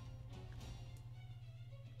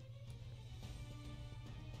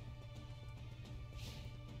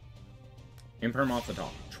 Imperm off the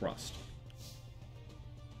top. Trust.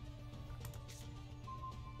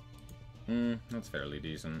 That's fairly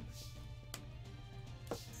decent.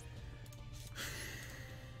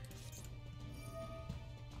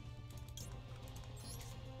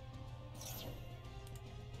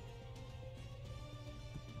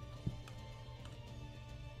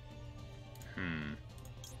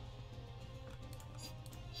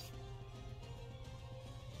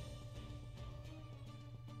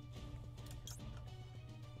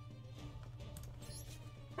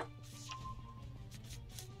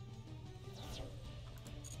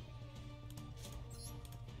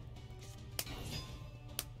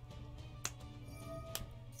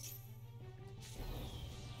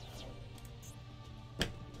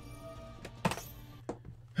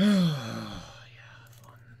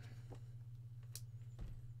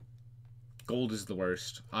 Gold is the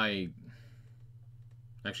worst.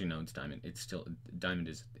 Actually, no, it's diamond. It's still diamond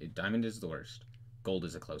is the worst. Gold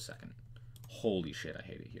is a close second. Holy shit, I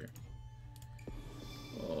hate it here.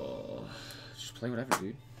 Oh, just play whatever,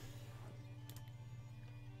 dude.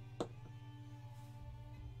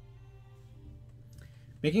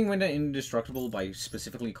 Making Winda indestructible by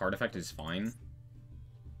specifically card effect is fine.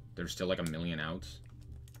 There's still like a million outs.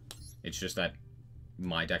 It's just that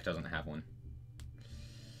my deck doesn't have one.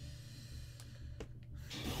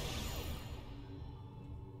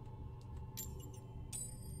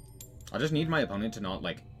 I just need my opponent to not,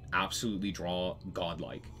 like, absolutely draw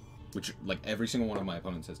godlike. Which, like, every single one of my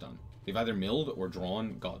opponents has done. They've either milled or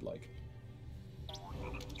drawn godlike.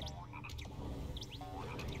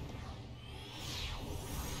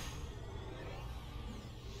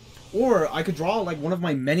 Or I could draw, like, one of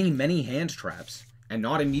my many, many hand traps and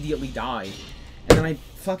not immediately die. And then I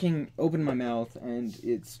fucking open my mouth and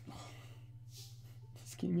it's...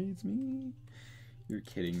 This game hates me. You're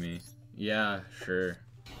kidding me. Yeah, sure.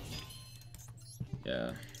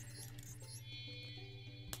 Yeah.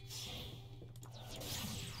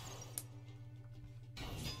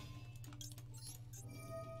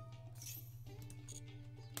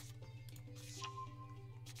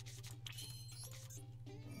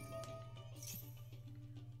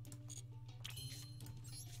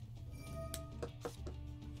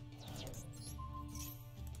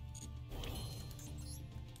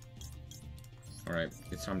 All right,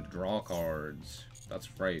 it's time to draw cards. That's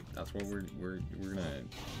right. That's what we're gonna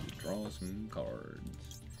draw some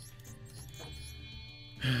cards.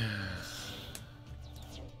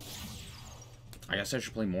 I guess I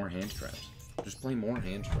should play more hand traps. Just play more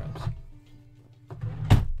hand traps.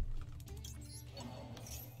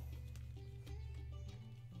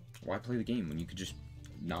 Why play the game when you could just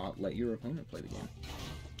not let your opponent play the game?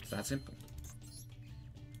 It's that simple.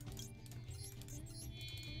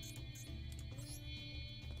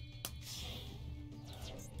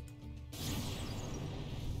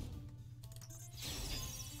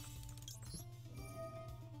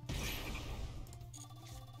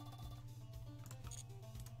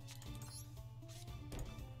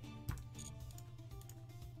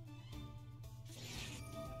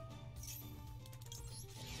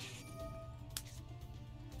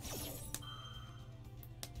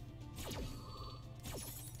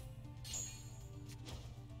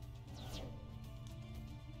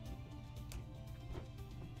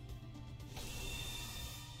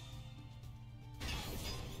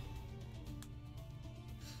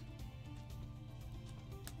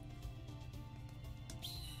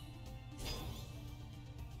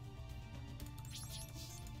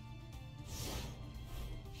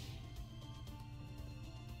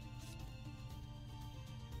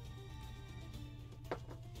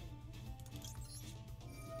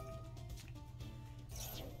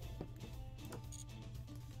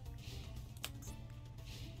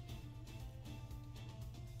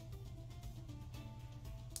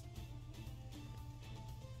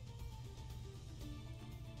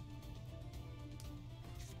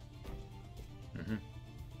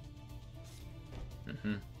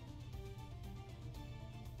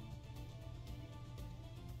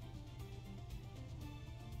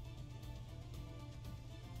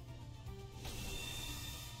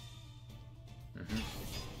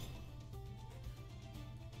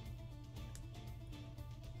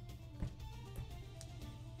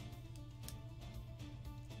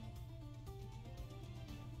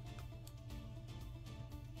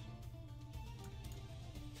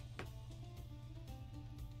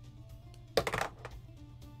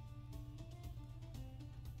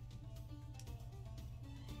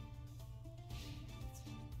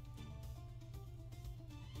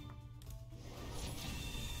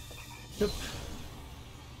 Yep.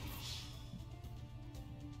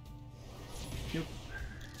 Yep.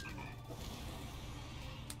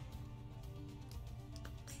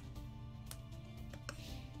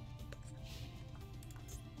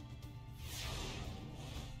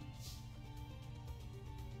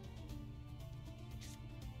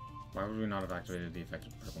 Why would we not have activated the effect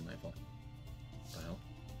of Purple Nightfall? What the hell?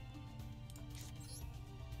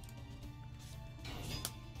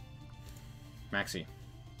 Maxi.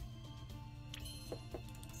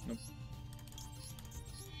 Nope.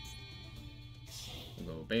 We'll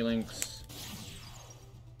go Balinks.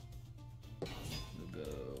 We'll go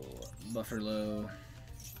Buffalo.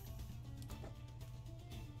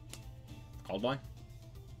 Called by?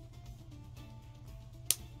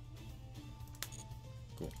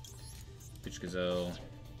 Cool. Pitch Gazelle.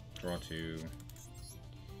 Draw 2.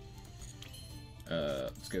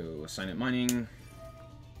 Let's go Assign It Mining.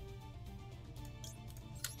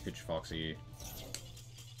 Pitch Foxy.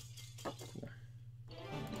 Cool.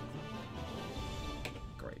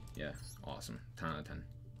 Great. Yeah. Awesome. 10 out of 10.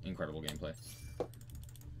 Incredible gameplay.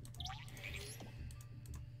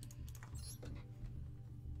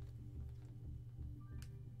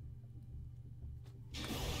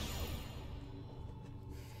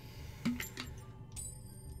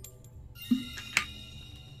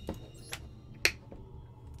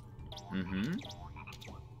 Mm-hmm.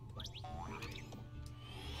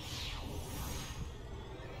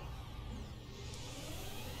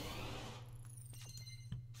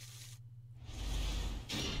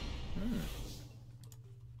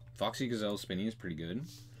 Foxy Gazelle Spinny is pretty good.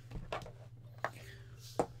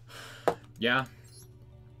 Yeah.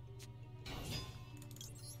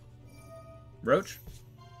 Roach?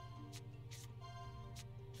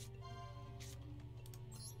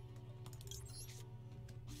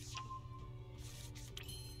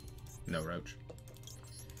 No Roach.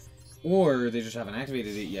 Or they just haven't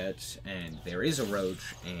activated it yet, and there is a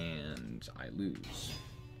Roach, and I lose.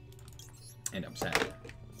 And I'm sad.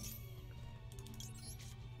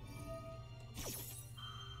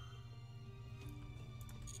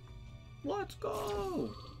 Let's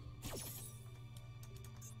go!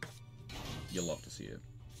 You'll love to see it.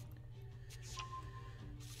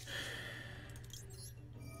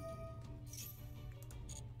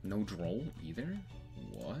 No Droll either?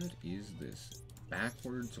 What is this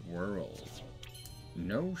backwards world?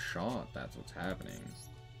 No shot, that's what's happening.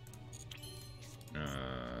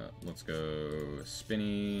 Let's go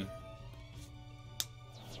Spinny.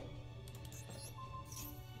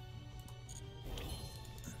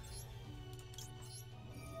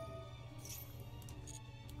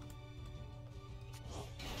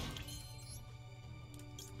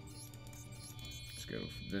 Let's go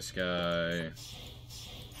for this guy.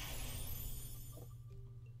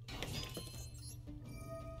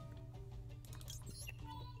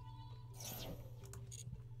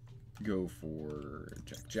 Go for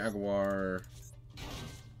Jaguar.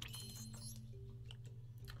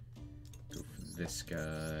 Go for this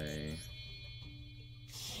guy.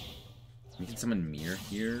 We can summon Mir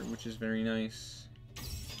here, which is very nice.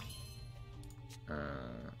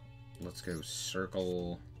 Let's go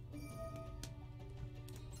Circle.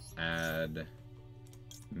 Add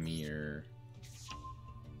Mir.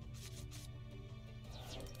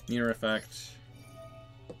 Mir effect.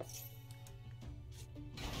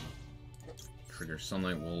 Trigger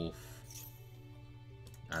Sunlight Wolf.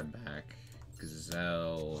 Add back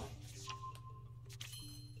Gazelle.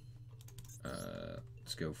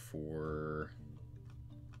 Let's go for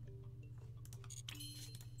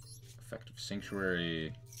Effective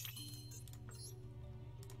Sanctuary.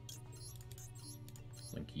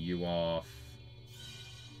 Link you off.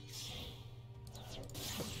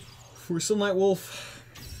 For Sunlight Wolf.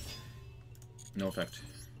 No effect.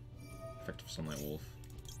 Effective Sunlight Wolf.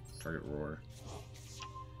 Target Roar.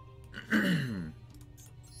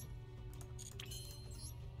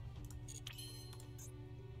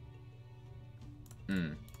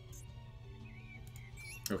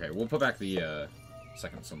 Okay, we'll put back the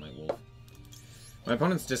second Sunlight Wolf. My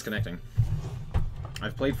opponent's disconnecting.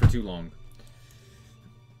 I've played for too long.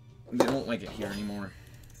 They don't like it here anymore.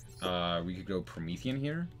 We could go Promethean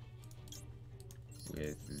here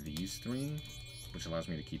with these three, which allows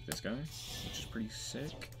me to keep this guy, which is pretty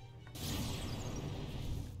sick.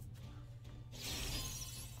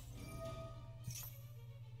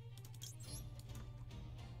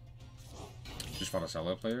 Just fought a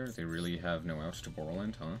solo player. They really have no outs to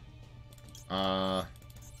Borderland, huh?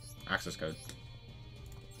 Access code.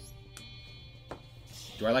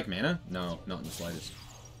 Do I like mana? No, not in the slightest.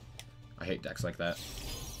 I hate decks like that.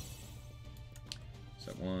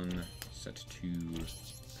 Set 1, set 2,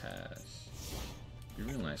 pass. It'd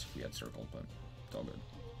be real nice if we had circle, but it's all good.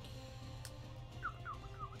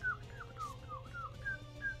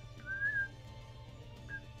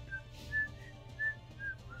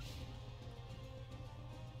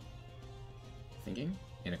 Thinking?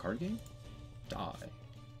 In a card game? Die.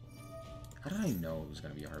 How did I know it was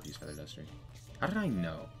going to be a Harpy's Feather Duster? How did I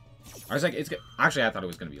know? I was like, it's good. Actually, I thought it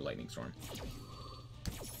was going to be a Lightning Storm.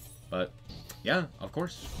 But, yeah, of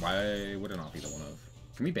course. Why would it not be the one of?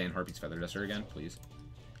 Can we ban Harpy's Feather Duster again, please?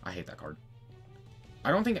 I hate that card.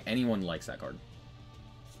 I don't think anyone likes that card.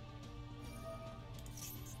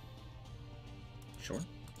 Sure?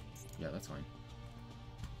 Yeah, that's fine.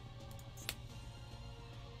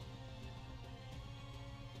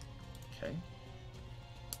 Okay.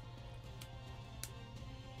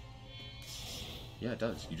 Yeah, it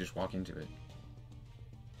does. You just walk into it.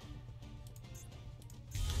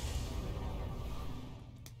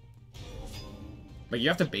 Like, you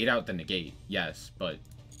have to bait out the negate, yes, but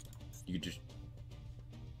you just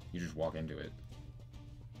walk into it.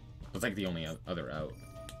 It's like the only other out,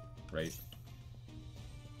 right?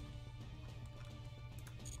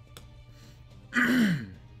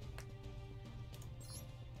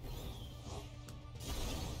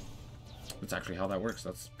 That's actually how that works.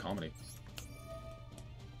 That's comedy.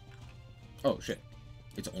 Oh, shit.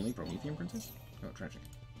 It's only Promethean Princess? Oh, tragic.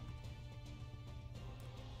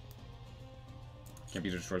 Can't be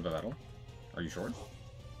destroyed by battle? Are you sure?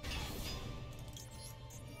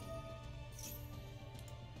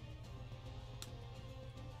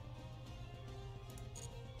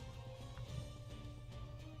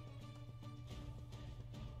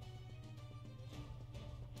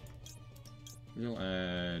 We'll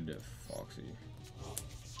add Foxy.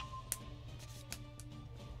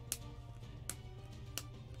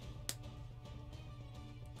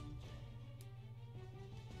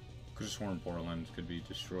 Could have sworn Borderlands could be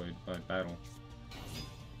destroyed by battle.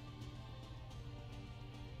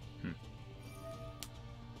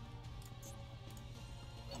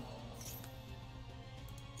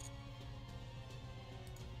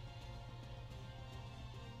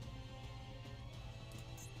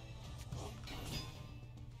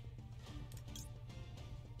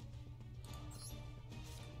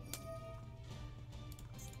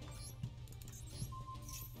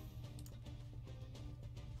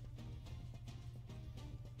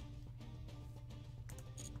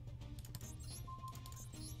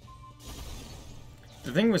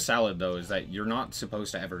 The thing with Salad, though, is that you're not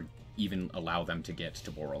supposed to ever even allow them to get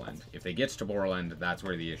to Borderland. If they get to Borderland, that's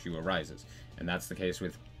where the issue arises. And that's the case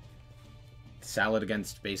with Salad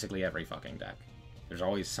against basically every fucking deck. There's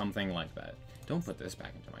always something like that. Don't put this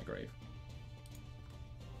back into my grave.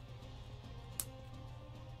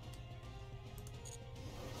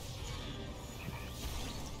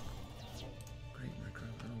 Great micro,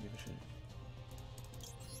 I don't give a shit.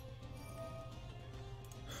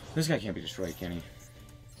 This guy can't be destroyed, can he?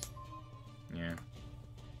 Yeah.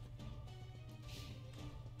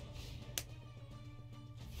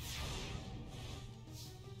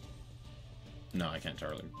 No, I can't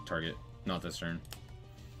target. Not this turn.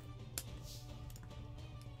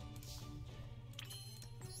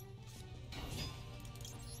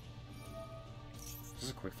 Is this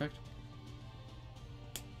a quick effect?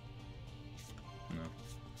 No.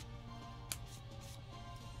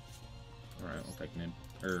 Alright, I'll take Nid.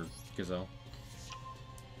 Or Gazelle.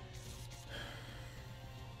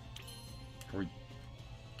 Are we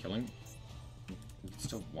killing? We can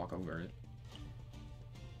still walk over it.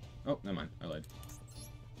 Oh, never mind. I lied.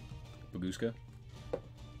 Baguska?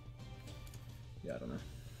 Yeah, I don't know.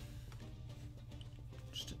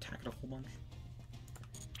 Just attack it a whole bunch.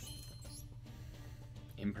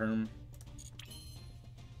 Imperm.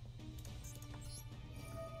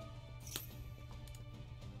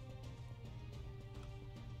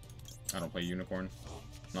 I don't play Unicorn.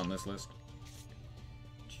 Not on this list.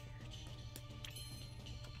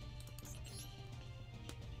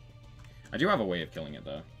 I do have a way of killing it,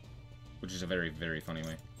 though. Which is a very, very funny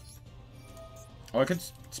way. Oh, I could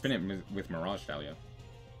spin it with Mirage Dahlia.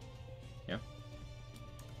 Yeah?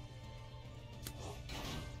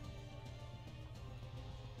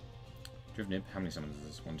 Do you have Nib? How many summons is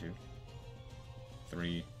this? 1, 2,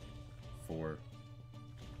 3, 4.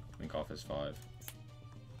 Link off is 5.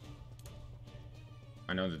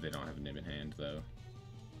 I know that they don't have a Nib in hand, though.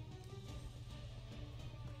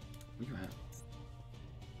 What do you have?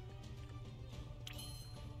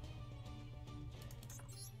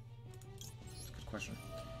 Question.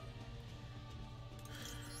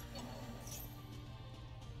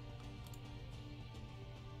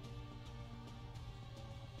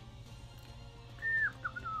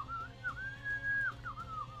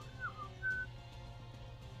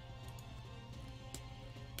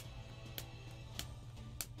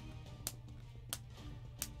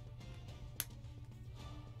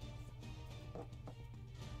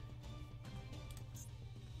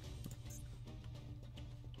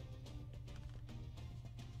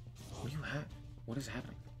 What is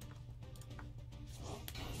happening?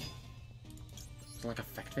 Is it like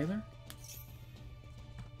effect failure?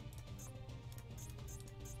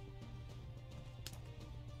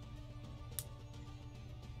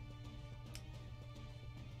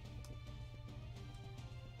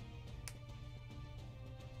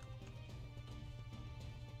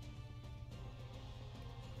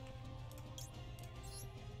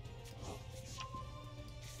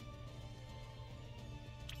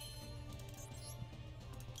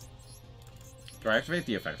 Do I activate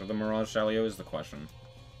the effect of the Mirage Shalio is the question.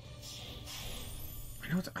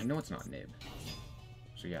 I know it's not Nib.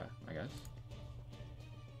 So yeah, I guess.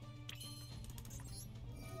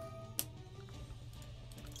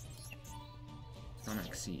 It's not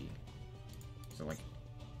XC. So like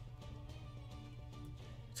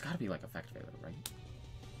it's gotta be like effect failure, right?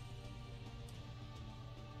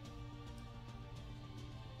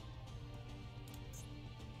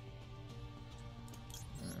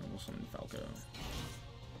 We'll summon Falco.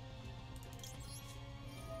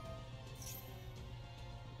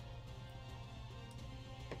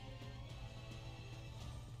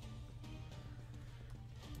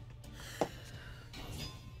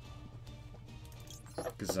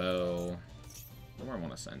 Gazelle. What do I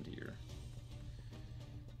want to send here?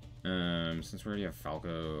 Since we already have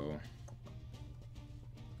Falco.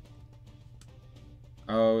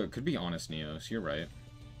 Oh, it could be Honest Neos. You're right.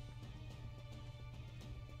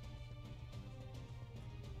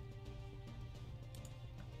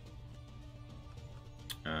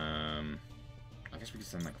 I guess we could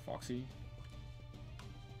send like Foxy.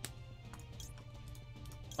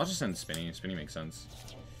 I'll just send Spinny. Spinny makes sense.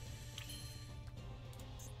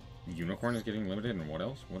 Unicorn is getting limited, and what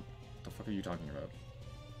else? What the fuck are you talking about?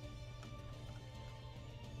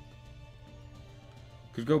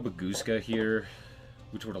 Could go Baguska here,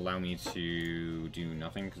 which would allow me to do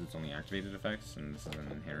nothing because it's only activated effects, and this is an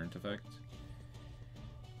inherent effect.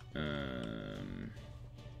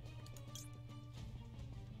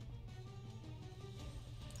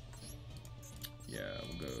 Yeah,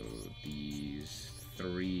 we'll go these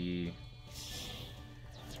three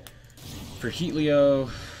for Heatleo.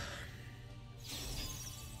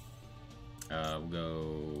 We'll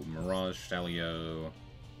go Mirage Stalio.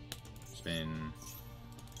 Spin.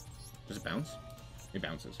 Does it bounce? It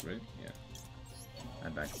bounces, right? Yeah.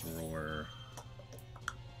 Add back Roar.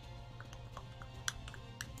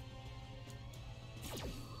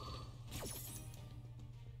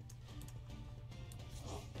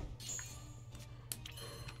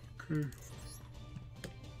 Okay.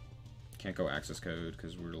 Can't go access code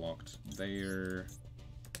because we're locked there.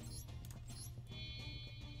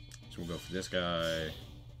 So we'll go for this guy.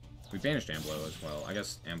 We banished Amblo as well. I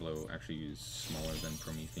guess Amblo actually is smaller than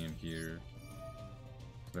Promethean here.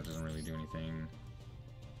 So that doesn't really do anything.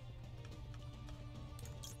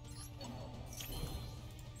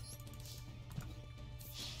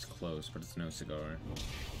 It's close, but it's no cigar.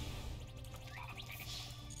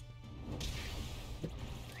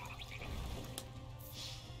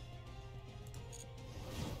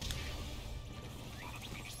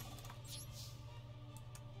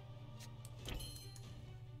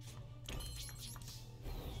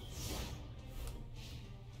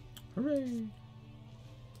 Hooray!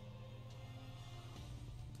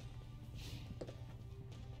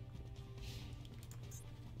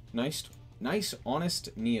 Nice,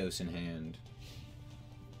 honest Neos in hand.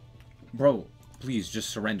 Bro, please just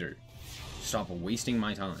surrender. Stop wasting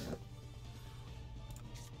my time.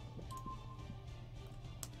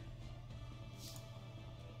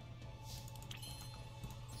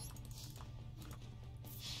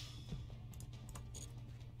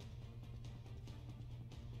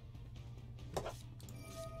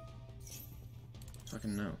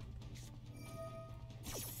 Fucking no.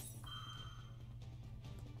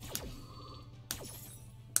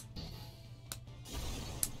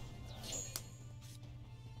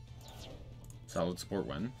 Solid support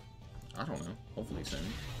when? I don't know. Hopefully soon.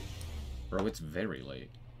 Bro, it's very late.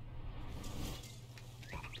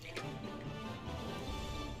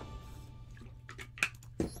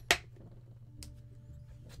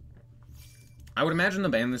 I would imagine the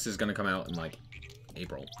Banlist is gonna come out in, like,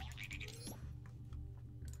 April.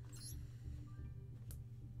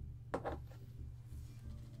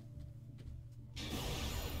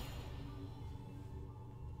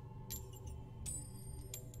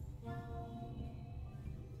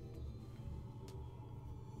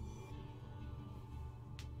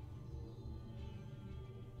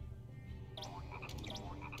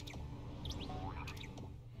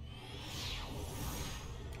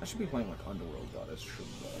 I should be playing like Underworld Goddess, shouldn't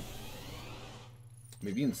I?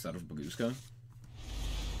 Maybe instead of Baguska.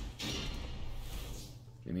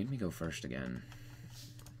 They made me go first again.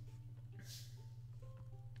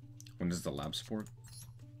 When does the lab support?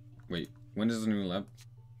 Wait, when does the new lab...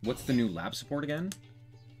 What's the new lab support again?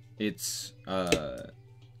 It's,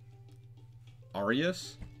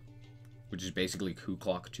 Arius, which is basically Ku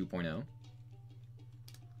Clock 2.0.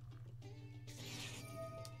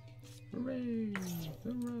 Hooray!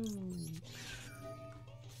 Hooray!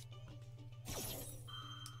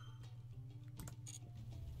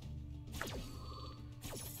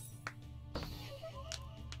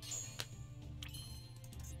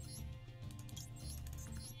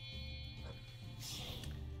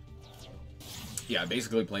 Yeah,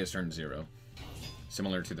 basically play as turn 0.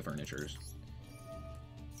 Similar to the furnitures.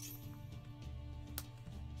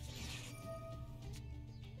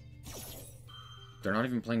 They're not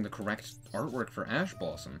even playing the correct artwork for Ash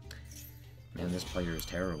Blossom. Man, this player is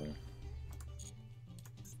terrible.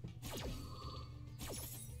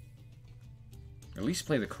 At least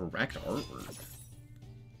play the correct artwork.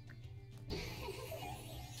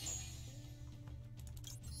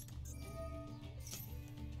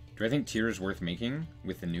 Do I think Tier is worth making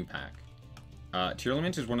with the new pack?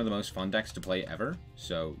 Tearlament is one of the most fun decks to play ever,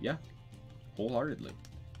 so yeah, wholeheartedly.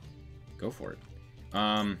 Go for it.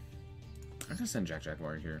 I'm gonna send Jack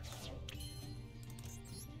Jaguar here.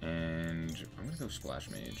 And I'm gonna go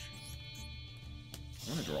Splash Mage.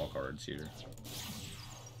 I wanna draw cards here.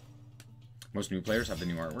 Most new players have the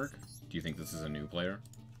new artwork. Do you think this is a new player?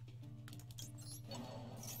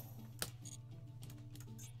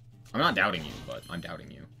 I'm not doubting you, but I'm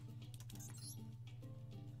doubting you.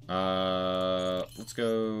 Let's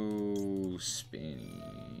go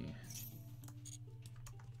Spinny.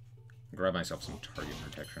 Grab myself some target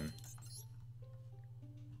protection.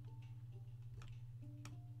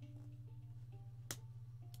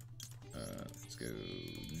 Let's go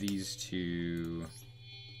these two.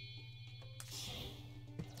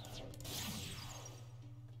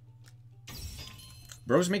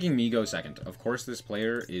 Bro's making me go second. Of course, this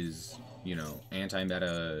player is, you know,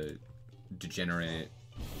 anti-meta, degenerate,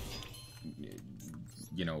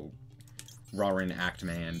 you know, Rarin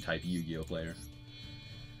Actman type Yu-Gi-Oh player.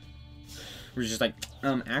 We're just like,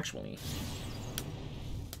 actually.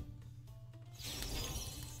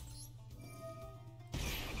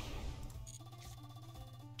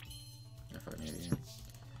 I fucking hate you.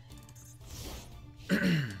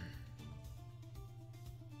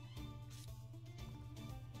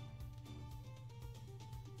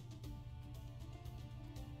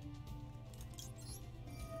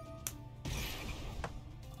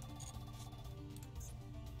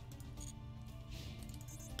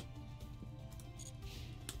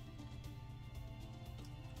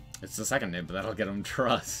 It's the second name, but that'll get him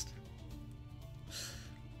trust.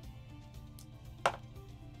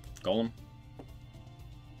 Golem.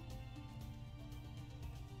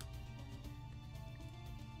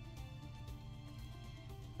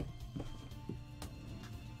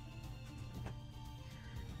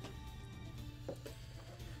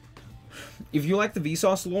 If you like the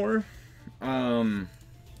Vsauce lore,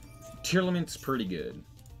 Tearlament's pretty good.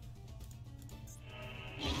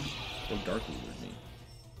 Go Dark Ruler me.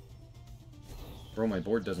 Bro, my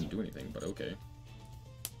board doesn't do anything, but okay.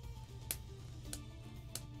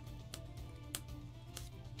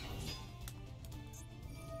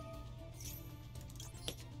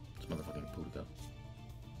 This motherfucking Pudica.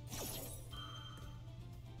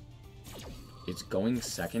 It's going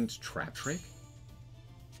second Trap Trick?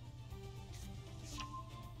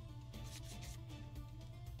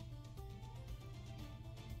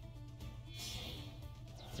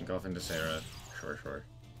 Go off into Sarah. Sure, sure.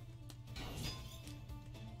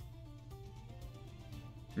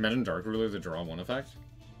 Imagine Dark Ruler the draw 1 effect.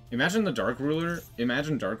 Imagine Dark Ruler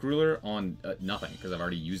on nothing, because I've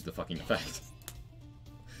already used the fucking effect.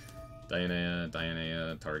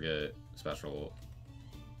 Dianea, target, special.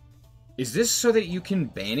 Is this so that you can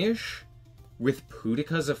banish with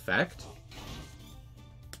Pudica's effect?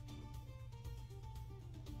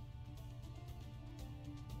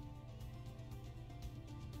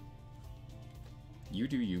 You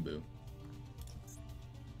do you, boo.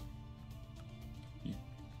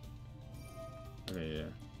 Okay, yeah.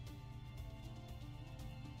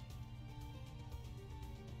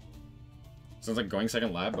 Sounds like going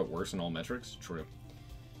second lab, but worse in all metrics. True.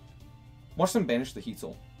 Watch them banish the Heat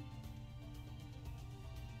Soul.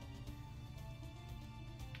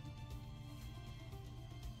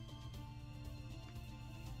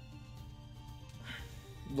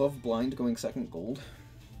 Love Blind going second gold.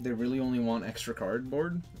 They really only want extra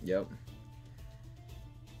cardboard? Yep.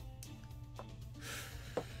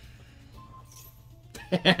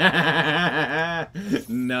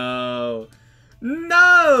 No.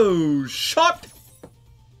 No! Shot!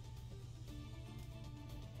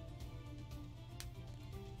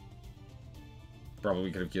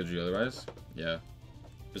 Probably could have killed you otherwise. Yeah.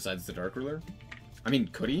 Besides the Dark Ruler? I mean,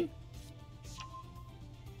 could he?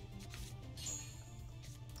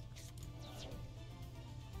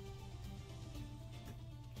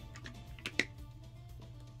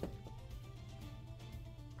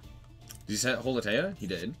 Did he set Holatea? He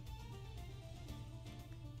did.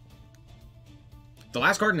 The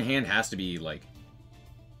last card in hand has to be, like,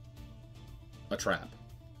 a trap.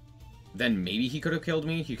 Then maybe he could have killed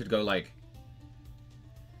me. He could go, like...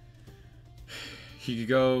 He could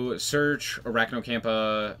go search,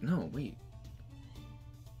 Arachnocampa... No, wait.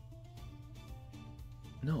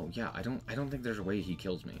 No, yeah, I don't think there's a way he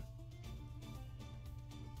kills me.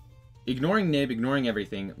 Ignoring Nib, ignoring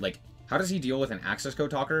everything, like, how does he deal with an access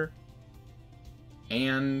code talker?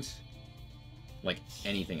 And, like,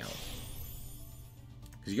 anything else?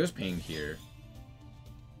 Because he goes ping here.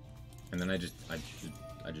 And then I just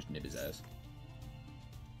nib his ass.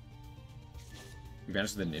 He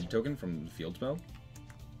banishes the nib token from the field spell?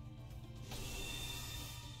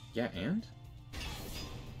 Yeah, and?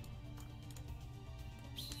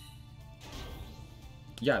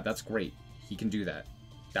 Yeah, that's great. He can do that.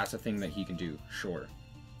 That's a thing that he can do, sure.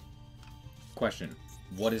 Question.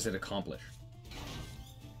 What does it accomplish?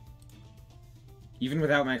 Even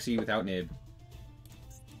without Maxi, without nib...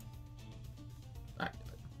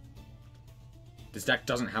 This deck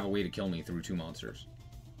doesn't have a way to kill me through 2 monsters.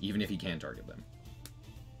 Even if he can target them.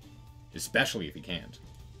 Especially if he can't.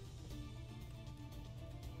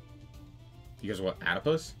 He goes, what,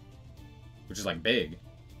 Adipus? Which is, like, big.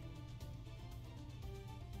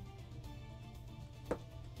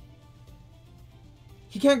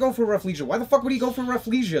 He can't go for Rafflesia. Why the fuck would he go for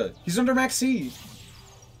Rafflesia? He's under Max C.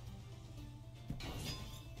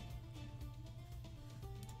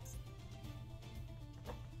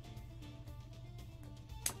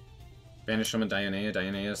 Banish summon Dionea.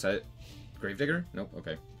 Dionea set Gravedigger? Nope,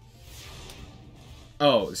 okay.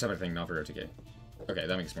 Oh, separate thing, not for RTK. Okay,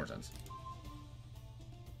 that makes more sense.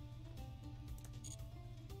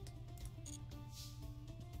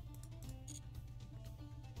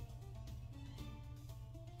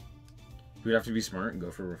 He would have to be smart and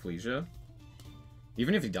go for Rafflesia.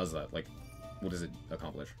 Even if he does that, like, what does it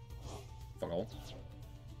accomplish? Fuck all.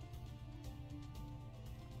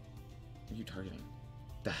 What are you targeting?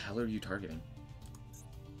 The hell are you targeting?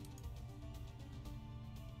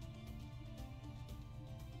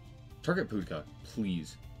 Target Putka,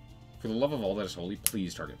 please. For the love of all that is holy,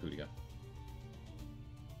 please target Putka.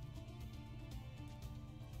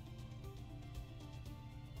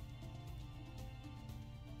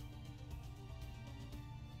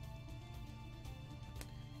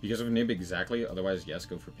 Because of Nib exactly, otherwise yes,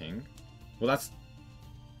 go for ping. Well, that's...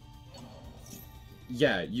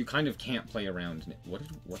 Yeah, you kind of can't play around... What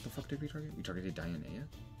the fuck did we target? We targeted Dionea?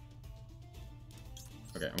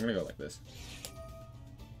 Okay, I'm gonna go like this.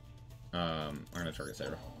 I'm gonna target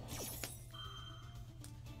Sarah.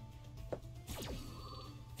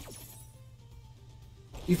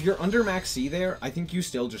 If you're under Max C there, I think you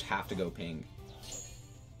still just have to go ping.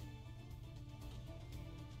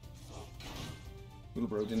 Little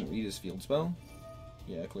bro didn't read his field spell?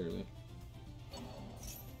 Yeah, clearly.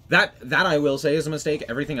 That I will say is a mistake.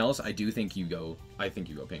 Everything else, I do think you go... I think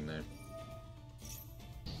you go ping there.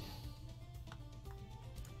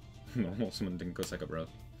 Normal summon didn't go second, bro.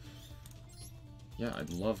 Yeah, I'd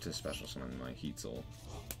love to special summon my Heat Soul.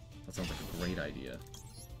 That sounds like a great idea.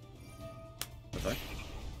 Okay.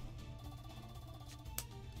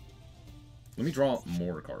 Let me draw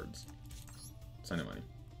more cards. Sign of money.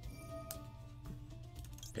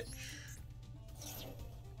 Pitch.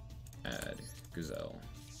 Add. Gazelle.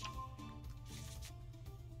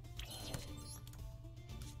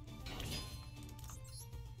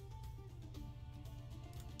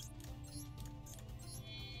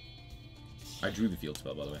 I drew the field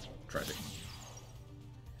spell, by the way. Tragic.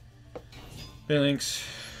 Phalanx.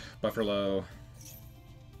 Buffer low.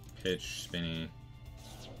 Pitch. Spinny.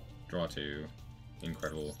 Draw 2.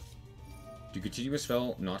 Incredible. Do continuous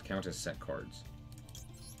spell not count as set cards?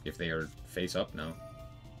 If they are face up, no.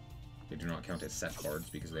 They do not count as set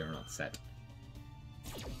cards because they are not set.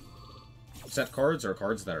 Set cards are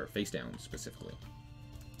cards that are face down, specifically.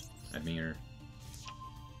 Add mirror.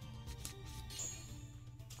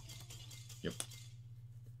 Yep.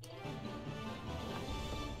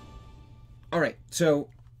 Alright, so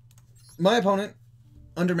my opponent,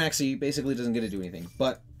 under Maxi, basically doesn't get to do anything.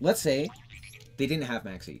 But let's say they didn't have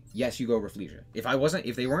Maxi. Yes, you go Rafflesia.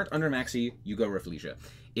 If they weren't under Maxi, you go Rafflesia.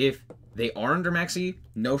 If they are under Maxi,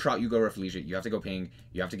 no shot, you go Rafflesia. You have to go Ping.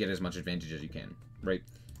 You have to get as much advantage as you can, right?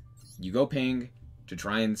 You go Ping to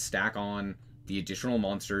try and stack on the additional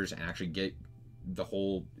monsters and actually get the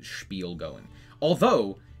whole spiel going.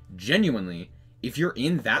 Although, genuinely, if you're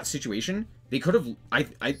in that situation, they could have...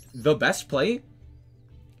 the best play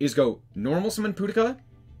is go normal summon Pudica,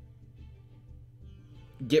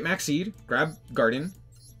 get Max Seed, grab Garden,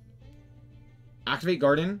 activate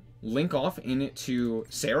Garden, link off into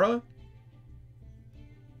Sarah.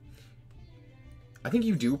 I think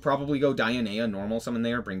you do probably go Dianea, normal summon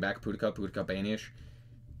there, bring back Pudica, Pudica banish.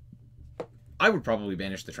 I would probably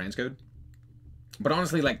banish the transcode. But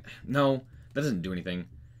honestly, like, no, that doesn't do anything.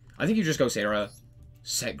 I think you just go Sarah,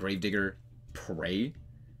 set Gravedigger, pray.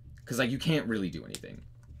 Because, like, you can't really do anything.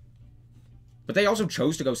 But they also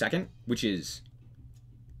chose to go second, which is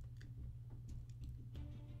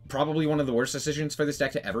probably one of the worst decisions for this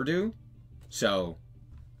deck to ever do. So,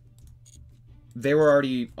 they were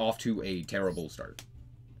already off to a terrible start.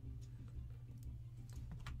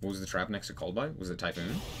 What was the trap next to called by? Was it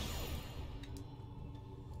Typhoon?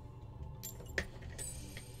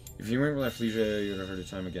 If you went with Rafflesia, you would have heard a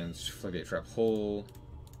time against Floodgate Trap Hole.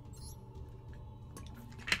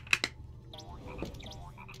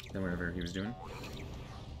 Then whatever he was doing.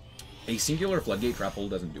 A singular Floodgate Trap Hole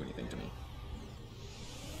doesn't do anything to me.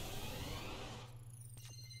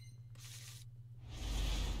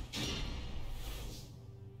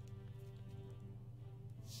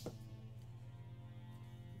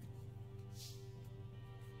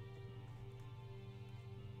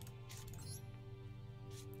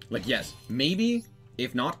 Like, yes, maybe,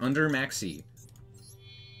 if not under Maxi,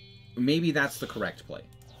 maybe that's the correct play.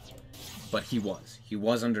 But he was. He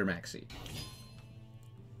was under Maxi.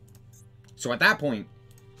 So at that point,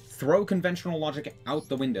 throw conventional logic out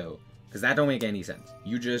the window, because that don't make any sense.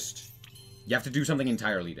 You have to do something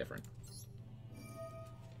entirely different.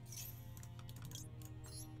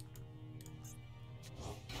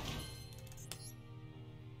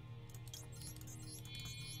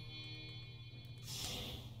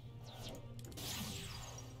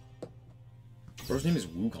 Bro's name is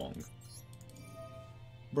Wukong.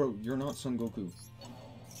 Bro, you're not Son Goku.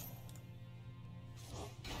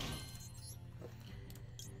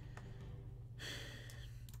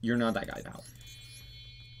 You're not that guy, pal.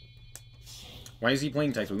 Why is he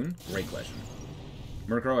playing Typhoon? Great question.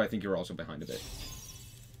 Murkrow, I think you're also behind a bit.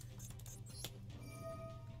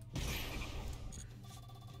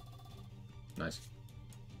 Nice.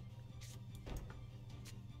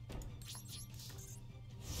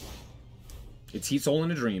 It's Heat Soul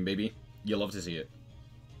in a Dream, baby. You love to see it.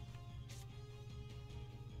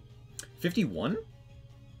 51?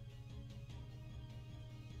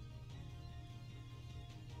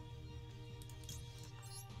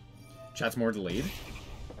 Chat's more delayed?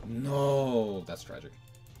 No, that's tragic.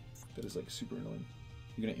 That is, like, super annoying.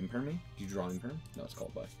 You gonna imperm me? Do you draw imperm? No, it's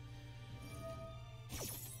called by.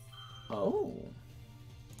 Oh.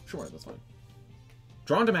 Sure, that's fine.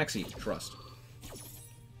 Drawn to Maxi. Trust.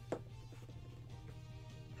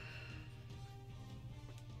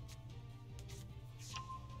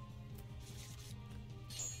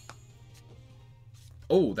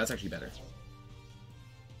 Oh, that's actually better.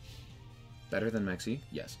 Better than Maxi?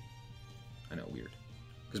 Yes. I know, weird.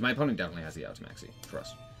 Because my opponent definitely has the out to Maxi.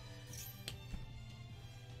 Trust.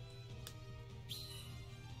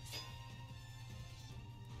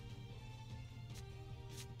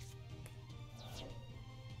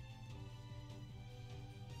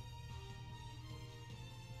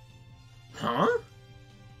 Huh?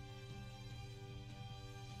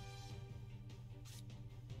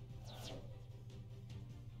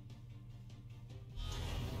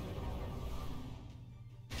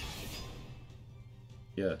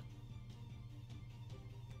 Yeah.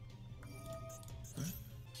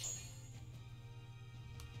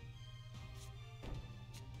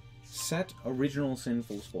 Set original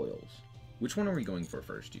sinful spoils. Which one are we going for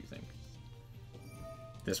first, do you think?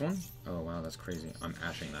 This one? Oh wow, that's crazy. I'm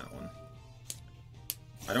ashing that one.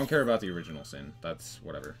 I don't care about the original sin. That's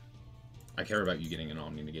whatever. I care about you getting an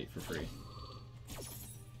Omni Negate for free.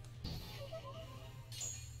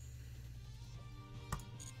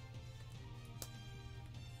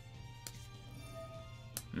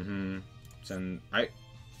 Send...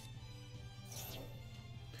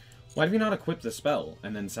 Why did we not equip the spell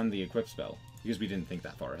and then send the equip spell? Because we didn't think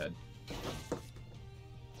that far ahead.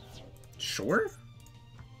 Sure?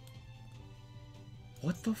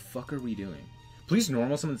 What the fuck are we doing? Please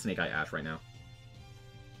normal summon Snake Eye Ash right now.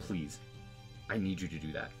 Please. I need you to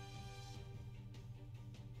do that.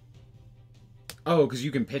 Oh, because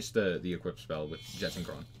you can pitch the equip spell with Jet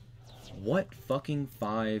Synchron. What fucking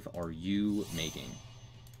 5 are you making?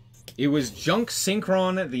 It was Junk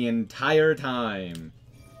Synchron the entire time.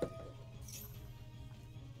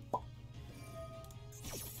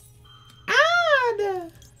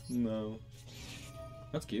 Add! No.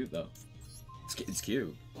 That's cute, though. It's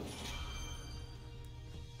cute.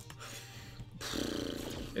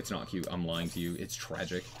 It's not cute. I'm lying to you. It's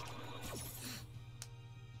tragic.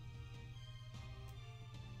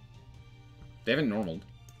 They haven't normaled,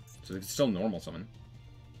 so they can still normal summon.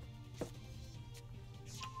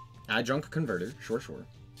 Adjunct Converter. Sure.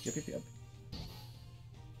 Yep.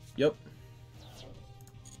 Yep.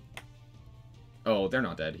 Oh, they're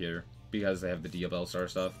not dead here, because they have the Diabell Star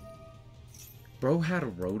stuff. Bro had a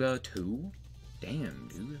Rhoda 2? Damn,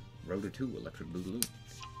 dude. Rhoda 2, Electric Boogaloo.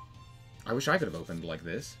 I wish I could have opened like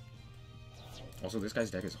this. Also, this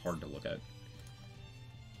guy's deck is hard to look at.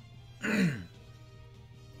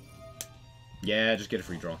 Yeah, just get a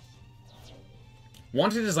free draw.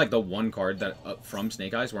 Wanted is like the one card that from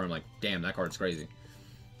Snake Eyes where I'm like, damn, that card's crazy.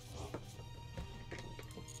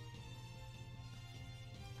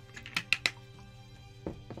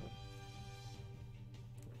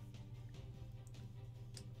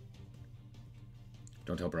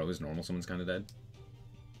 Don't tell bro his normal sumon's kind of dead.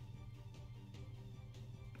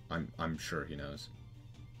 I'm sure he knows.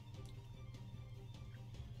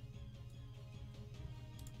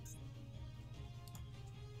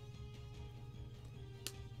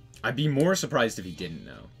 I'd be more surprised if he didn't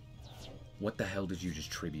know. What the hell did you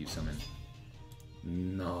just tribute summon?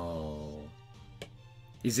 No.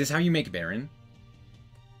 Is this how you make Baron?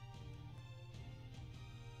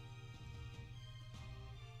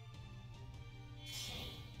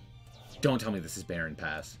 Don't tell me this is Baron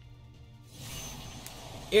Pass.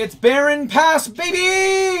 It's Baron Pass,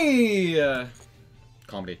 baby!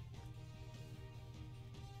 Comedy.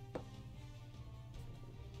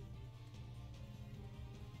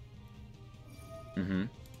 Mm-hmm.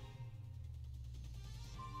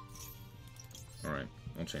 Alright,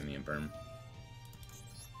 I'll chain the Infirm.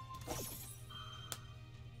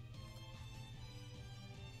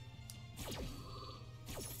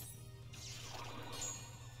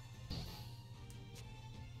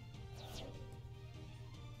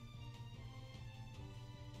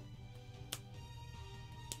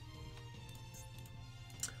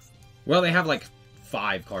 Well, they have like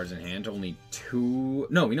 5 cards in hand, only 2...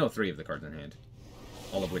 No, we know 3 of the cards in hand.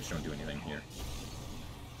 All of which don't do anything here.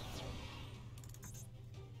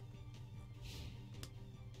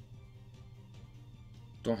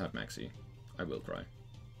 Don't have Maxi. I will cry.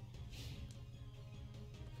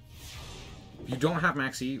 If you don't have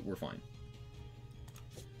Maxi, we're fine.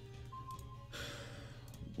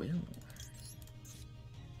 Will.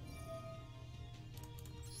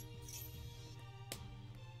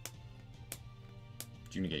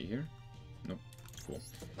 Do you negate here? Nope. Cool.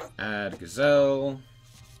 Add Gazelle.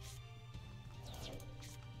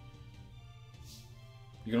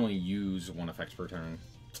 You can only use 1 effect per turn.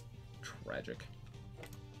 Tragic.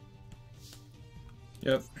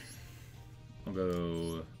 Yep. I'll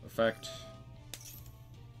go effect.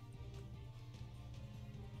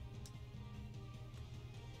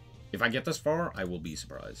 If I get this far, I will be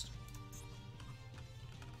surprised.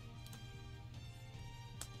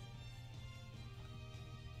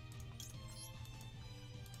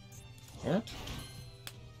 What?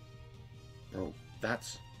 Bro,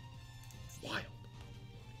 that's wild.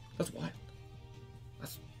 That's wild.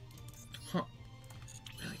 That's... Huh.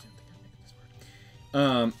 Really didn't think I'd make it this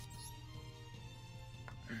far.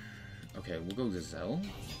 Okay, we'll go Gazelle.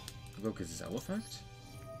 We'll go Gazelle effect.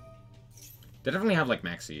 They definitely have, like,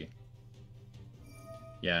 Maxi.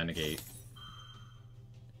 Yeah, negate.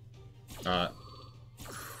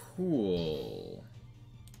 Cool.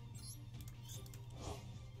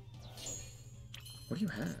 What do you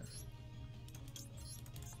have?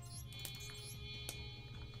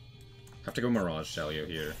 Have to go Mirage Shalio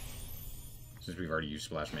here, since we've already used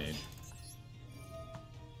Splash Mage.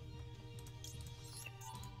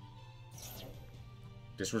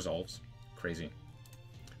 This resolves. Crazy.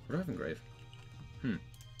 What do I have in Grave?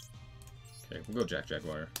 Okay, we'll go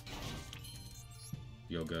Jaguar.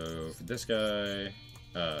 You'll go for this guy.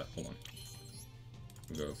 Hold on.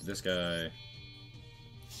 We'll go for this guy.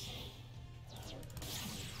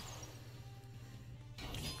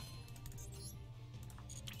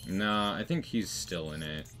 Nah, I think he's still in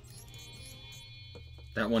it.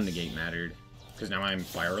 That one negate mattered, because now I'm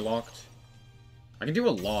fire locked. I can do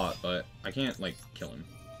a lot, but I can't, like, kill him.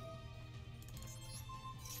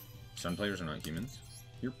 Sun players are not humans.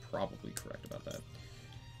 You're probably correct about that.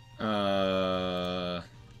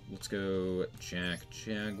 We'll let's go Jack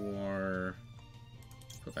Jaguar.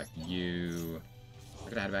 Put back you. I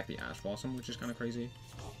could add back the Ash Blossom, which is kind of crazy.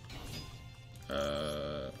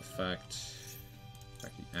 Effect.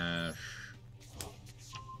 Back the Ash.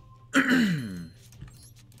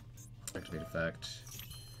 Activate effect.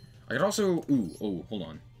 I could also... Ooh, oh, hold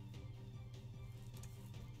on.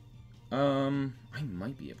 I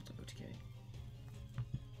might be able to OTK.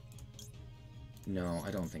 No,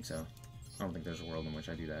 I don't think so. I don't think there's a world in which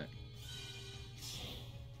I do that.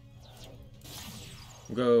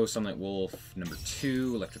 We'll go Sunlight Wolf, number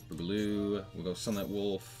 2, Electric Boogaloo. We'll go Sunlight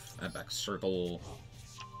Wolf, add back Circle.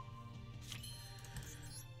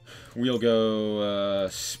 We'll go,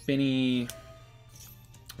 Spinny.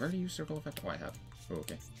 Where do you use Circle Effect? Oh, I have. Oh,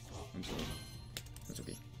 okay. I'm sorry. That's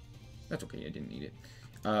okay. That's okay, I didn't need it.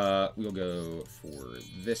 We'll go for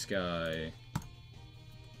this guy.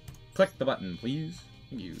 Click the button, please.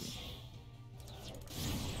 Thank you.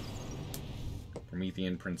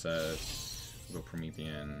 Promethean Princess. We'll go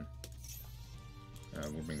Promethean.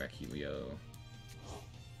 We'll bring back Helio.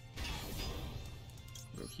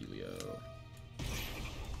 We'll go Helio.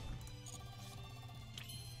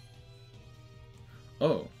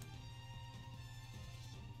 Oh.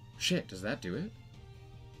 Shit, does that do it?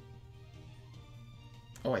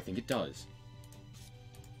 Oh, I think it does.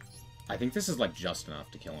 I think this is, like, just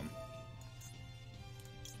enough to kill him.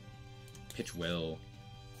 Pitch Will.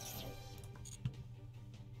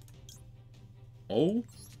 Oh?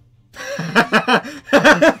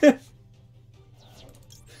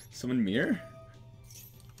 Summon Mirror?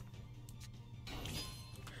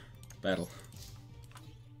 Battle.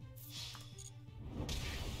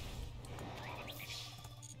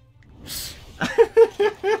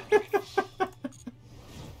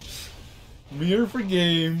 Mirror for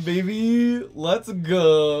game, baby. Let's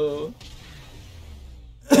go.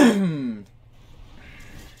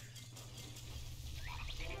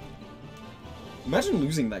 Imagine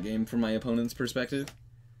losing that game from my opponent's perspective.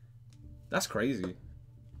 That's crazy.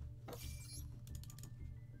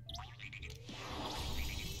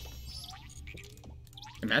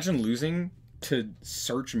 Imagine losing to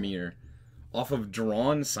Search Mirror off of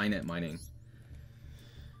drawn Signet Mining.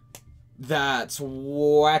 That's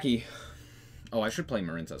wacky. Oh, I should play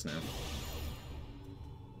Marincess now.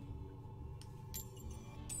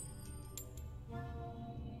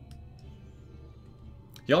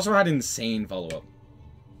 He also had insane follow-up.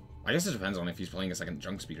 I guess it depends on if he's playing a second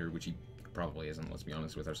junk speeder, which he probably isn't, let's be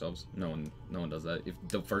honest with ourselves. No one does that. If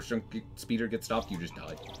the first junk speeder gets stopped, you just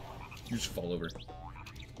die. You just fall over.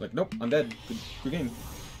 Like, nope, I'm dead. Good game.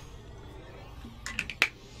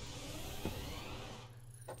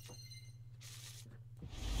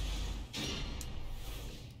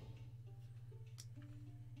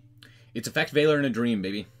 It's Effect Veiler and a Dream,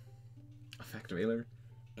 baby. Effect Veiler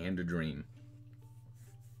and a Dream.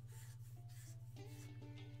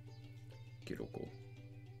 Kiroko.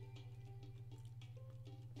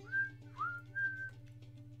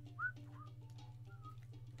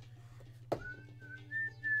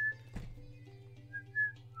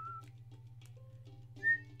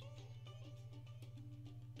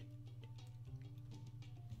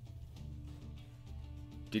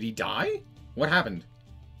 Did he die? What happened?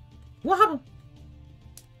 What happened? What?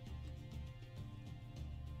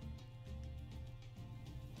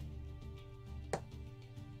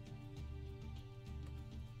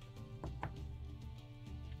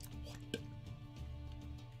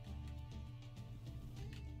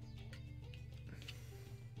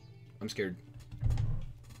 I'm scared.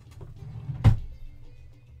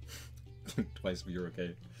 Twice, but you're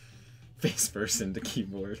okay. Face first into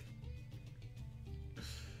keyboard.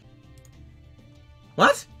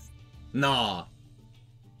 What? Nah.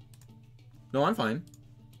 No, I'm fine.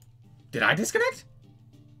 Did I disconnect?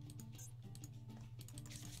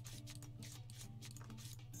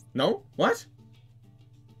 No? What?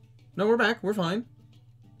 No, we're back. We're fine.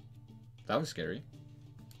 That was scary.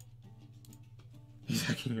 He's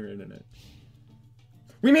hacking your internet.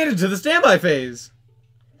 We made it to the standby phase!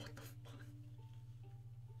 What the fuck?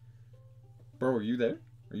 Bro, are you there?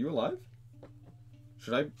 Are you alive?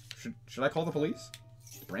 Should I call the police?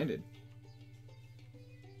 It's branded.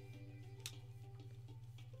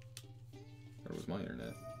 Or was my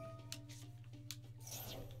internet?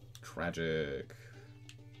 Tragic.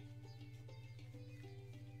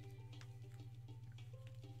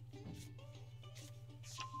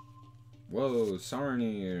 Whoa,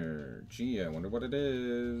 Sarnier. Gee, I wonder what it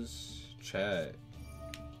is. Chat.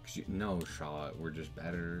 No shot. We're just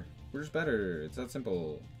better. We're just better. It's that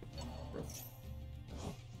simple. Bro.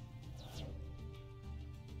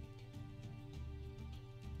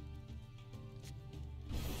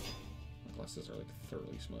 glasses are like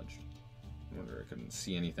thoroughly smudged. I wonder I couldn't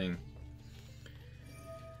see anything.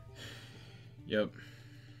 Yep.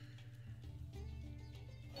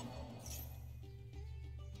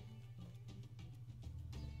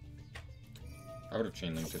 I would have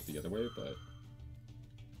chain linked it the other way, but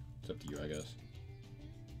it's up to you, I guess.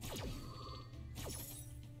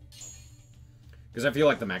 Because I feel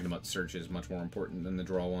like the Magnamut search is much more important than the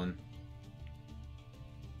draw one.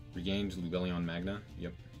 Regained Lubellion Magna.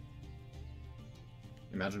 Yep.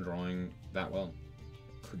 Imagine drawing that well.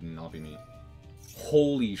 Could not be me.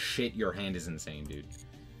 Holy shit, your hand is insane, dude.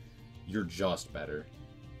 You're just better.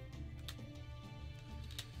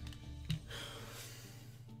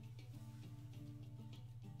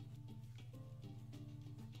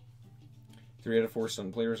 Three out of 4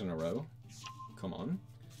 stun players in a row. Come on.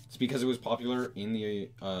 It's because it was popular in the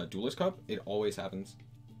Duelist Cup. It always happens.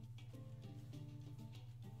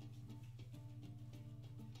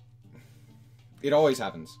 It always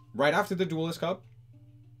happens. Right after the Duelist Cup,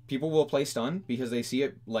 people will play stun because they see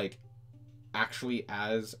it, like, actually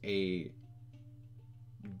as a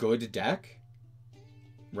good deck.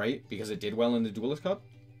 Right? Because it did well in the Duelist Cup.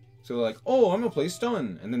 So they're like, oh, I'm gonna play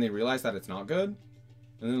stun. And then they realize that it's not good.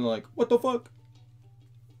 And then they're like, what the fuck?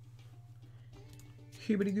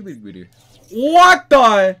 What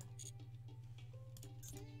the?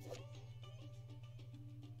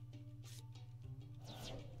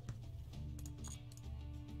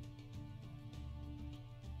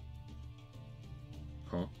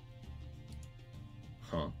 Huh?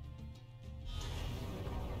 Huh?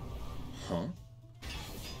 Huh?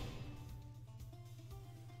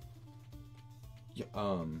 Yeah,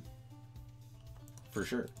 for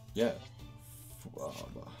sure. Yeah.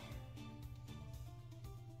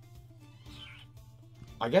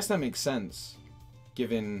 I guess that makes sense,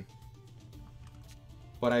 given.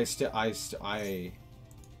 But I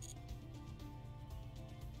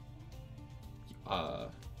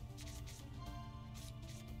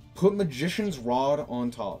put Magician's Rod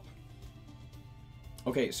on top.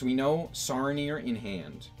 Okay, so we know Saronir in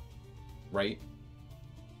hand, right?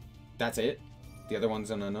 That's it. The other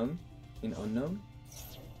one's an unknown. An unknown.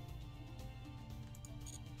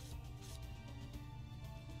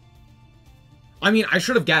 I mean, I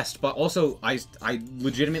should have guessed, but also I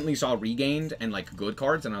legitimately saw Regained and like good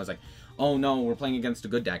cards, and I was like, oh no, we're playing against a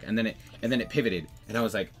good deck, and then it pivoted, and I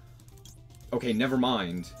was like, okay, never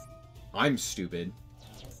mind, I'm stupid.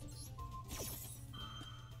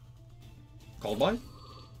 Called by?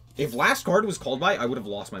 If last card was called by, I would have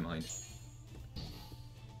lost my mind.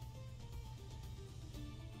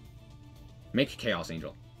 Make Chaos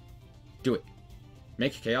Angel. Do it.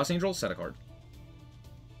 Make Chaos Angel, set a card.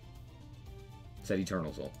 Set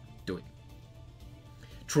Eternal Soul. Do it.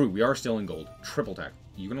 True, we are still in gold. Triple tech.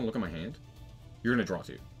 You gonna look at my hand? You're gonna draw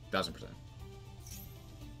 2. 1000%.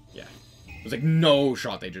 Yeah. There's like no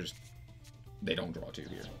shot they don't draw 2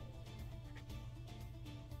 here.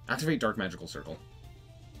 Activate Dark Magical Circle.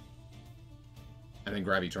 And then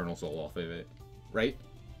grab Eternal Soul off of it. Right?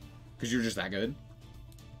 Because you're just that good.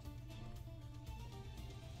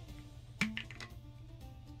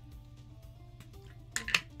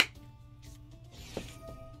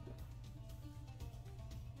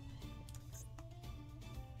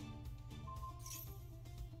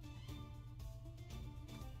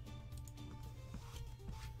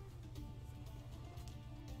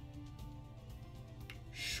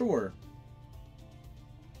 Sure.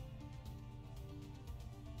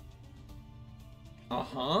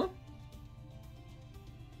 Uh-huh.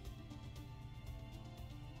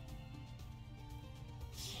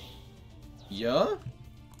 Yeah?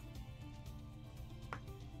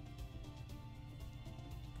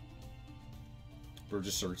 Or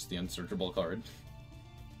just search the unsearchable card.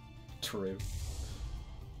 True.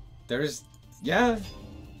 There's... yeah.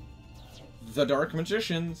 The Dark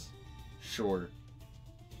Magicians. Sure.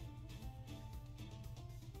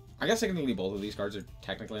 I guess technically both of these cards are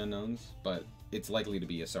technically unknowns, but it's likely to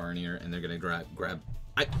be a Saronir, and they're gonna grab.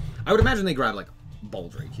 I would imagine they grab like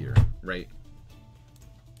Baldrake here, right?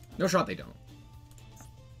 No shot they don't.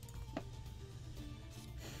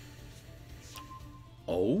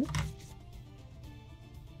 Oh.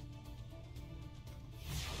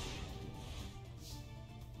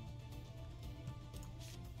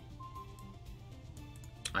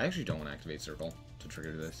 I actually don't want to activate Circle to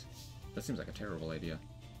trigger this. That seems like a terrible idea.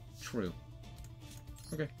 True.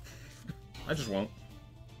 Okay. I just won't.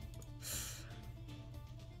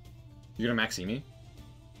 You gonna Maxi me?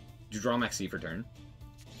 Did you draw Maxi for turn?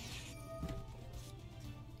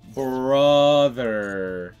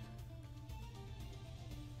 Brother.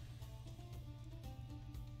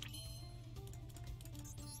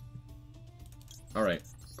 Alright,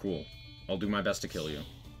 cool. I'll do my best to kill you.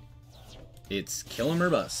 It's kill him or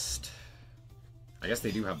bust. I guess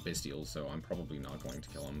they do have Bestials, so I'm probably not going to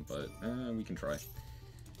kill him, but we can try.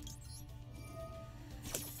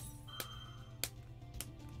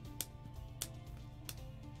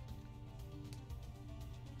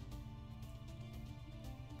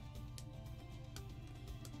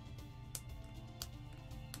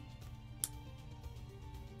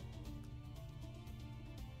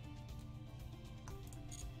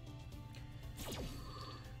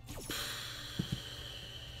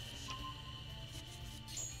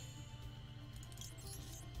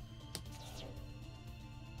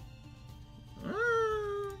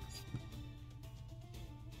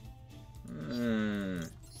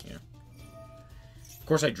 Yeah. Of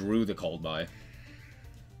course I drew the called by.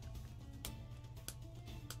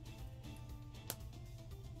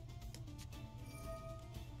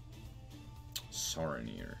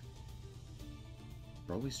 Saranir.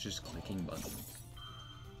 Bro is just clicking buttons.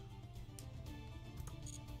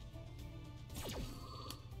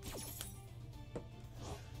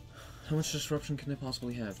 How much disruption can it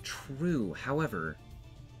possibly have? True. However,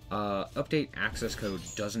 update access code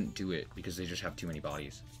doesn't do it because they just have too many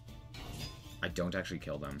bodies. I don't actually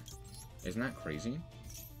kill them. Isn't that crazy?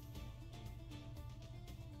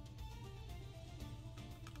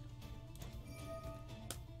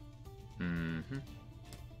 Mm-hmm.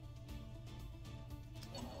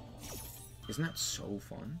 Isn't that so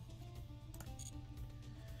fun?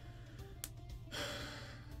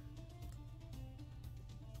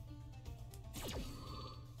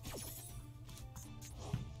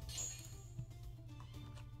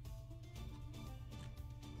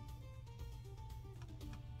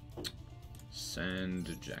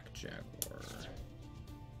 Send Jack Jaguar.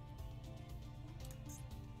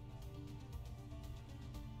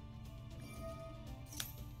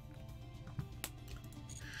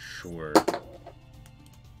 Sure.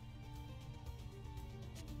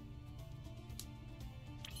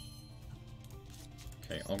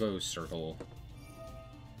 Okay, I'll go circle.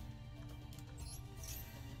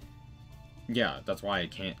 Yeah, that's why I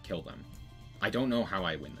can't kill them. I don't know how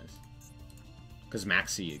I win this. Because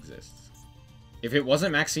Maxi exists. If it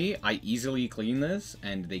wasn't Maxi, I easily clean this,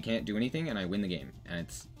 and they can't do anything, and I win the game. And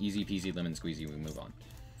it's easy peasy lemon squeezy, we move on.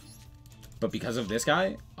 But because of this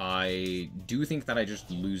guy, I do think that I just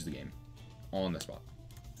lose the game. On the spot.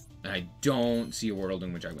 And I don't see a world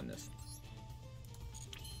in which I win this.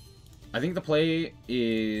 I think the play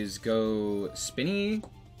is go Spinny. Can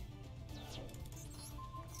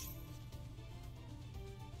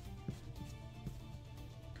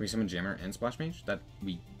we summon Jammer and Splash Mage?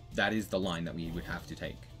 That is the line that we would have to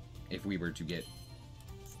take if we were to get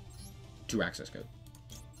 2 access code.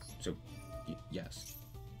 So, yes.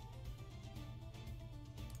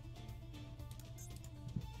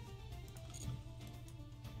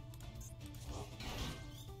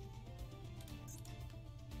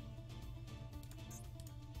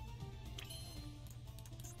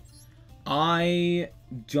 I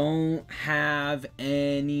don't have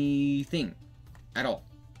anything at all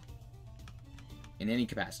in any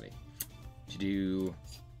capacity to do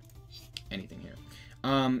anything here.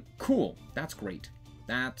 Cool. That's great.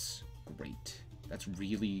 That's great. That's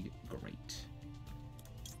really great.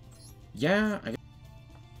 Yeah,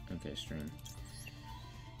 okay, stream.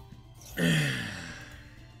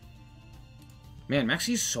 Man,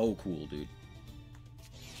 Maxi's so cool, dude.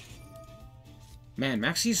 Man,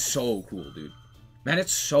 Maxi's so cool, dude. Man,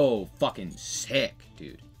 it's so fucking sick,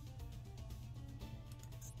 dude.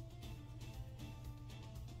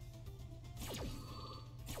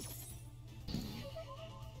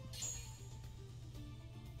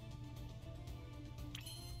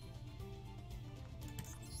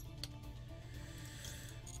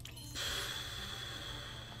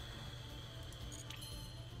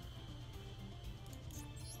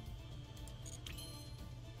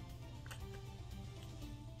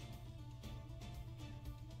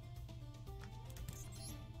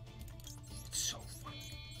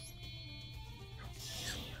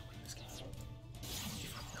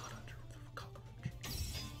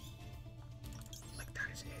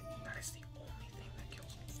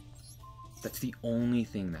 That's the only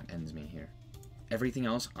thing that ends me here. Everything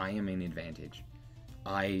else, I am in advantage.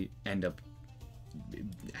 I end up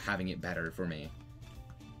having it better for me.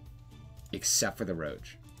 Except for the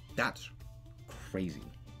Roach. That's crazy.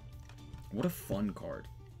 What a fun card.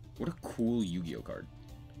 What a cool Yu-Gi-Oh card.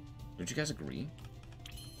 Don't you guys agree?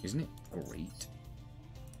 Isn't it great?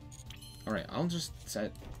 Alright, I'll just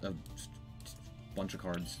set a bunch of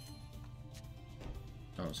cards.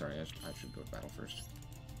 Oh, sorry, I should go to battle first.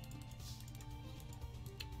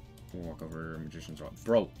 Walk over Magician's Rod.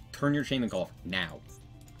 Bro, turn your Chain Link off now.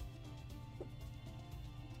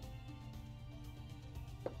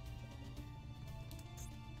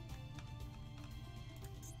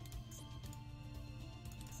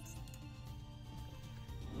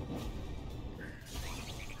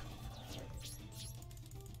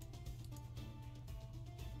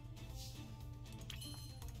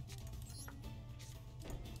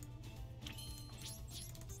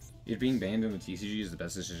 It being banned in the TCG is the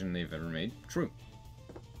best decision they've ever made. True.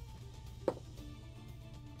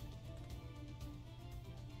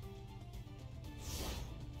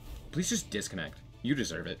 Please just disconnect. You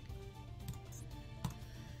deserve it.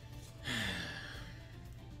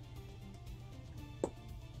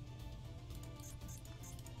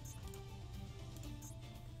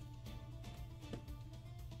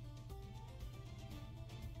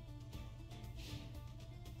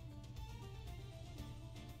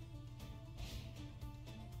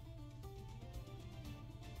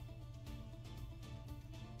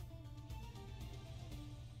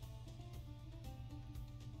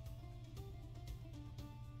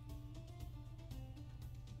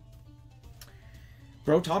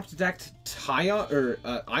 Bro top decked Taya or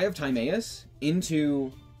Eye of Timaeus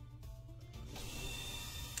into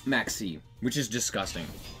Max C, which is disgusting.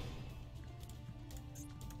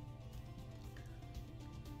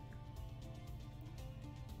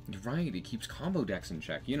 You're right, it keeps combo decks in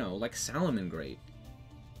check, you know, like Salomon Great.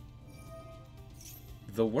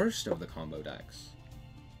 The worst of the combo decks.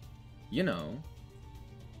 You know.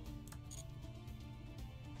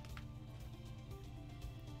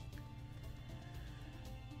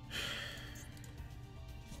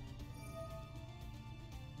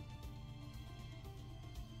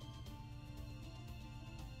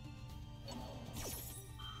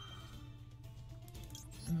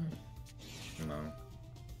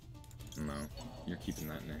 No, you're keeping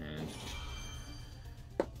that in your hand.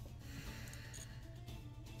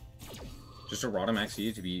 Just a Rada Max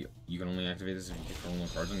E to be, you can only activate this if you control no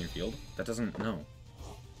cards on your field? That doesn't, no.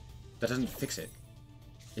 That doesn't fix it.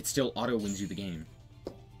 It still auto wins you the game.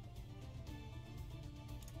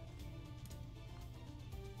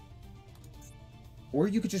 Or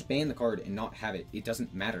you could just ban the card and not have it. It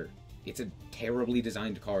doesn't matter. It's a terribly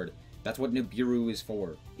designed card. That's what Nibiru is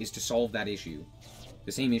for, is to solve that issue.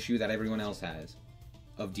 The same issue that everyone else has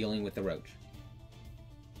of dealing with the Roach.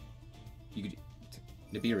 You could...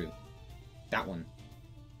 Nibiru. That one.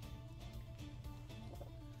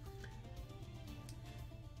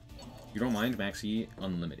 You don't mind Maxi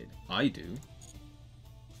Unlimited. I do.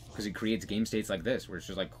 Because it creates game states like this, where it's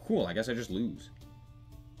just like, cool, I guess I just lose.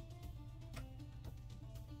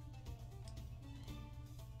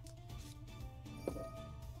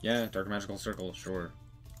 Yeah, Dark Magical Circle, sure.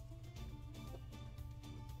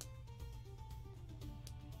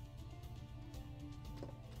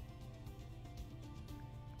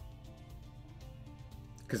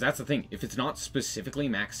 Because that's the thing. If it's not specifically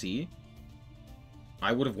Max C,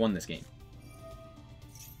 I would have won this game.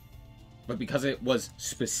 But because it was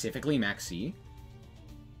specifically Max C,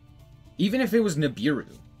 even if it was Nibiru,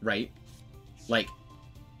 right? Like,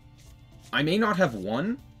 I may not have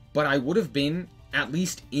won, but I would have been at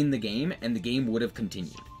least in the game, and the game would have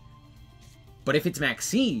continued. But if it's Max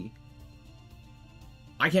C,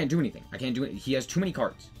 I can't do anything. I can't do it. He has too many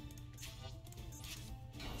cards.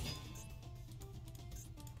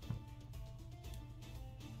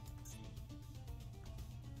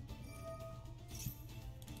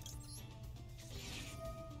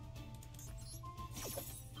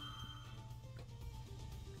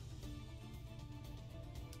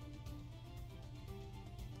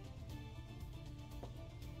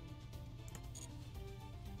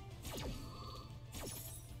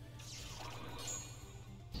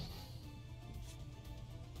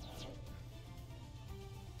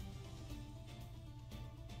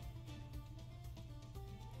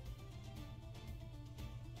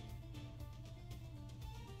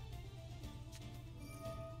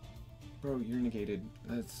 Bro, you're negated.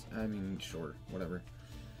 That's, I mean, sure, whatever.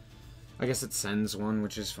 I guess it sends one,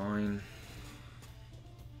 which is fine.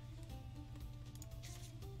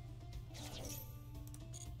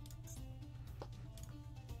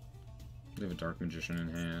 They have a Dark Magician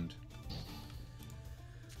in hand.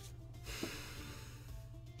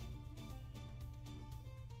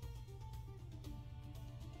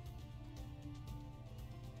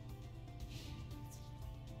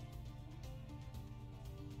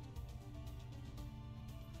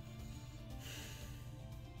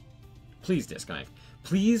 Please disconnect.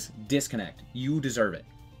 Please disconnect. You deserve it.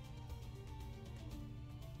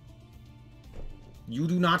 You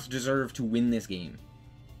do not deserve to win this game.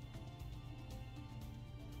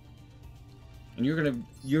 And you're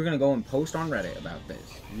gonna go and post on Reddit about this.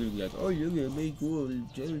 You're gonna be like, oh, you're gonna make cool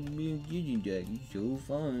Jack. It's so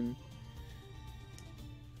fun.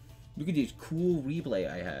 Look at this cool replay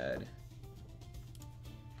I had.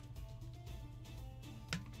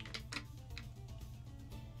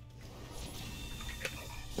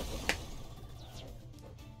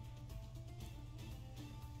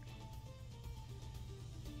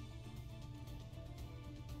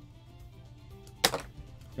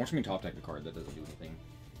 Watch me top deck a card that doesn't do anything.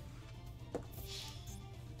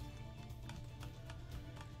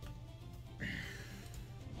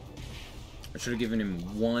 I should have given him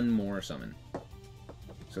one more summon.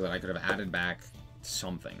 So that I could have added back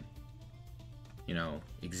something. You know,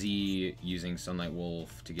 Xyz using Sunlight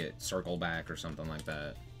Wolf to get Circle back or something like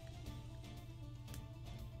that.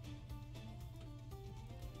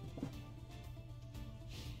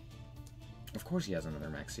 Of course he has another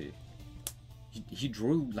Maxi. He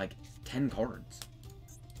drew like 10 cards.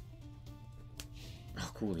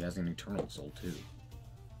 Oh, cool. He has an Eternal Soul too.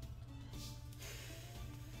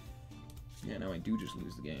 Yeah, now I do just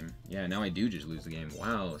lose the game. Yeah, now I do just lose the game.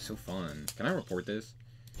 Wow, so fun. Can I report this?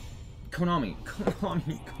 Konami!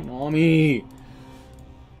 Konami! Konami!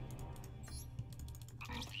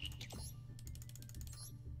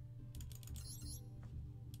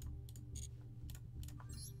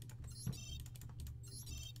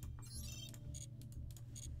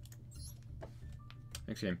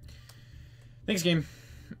 Thanks, game. Thanks, game.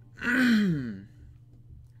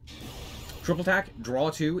 Triple attack, draw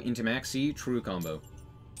 2 into Max C, true combo.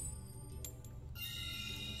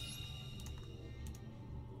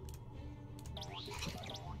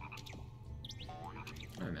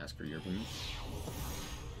 I massacre your opinion.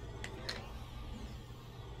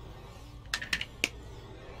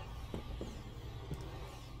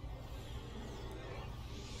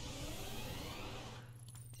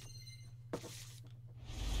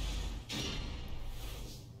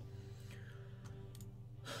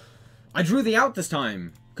 I drew the out this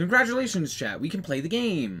time! Congratulations, chat. We can play the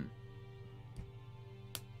game!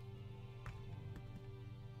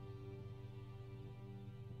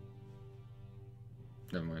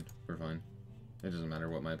 Never mind. We're fine. It doesn't matter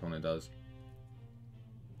what my opponent does.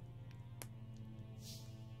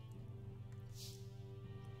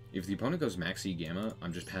 If the opponent goes Maxi Gamma,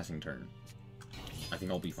 I'm just passing turn. I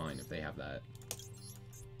think I'll be fine if they have that.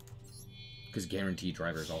 Because Guaranteed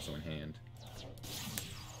Driver is also in hand.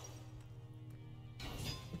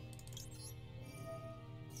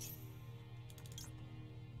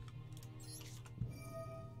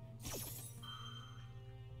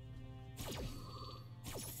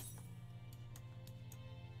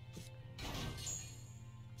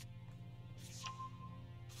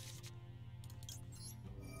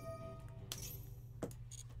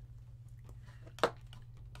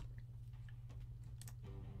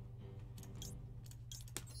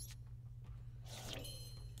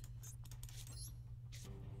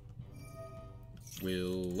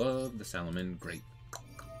 We'll love the Salaman grape.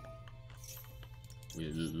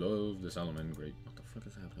 We'll love the Salaman grape. What the fuck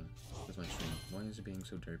is happening with my stream? Why is it being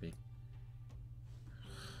so derpy?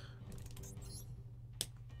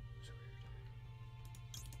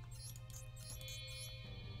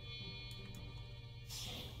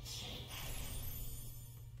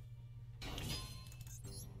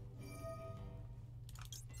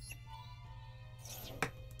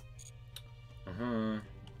 Uh-huh.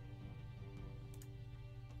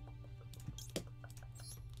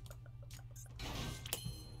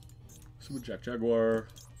 So with Jack Jaguar.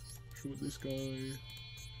 So with this guy.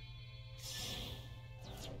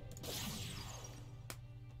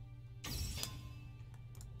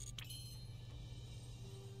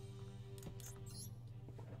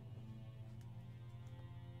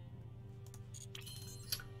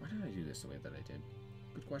 Why did I do this the way that I did?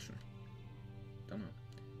 Good question. Don't know.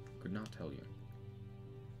 Could not tell you.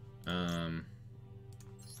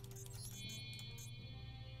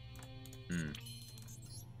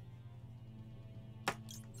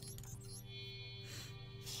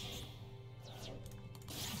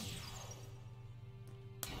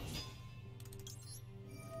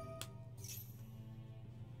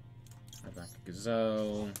 Right back to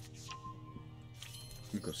Gazelle.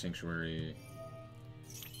 Miko Sanctuary.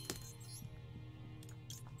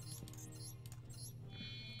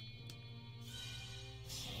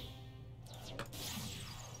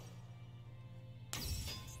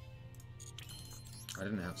 I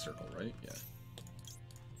didn't have circle, right? Yeah.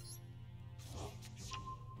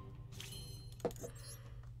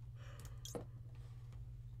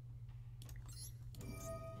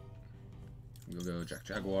 We'll go Jack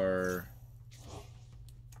Jaguar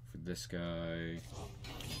for this guy.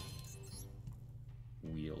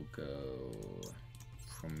 go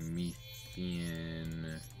Promethean.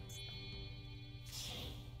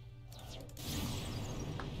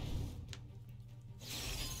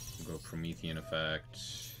 We'll go Promethean effect.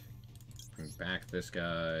 Bring back this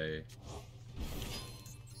guy.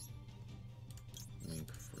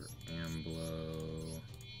 Link for Amblo.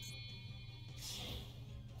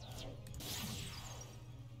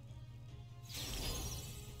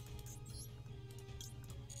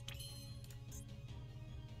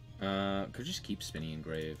 Could just keep Spinny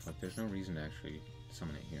Engrave. Like, there's no reason to actually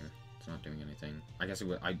summon it here. It's not doing anything. I guess it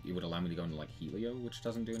would allow me to go into, like, Helio, which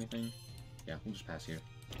doesn't do anything. Yeah, we'll just pass here.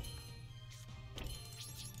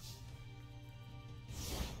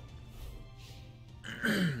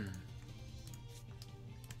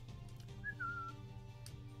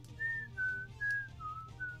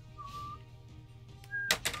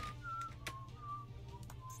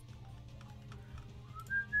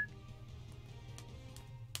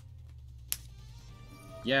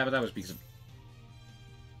 Yeah, but that was because of...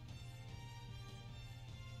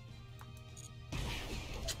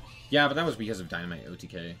 Yeah, but that was because of Dynamite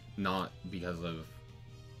OTK, not because of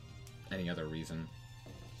any other reason.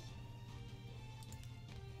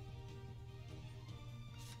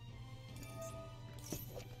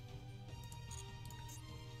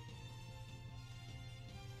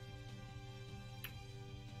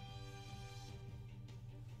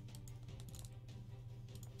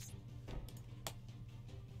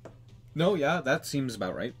 No, yeah, that seems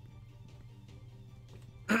about right.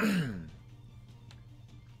 Mm-hmm.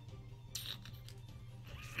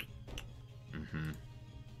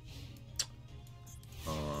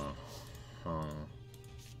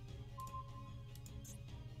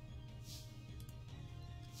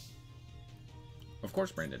 Of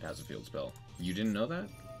course Branded has a field spell. You didn't know that?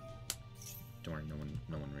 Don't worry,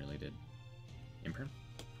 no one really did. Imperm?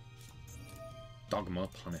 Dogma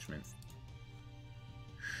Punishment.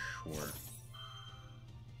 Sure.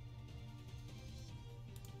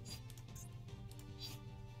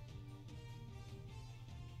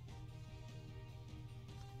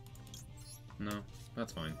 No,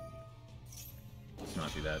 that's fine. Let's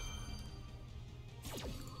not do that.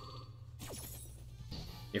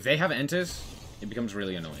 If they have Entis, it becomes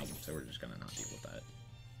really annoying, so we're just gonna not deal with that.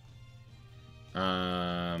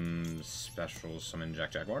 Special summon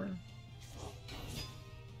Jack Jaguar.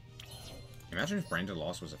 Imagine if Branded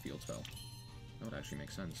Loss was a field spell. That would actually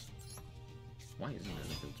make sense. Why isn't it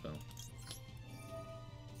a field spell?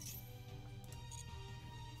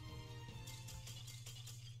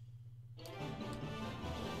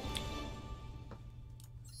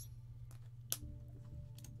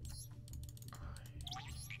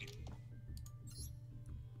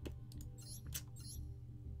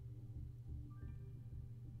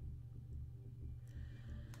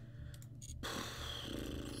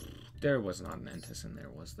 There was not an Entis in there,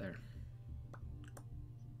 was there?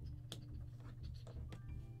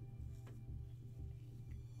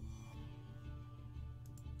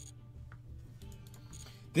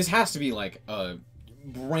 This has to be like a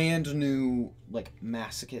brand new, like,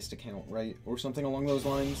 masochist account, right? Or something along those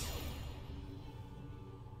lines.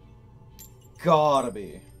 Gotta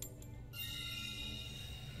be.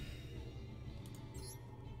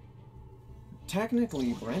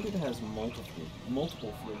 Technically, Branded has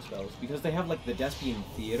multiple field spells, because they have, like, the Despian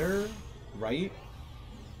Theater, right?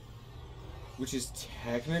 Which is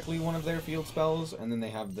technically one of their field spells, and then they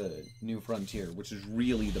have the New Frontier, which is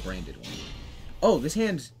really the Branded one. Oh, this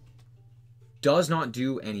hand does not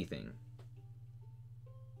do anything.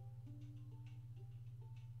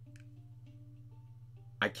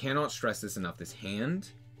 I cannot stress this enough. This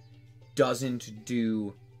hand doesn't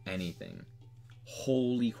do anything.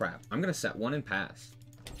 Holy crap. I'm going to set one and pass.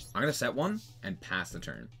 I'm going to set one and pass the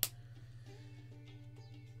turn.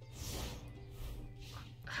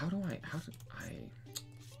 How do I...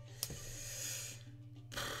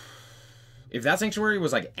 If that Sanctuary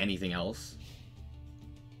was like anything else,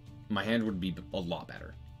 my hand would be a lot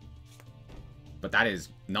better. But that is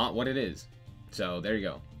not what it is. So, there you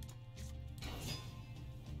go.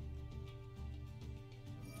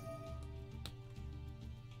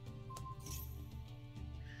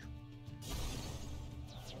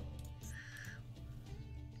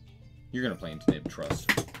 You're gonna play into Nib,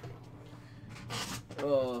 trust.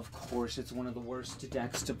 Oh, of course, it's one of the worst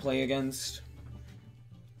decks to play against.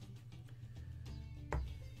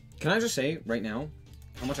 Can I just say, right now,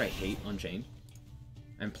 how much I hate Unchained?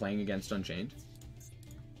 And playing against Unchained?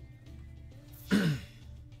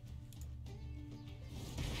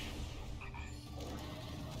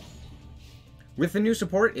 With the new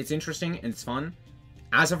support, it's interesting and it's fun.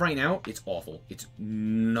 As of right now, it's awful. It's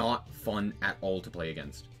not fun at all to play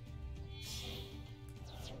against.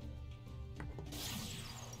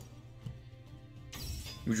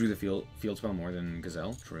 We drew the field spell more than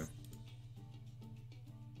Gazelle. True.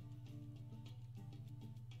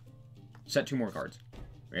 Set 2 more cards.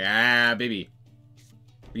 Yeah, baby.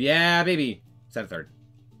 Yeah, baby. Set a 3rd.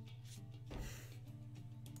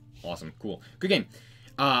 Awesome. Cool. Good game.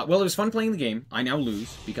 Well, it was fun playing the game. I now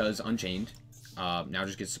lose because Unchained now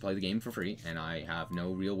just gets to play the game for free, and I have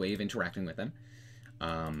no real way of interacting with them.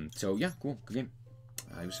 So yeah, cool. Good game.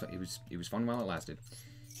 It was fun while it lasted.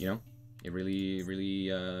 You know, it really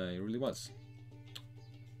was.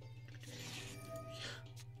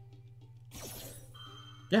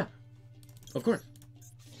 Yeah. Of course.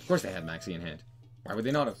 Of course they had Maxi in hand. Why would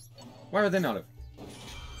they not have? Why would they not have?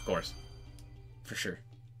 Of course. For sure.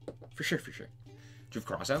 For sure, for sure. Do you have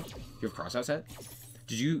crossout? Do you have crossout set?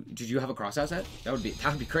 Did you have a crossout set? That would be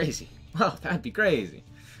crazy. Wow, that'd be crazy.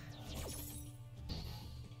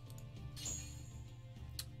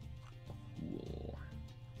 Cool.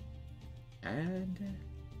 Add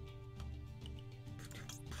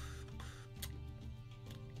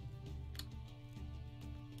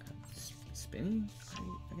Spinny,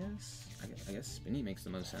 I guess. I guess Spinny makes the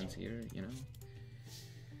most sense here, you know.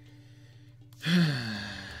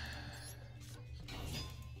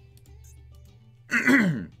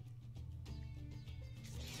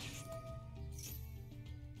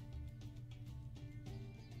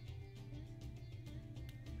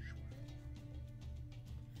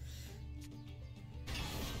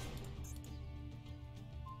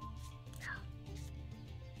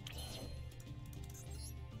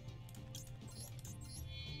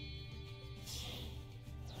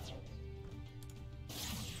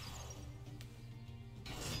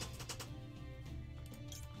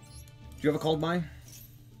 Do you have a cold mine?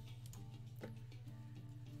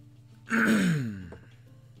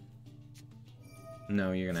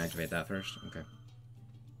 No, you're gonna activate that first? Okay.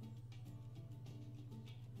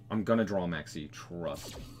 I'm gonna draw Maxi,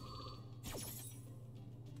 trust.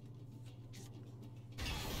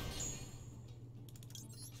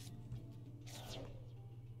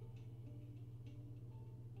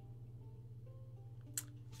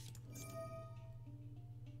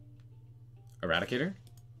 Eradicator?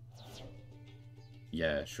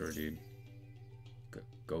 Yeah, sure, dude.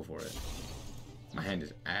 Go for it. My hand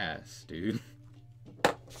is ass, dude.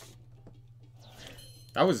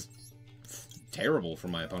 That was terrible for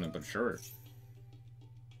my opponent, but sure.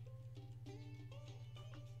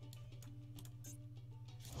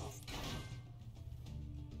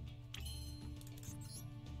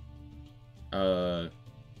 I'll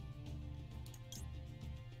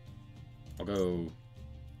go...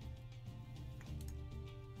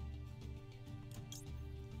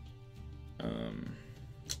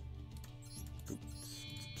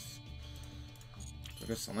 I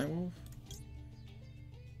guess Sunlight Wolf?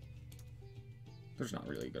 There's not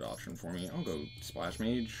really a good option for me. I'll go Splash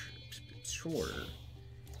Mage. Sure.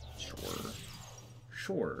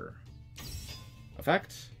 Sure.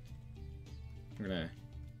 Effect? We're gonna...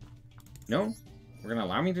 No? We're gonna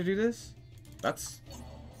allow me to do this? That's...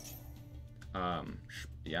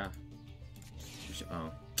 yeah.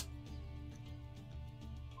 Oh.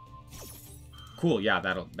 Cool, yeah,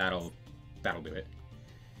 that'll do it.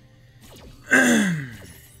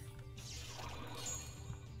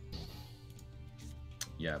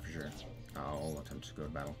 Yeah, for sure. I'll attempt to go to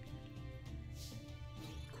battle.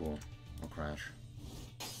 Cool. I'll crash.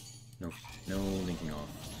 No linking off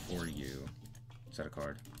for you. Set a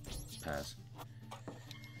card. Pass.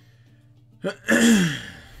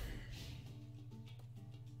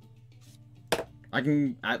 I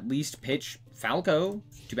can at least pitch Falco.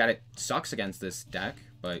 Too bad it sucks against this deck,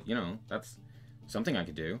 but, you know, that's something I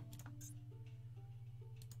could do.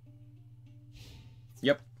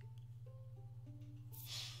 Yep.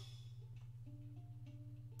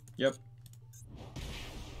 Yep.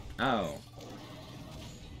 Oh.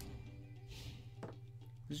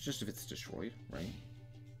 This is just if it's destroyed, right?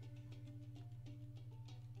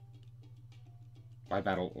 By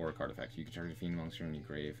battle or a card effect. You can target a fiend monster in your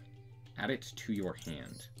grave. Add it to your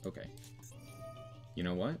hand. Okay. You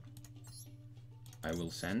know what? I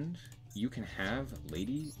will send. You can have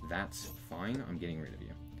Lady. That's fine. I'm getting rid of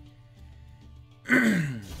you.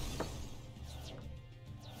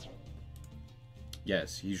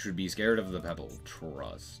 Yes, you should be scared of the pebble.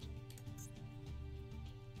 Trust.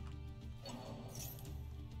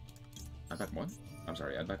 Add back what? I'm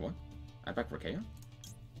sorry, add back what? Add back Rakea?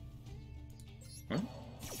 What?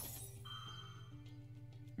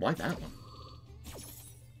 Why that one?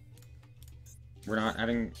 We're not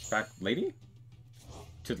adding back Lady?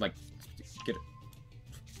 To, like, get a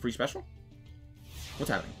free special?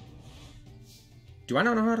 What's happening? Do I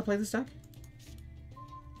not know how to play this deck?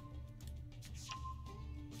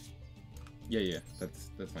 Yeah, that's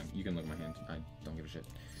fine. You can look at my hand. I don't give a shit.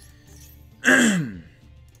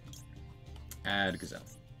 Add Gazelle.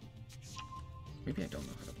 Maybe I don't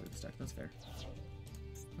know how to play this deck. That's fair.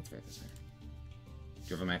 That's fair. Do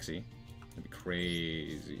you have a maxi? That'd be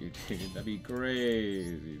crazy, dude. That'd be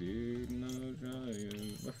crazy, dude. No,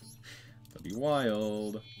 that'd be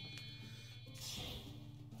wild.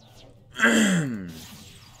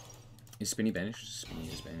 Is Spinny banished? Spinny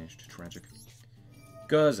is banished. Tragic.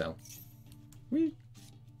 Gazelle. Whee.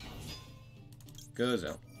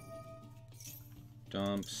 Gazelle.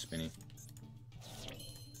 Dump Spinny.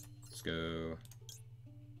 Let's go.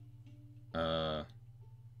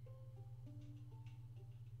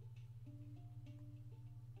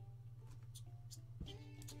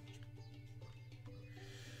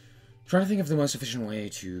 Trying to think of the most efficient way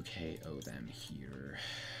to KO them here.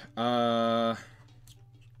 Dooba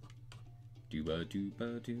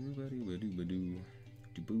dooba dooba dooba dooba doo.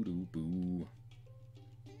 Doo doo boo.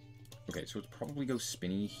 Okay, so let's probably go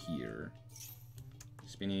Spinny here.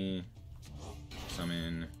 Spinny.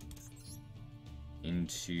 Summon.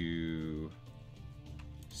 Into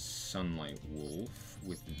Sunlight Wolf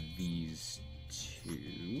with these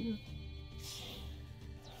two.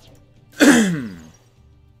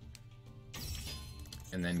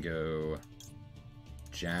 And then go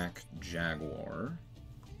Jack Jaguar.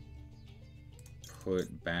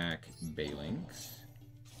 Put back Banlist.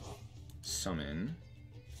 Summon.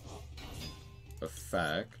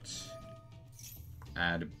 Effect.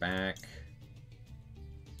 Add back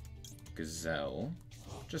Gazelle.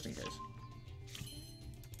 Just in case.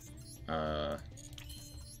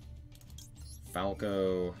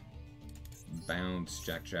 Falco. Bounce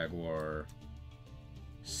Jack Jaguar.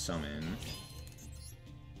 Summon.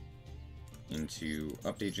 Into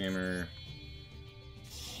Update Jammer.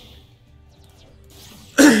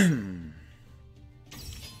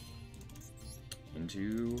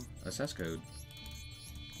 Into Assess Code.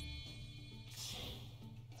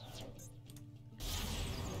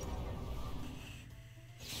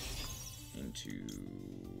 Into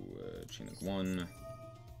Chain Link 1.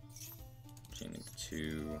 Chain Link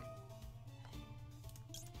 2.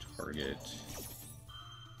 Target.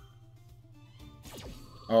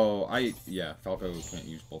 Oh, yeah, Falco can't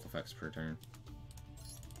use both effects per turn.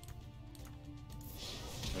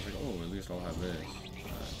 I was like, oh, at least I'll have this.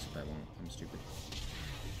 Except I won't. I'm stupid.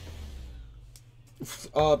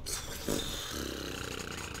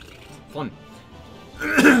 Fun.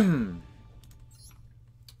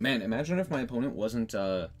 Man, imagine if my opponent wasn't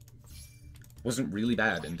really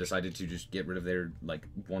bad and decided to just get rid of their, like,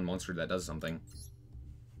 one monster that does something.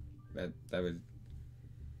 That would...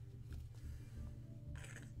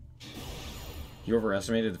 You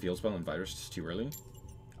overestimated the field spell and virus too early?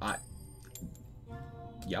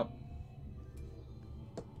 Yep.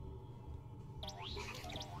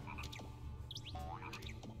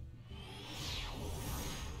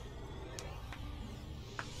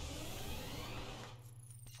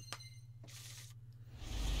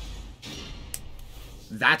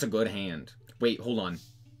 That's a good hand. Wait, hold on.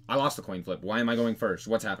 I lost the coin flip. Why am I going first?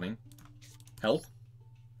 What's happening? Help?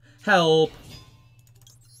 Help!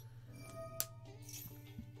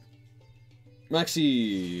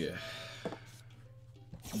 Maxi.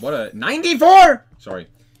 What a 94! Sorry.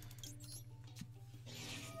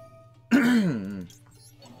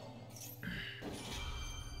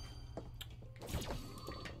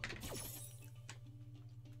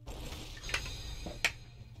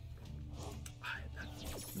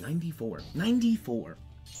 $94. $94.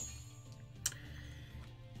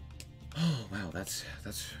 Oh wow, that's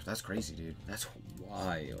crazy, dude. That's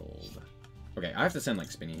wild. Okay, I have to send like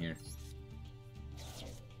Spinny here.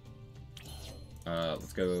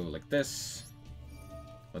 Let's go like this.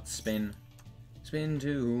 Let's spin. Spin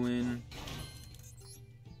to win.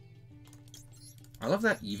 I love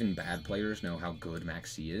that even bad players know how good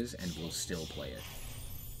Maxi is and will still play it.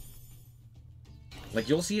 Like,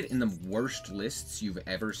 you'll see it in the worst lists you've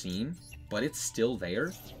ever seen, but it's still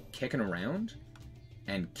there, kicking around,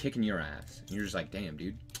 and kicking your ass. And you're just like, damn,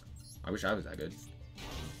 dude. I wish I was that good.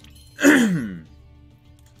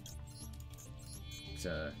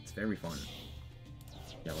 It's very fun.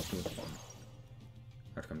 Yeah, let's do it fun.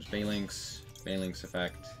 Here comes Banlist. Banlist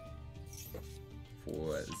effect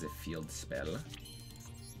for the field spell.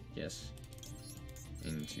 Yes.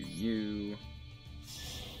 Into you.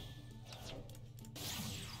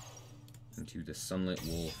 Into the Sunlit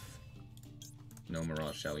Wolf. No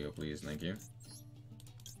Mirage Shalio, please. Thank you.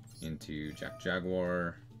 Into Jack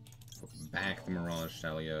Jaguar. Put back the Mirage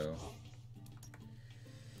Shalio.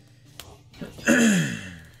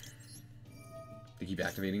 They keep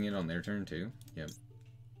activating it on their turn, too? Yep.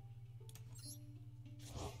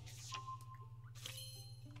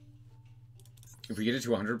 If we get it to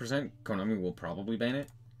 100%, Konami will probably ban it.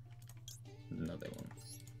 No, they won't.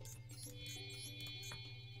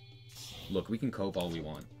 Look, we can cope all we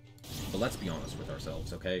want. But let's be honest with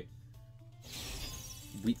ourselves, okay?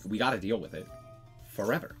 We gotta deal with it.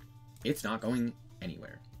 Forever. It's not going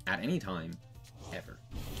anywhere. At any time. Ever.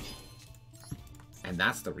 And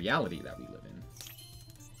that's the reality that we live in.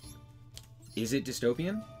 Is it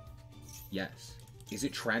dystopian? Yes. Is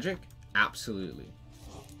it tragic? Absolutely.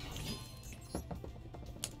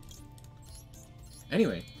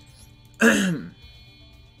 Anyway.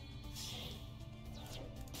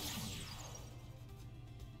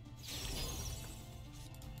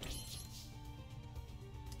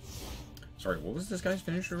 Sorry, what was this guy's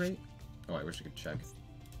finisher rate? Oh, I wish I could check.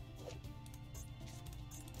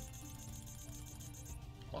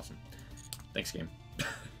 Awesome. Thanks, game.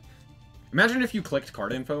 Imagine if you clicked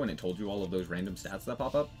card info and it told you all of those random stats that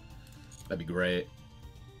pop up. That'd be great.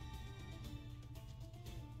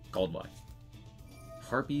 Called by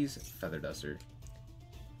Harpy's Feather Duster.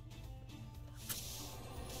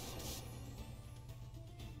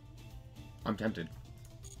 I'm tempted.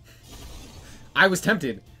 I was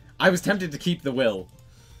tempted. I was tempted to keep the will.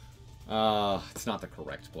 It's not the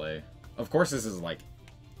correct play. Of course this is like...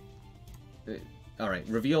 Alright,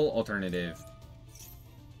 reveal alternative.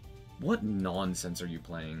 What nonsense are you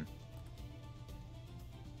playing?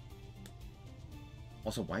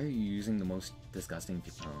 Also, why are you using the most disgusting...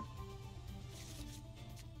 Oh.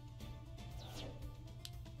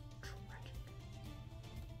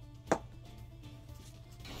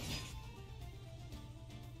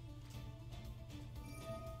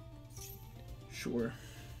 Sure.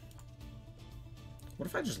 What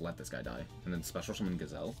if I just let this guy die and then special summon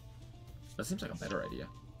Gazelle? That seems like a better idea.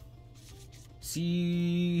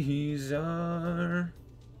 Caesar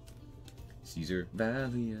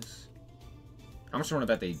Valius. How much do you want to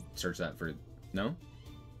bet they search that for? No?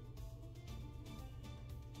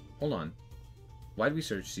 Hold on. Why did we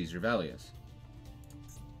search Caesar Valius?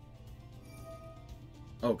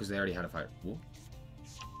 Oh, because they already had a fire. Whoa.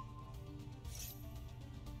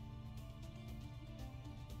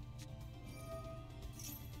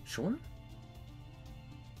 Sure?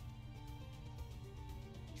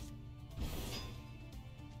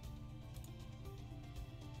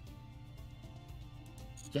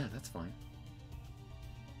 Yeah, that's fine.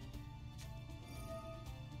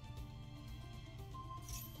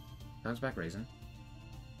 Bounce back Raisin.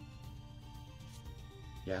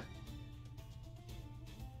 Yeah.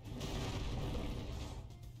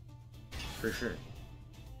 For sure.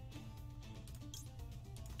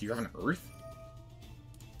 Do you have an Earth?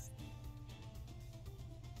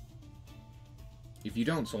 If you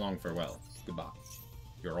don't, so long, farewell. Goodbye.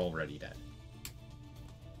 You're already dead.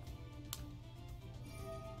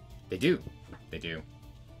 They do. They do.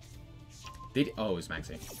 Oh, it's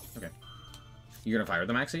Maxi. Okay. You gonna fire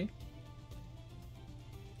the Maxi?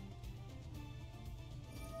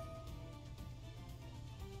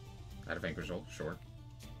 Out of Vanquish Ult? Sure.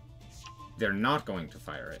 They're not going to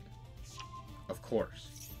fire it. Of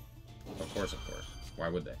course. Of course, of course. Why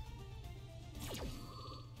would they?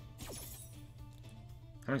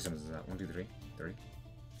 How many summons is that? 1, 2, 3? 3.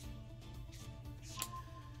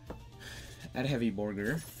 Add Heavy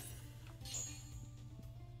Borger.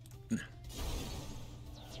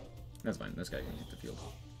 That's fine. This guy can hit the field.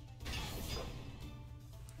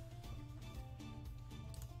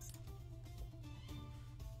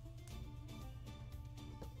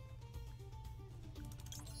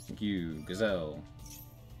 Thank you, Gazelle.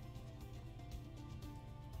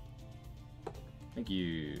 Thank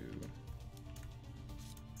you.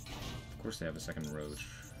 Of course they have a second Roach.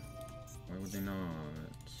 Why would they not?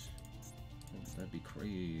 Oh, that'd be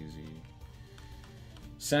crazy.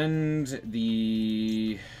 Send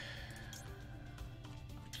the...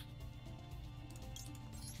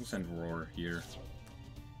 We'll send Roar here.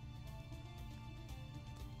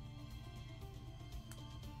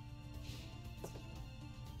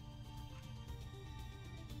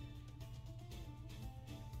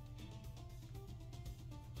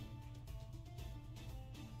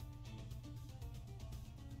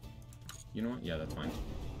 You know what? Yeah, that's fine.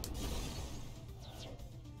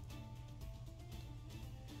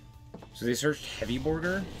 So they searched Heavy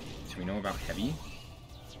Border. So we know about Heavy.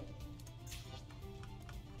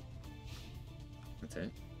 That's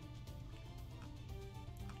it.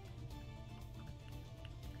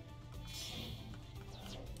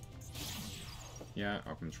 Yeah,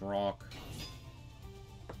 out comes Rock.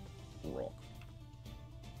 Rock.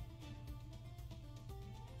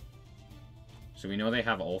 So we know they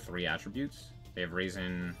have all 3 attributes. They have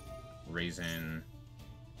Raisin, Raisin,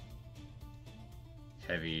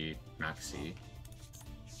 Heavy, Maxi.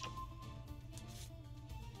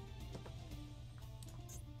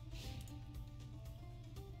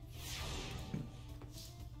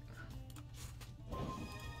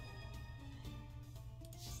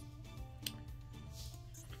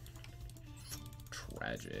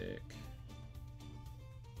 Tragic.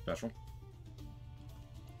 Special.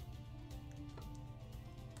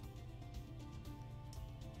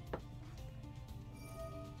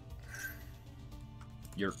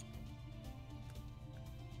 You're...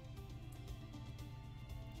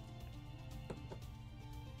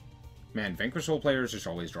 Man, Vanquish Soul players just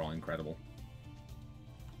always draw incredible.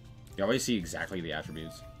 You always see exactly the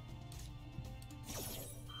attributes.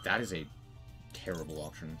 That is a terrible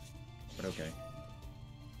option, but okay.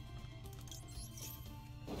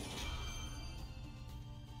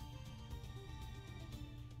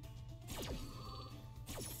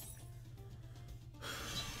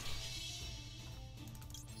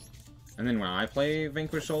 And then when I play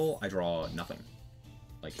Vanquish Soul, I draw nothing.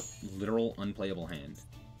 Like, literal unplayable hand.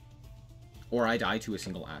 Or I die to a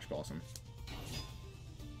single Ash Blossom.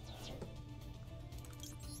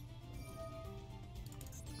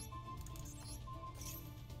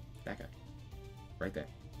 That guy. Right there.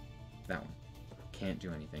 That one. Can't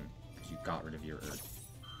do anything, because you got rid of your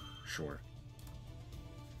Earth. Sure.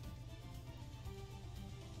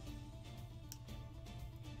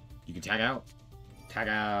 You can tag out. Tag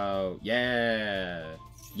out. Yeah.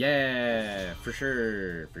 Yeah. For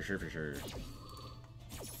sure. For sure, for sure.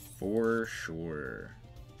 For sure.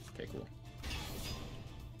 Okay, cool.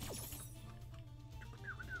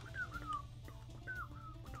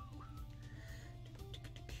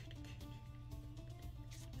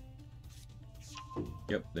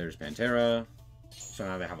 Yep, there's Pantera. So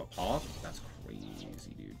now they have a pop? That's crazy,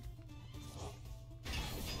 dude.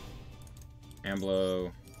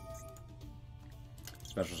 Amblo.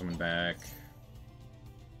 Special summon back.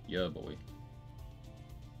 Yeah, boy.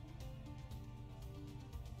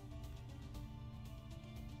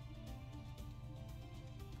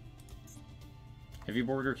 Heavy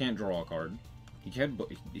Border can't draw a card. He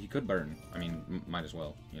could burn. I mean, might as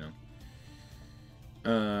well, you know.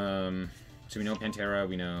 So we know Pantera,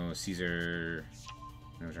 we know Caesar,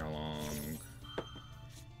 we know Xiaolong.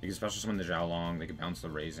 They can special summon the Xiaolong, they can bounce the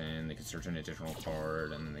Raisin, they can search an additional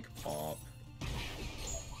card, and then they can pop.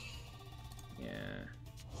 Yeah.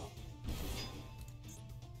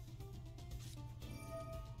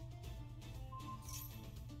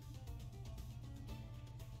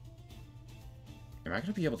 Am I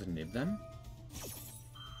gonna be able to nib them?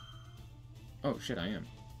 Oh shit, I am.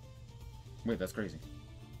 Wait, that's crazy.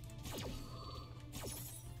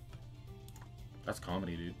 That's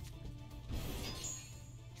comedy, dude.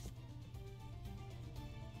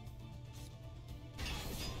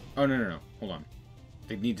 Oh, no. Hold on.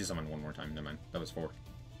 They need to summon one more time. Never mind. That was 4.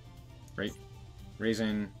 Right?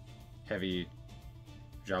 Raisin, Heavy,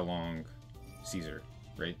 Xiaolong, Caesar.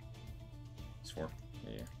 Right? It's 4.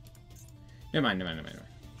 Yeah. Never mind.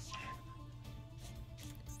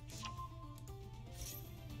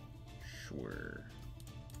 Sure.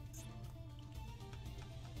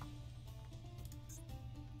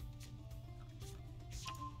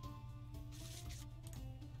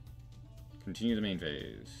 Continue the main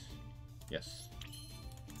phase. Yes.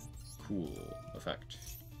 Cool effect.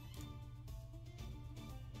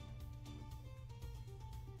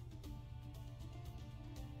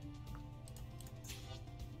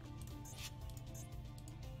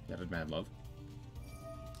 That is mad love.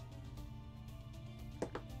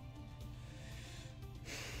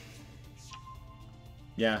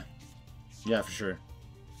 Yeah. Yeah, for sure.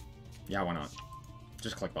 Yeah, why not?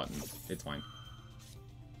 Just click buttons. It's fine.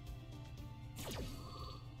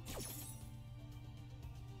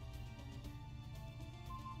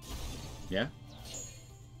 Yeah?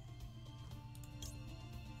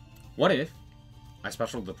 What if I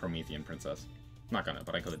specialed the Promethean Princess? Not gonna,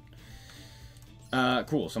 but I could.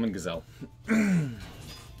 Cool. Summon Gazelle.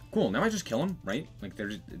 Cool. Now I just kill him, right? Like,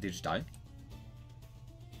 they just die?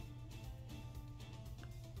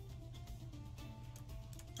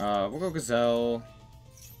 We'll go Gazelle.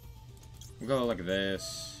 We'll go like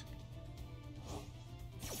this.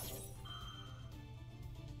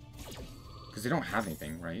 Because they don't have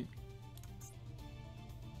anything, right?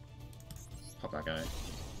 Pop that guy.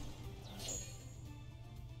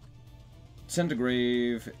 Send to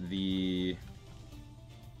grave the...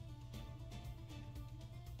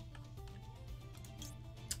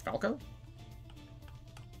 Falco?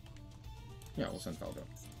 Yeah, we'll send Falco.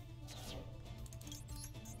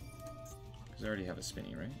 Because I already have a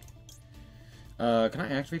spinny, right? Can I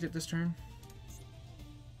activate it this turn?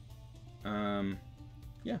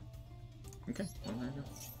 Yeah. Okay, well, there you go.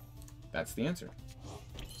 That's the answer.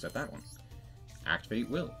 Set that one. Activate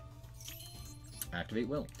will. Activate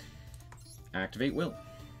will. Activate will.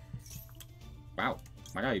 Wow.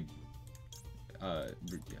 My guy,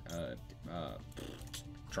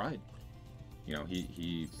 tried. you know,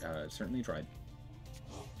 he certainly tried.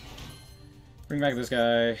 Bring back this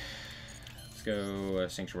guy. Let's go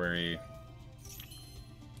Sanctuary.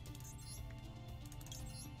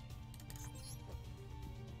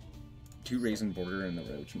 Two Raisin Border and the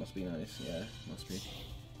Roach must be nice. Yeah, must be.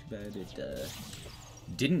 Too bad it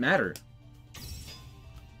didn't matter.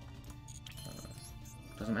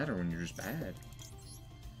 Doesn't matter when you're just bad.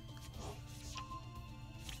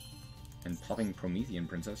 And popping Promethean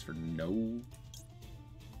Princess for no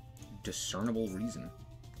discernible reason.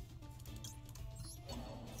 Do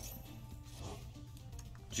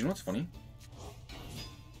you know what's funny?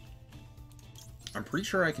 I'm pretty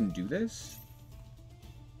sure I can do this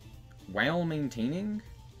while maintaining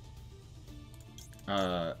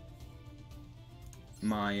my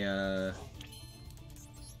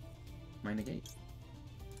negate.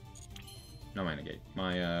 No, my negate.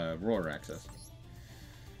 My roar access.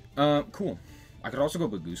 Cool. I could also go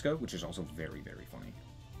Baguska, which is also very, very funny.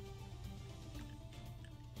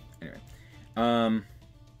 Anyway.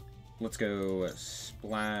 Let's go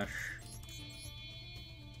Splash.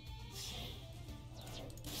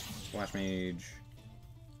 Splash Mage.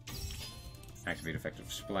 Activate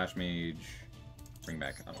effective Splash Mage. Bring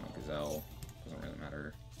back, I don't know, Gazelle. Doesn't really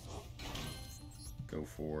matter. Go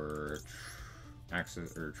for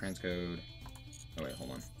access or transcode. Oh wait,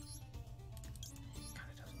 hold on.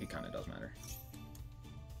 It kind of does matter.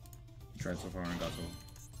 Tried so far and got so.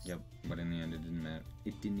 Yep, but in the end it didn't matter.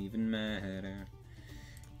 It didn't even matter.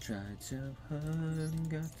 Tried so hard and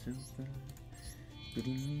got so far, but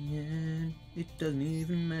in the end it doesn't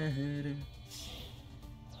even matter.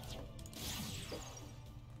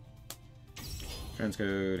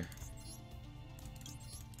 Transcode.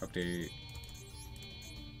 Update.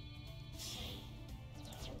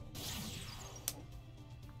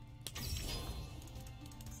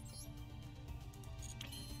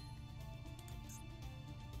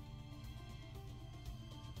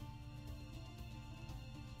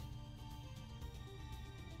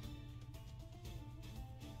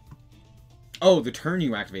 Oh, the turn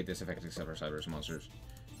you activate this effect except for Cyberus monsters.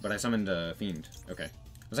 But I summoned a Fiend. Okay. I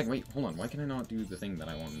was like, wait, hold on. Why can I not do the thing that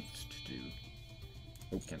I wanted to do?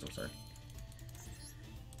 Oh, cancel, sorry.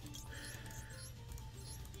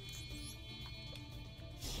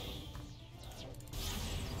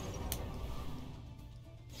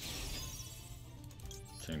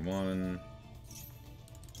 Chain 1.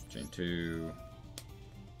 Chain 2.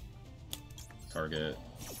 Target.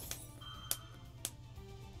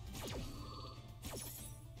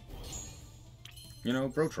 You know,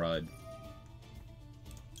 bro tried.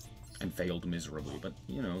 And failed miserably, but,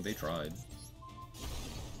 you know, they tried.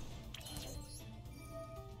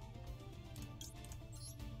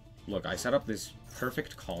 Look, I set up this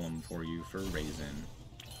perfect column for you for Raisin.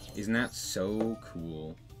 Isn't that so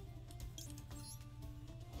cool?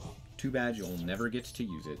 Too bad you'll never get to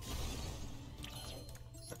use it.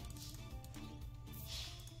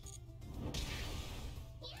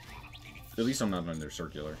 At least I'm not under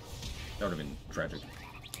circular. That would have been tragic.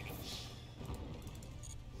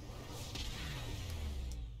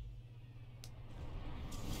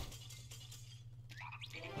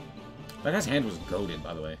 That guy's hand was goated,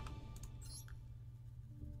 by the way.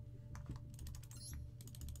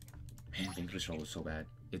 Man, Vanquish Roll was so bad.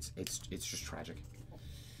 It's just tragic.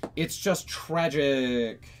 It's just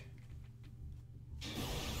tragic.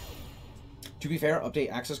 To be fair,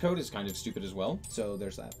 update access code is kind of stupid as well, so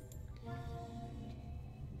there's that.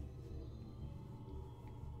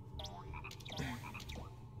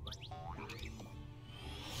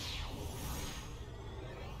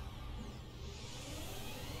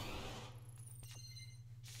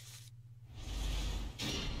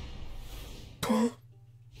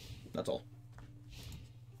 That's all.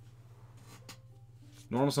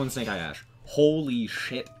 Normal Summon Snake Eye Ash. Holy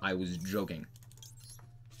shit, I was joking.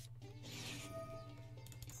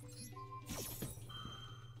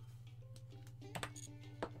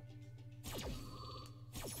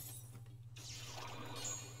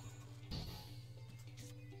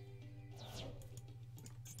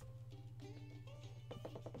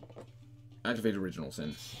 Activate Original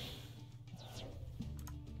Sin.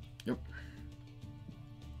 Yep.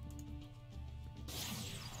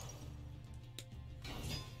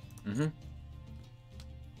 Mm-hmm.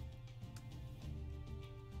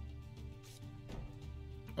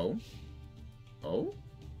 Oh? Oh?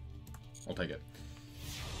 I'll take it.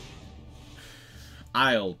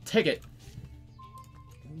 I'll take it!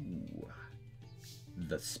 Ooh.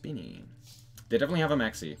 The spinny. They definitely have a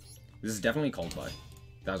maxi. This is definitely called by.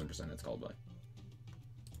 1000% it's called by.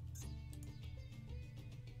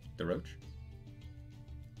 The Roach?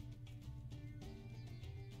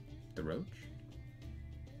 The Roach?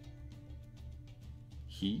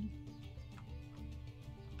 He?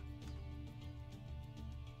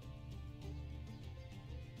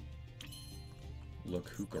 La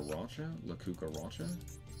Cucaracha? La Cucaracha?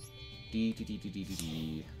 Dee dee dee dee dee dee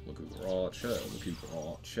dee. La Cucaracha. La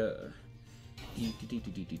Cucaracha. Dee dee dee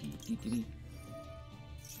dee dee dee dee dee dee.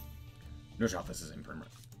 No shot, this is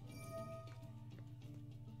impermanent.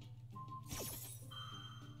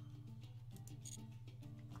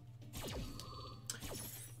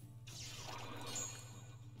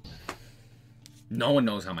 No one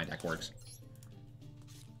knows how my deck works.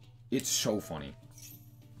 It's so funny.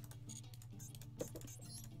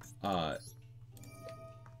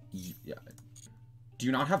 Yeah. Do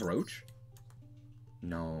you not have Roach?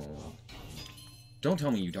 No. Don't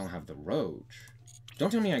tell me you don't have the Roach.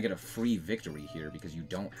 Don't tell me I get a free victory here because you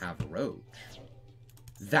don't have Roach.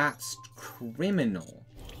 That's criminal.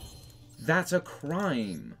 That's a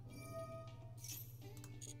crime.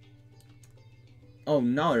 Oh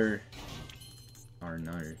no. Or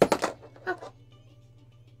no.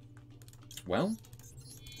 Well,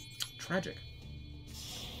 tragic.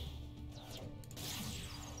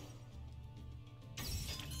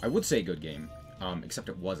 I would say good game, except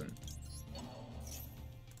it wasn't.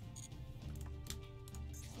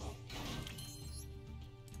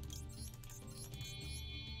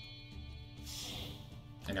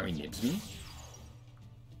 And now he nibs me?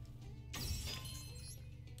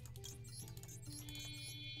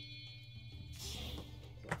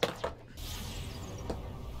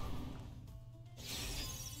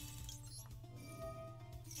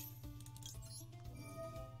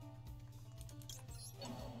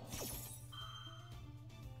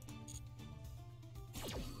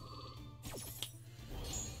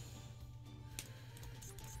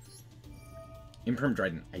 Imperm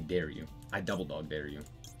Trident, I dare you. I double dog dare you.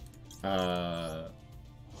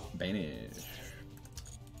 Banish.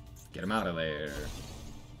 Get him out of there.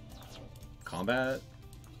 Combat.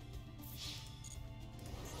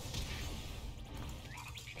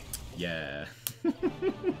 Yeah.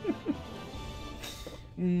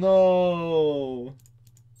 No.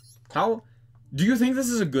 How? Do you think this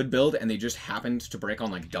is a good build and they just happened to break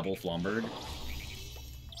on like double Flomberg?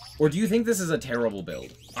 Or do you think this is a terrible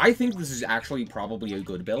build? I think this is actually probably a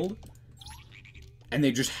good build. And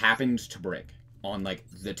they just happened to break on, like,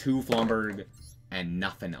 the 2 Flomberg and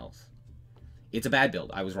nothing else. It's a bad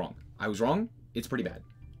build. I was wrong. I was wrong. It's pretty bad.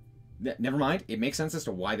 Never mind. It makes sense as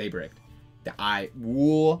to why they bricked.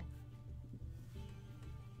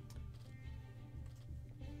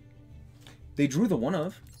 They drew the one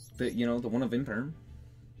of. The one of Imperm.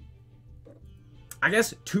 I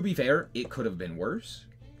guess, to be fair, it could have been worse.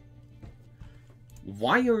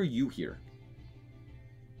 Why are you here?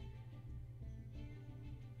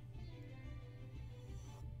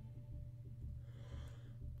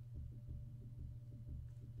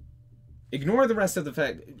 Ignore the rest of the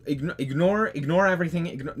fact. Ignore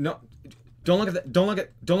everything. No, don't look at that. Don't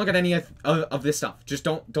look at any of this stuff. Just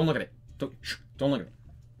don't look at it. Don't look at it.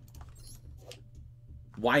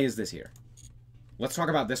 Why is this here? Let's talk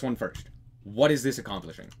about this one first. What is this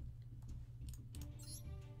accomplishing?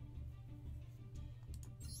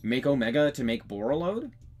 Make Omega to make Borreload?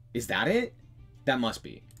 Is that it? That must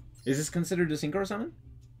be. Is this considered a Synchro Summon?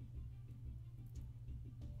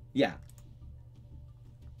 Yeah.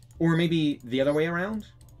 Or maybe the other way around?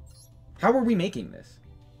 How are we making this?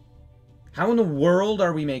 How in the world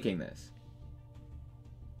are we making this?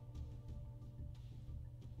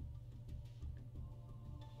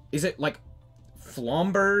 Is it like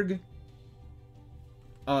Flomberg?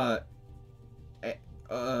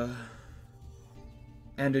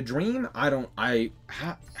 And a dream? How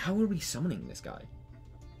are we summoning this guy?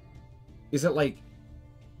 Is it like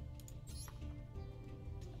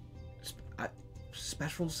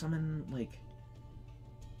special summon, like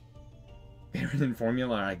Baron and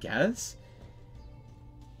Formula, I guess?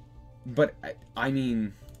 But I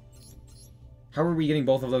mean, how are we getting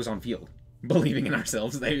both of those on field? Believing in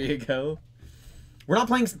ourselves, there you go. We're not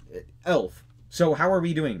playing Elf, so how are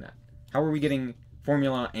we doing that? How are we getting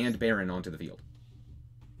Formula and Baron onto the field?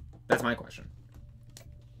 That's my question.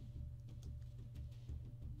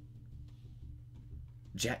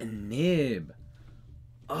 Jet and Nib.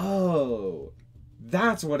 Oh,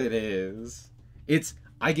 that's what it is. It's,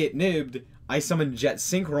 I get nibbed, I summon Jet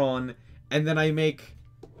Synchron, and then I make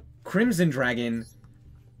Crimson Dragon,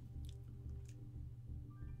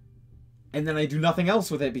 and then I do nothing else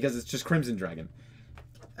with it because it's just Crimson Dragon.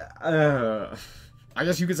 I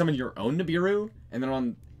guess you could summon your own Nibiru, and then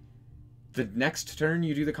on the next turn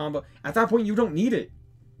you do the combo. At that point, you don't need it.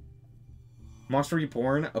 Monster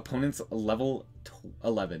Reborn, opponent's level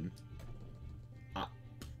 11.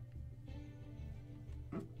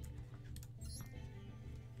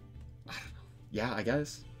 Yeah, I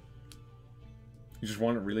guess. You just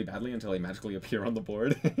want it really badly until they magically appear on the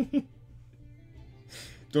board.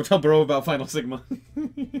 Don't tell bro about Final Sigma.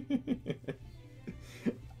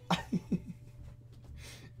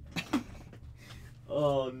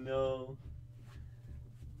 Oh, no.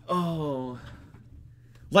 Oh.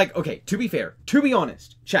 Like, okay, to be fair, to be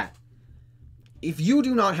honest, chat. If you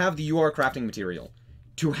do not have the UR crafting material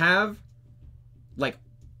to have, like,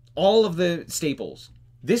 all of the staples,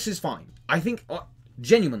 this is fine. I think,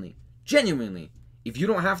 genuinely, if you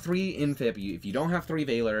don't have 3 Infip, if you don't have 3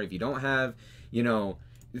 Valor, if you don't have, you know,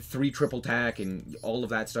 3 triple tack and all of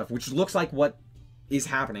that stuff, which looks like what is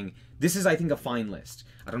happening, this is, I think, a fine list.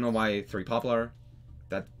 I don't know why 3 Poplar.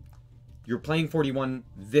 That you're playing 41,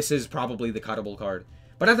 this is probably the cuttable card.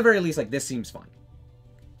 But at the very least, like, this seems fine.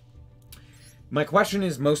 My question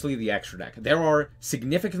is mostly the extra deck. There are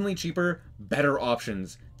significantly cheaper, better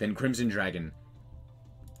options than Crimson Dragon.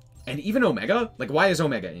 And even Omega? Like, why is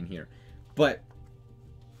Omega in here? But...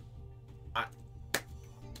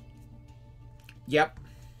 Yep.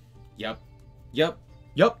 Yeah.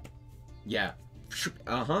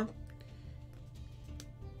 Uh-huh.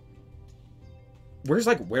 Where's,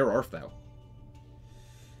 like, Where Art Thou?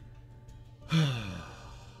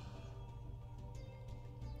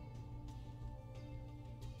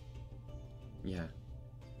 Yeah.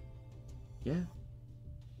 Yeah.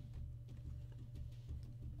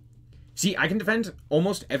 See, I can defend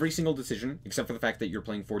almost every single decision, except for the fact that you're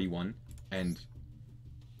playing 41, and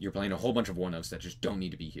you're playing a whole bunch of 1-ofs that just don't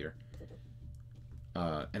need to be here.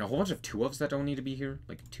 And a whole bunch of 2-ofs that don't need to be here,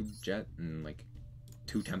 like 2 Jet and, like,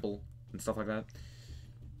 2 Temple and stuff like that.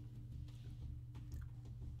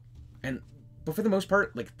 But for the most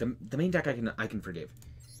part, like, the main deck I can forgive.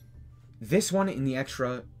 This one in the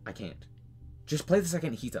extra, I can't. Just play the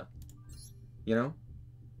second Hita. You know?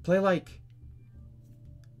 Play, like,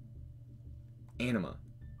 Anima.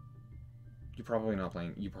 You're probably not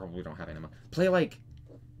playing... You probably don't have Anima. Play, like,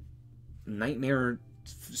 Nightmare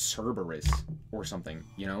Cerberus or something,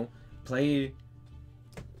 you know? Play,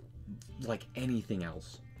 like, anything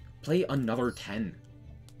else. Play another 10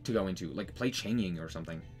 to go into. Like, play Changing or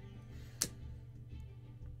something.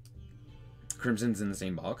 Crimson's in the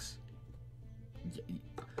same box?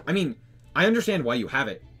 I mean, I understand why you have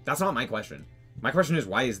it. That's not my question. My question is,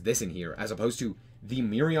 why is this in here, as opposed to the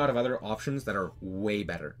myriad of other options that are way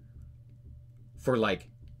better? For, like,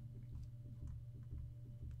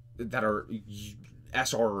 that are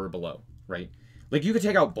SR or below, right? Like, you could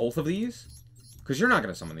take out both of these, because you're not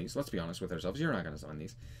going to summon these. Let's be honest with ourselves. You're not going to summon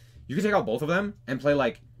these. You could take out both of them and play,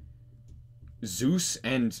 like, Zeus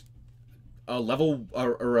and a level,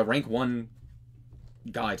 or a rank 1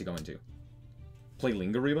 guy to go into. Play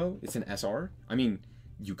Lingaribo? It's an SR? I mean,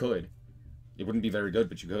 you could. It wouldn't be very good,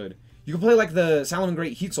 but you could. You could play, like, the Salomon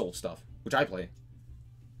Great Heat Soul stuff, which I play.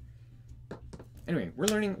 Anyway, we're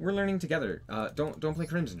learning together. Don't play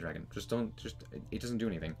Crimson Dragon. It doesn't do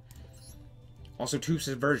anything. Also, 2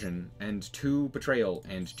 Subversion, and 2 Betrayal,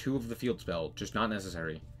 and 2 of the Field Spell. Just not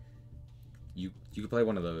necessary. You could play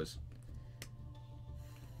one of those.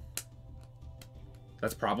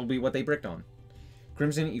 That's probably what they bricked on.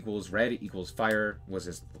 Crimson equals red equals fire was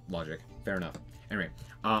his logic. Fair enough. Anyway,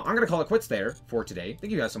 I'm going to call it quits there for today.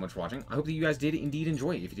 Thank you guys so much for watching. I hope that you guys did indeed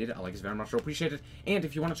enjoy. If you did, I like this very much. I appreciate it. And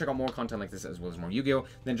if you want to check out more content like this as well as more Yu-Gi-Oh!,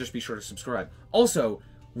 then just be sure to subscribe. Also,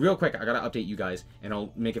 real quick, I got to update you guys, and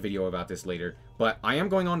I'll make a video about this later. But I am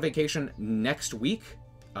going on vacation next week.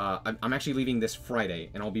 I'm actually leaving this Friday,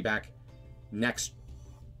 and I'll be back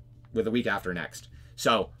the week after next.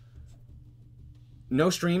 So, no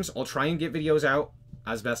streams. I'll try and get videos out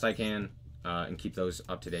as best I can, and keep those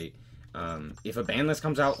up to date. If a ban list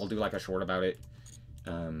comes out, I'll do like a short about it.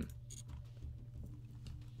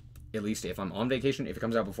 At least if I'm on vacation. If it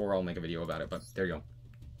comes out before, I'll make a video about it. But there you go.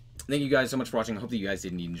 Thank you guys so much for watching. I hope that you guys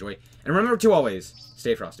did indeed enjoy. And remember to always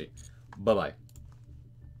stay frosty. Bye-bye.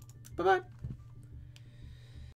 Bye-bye.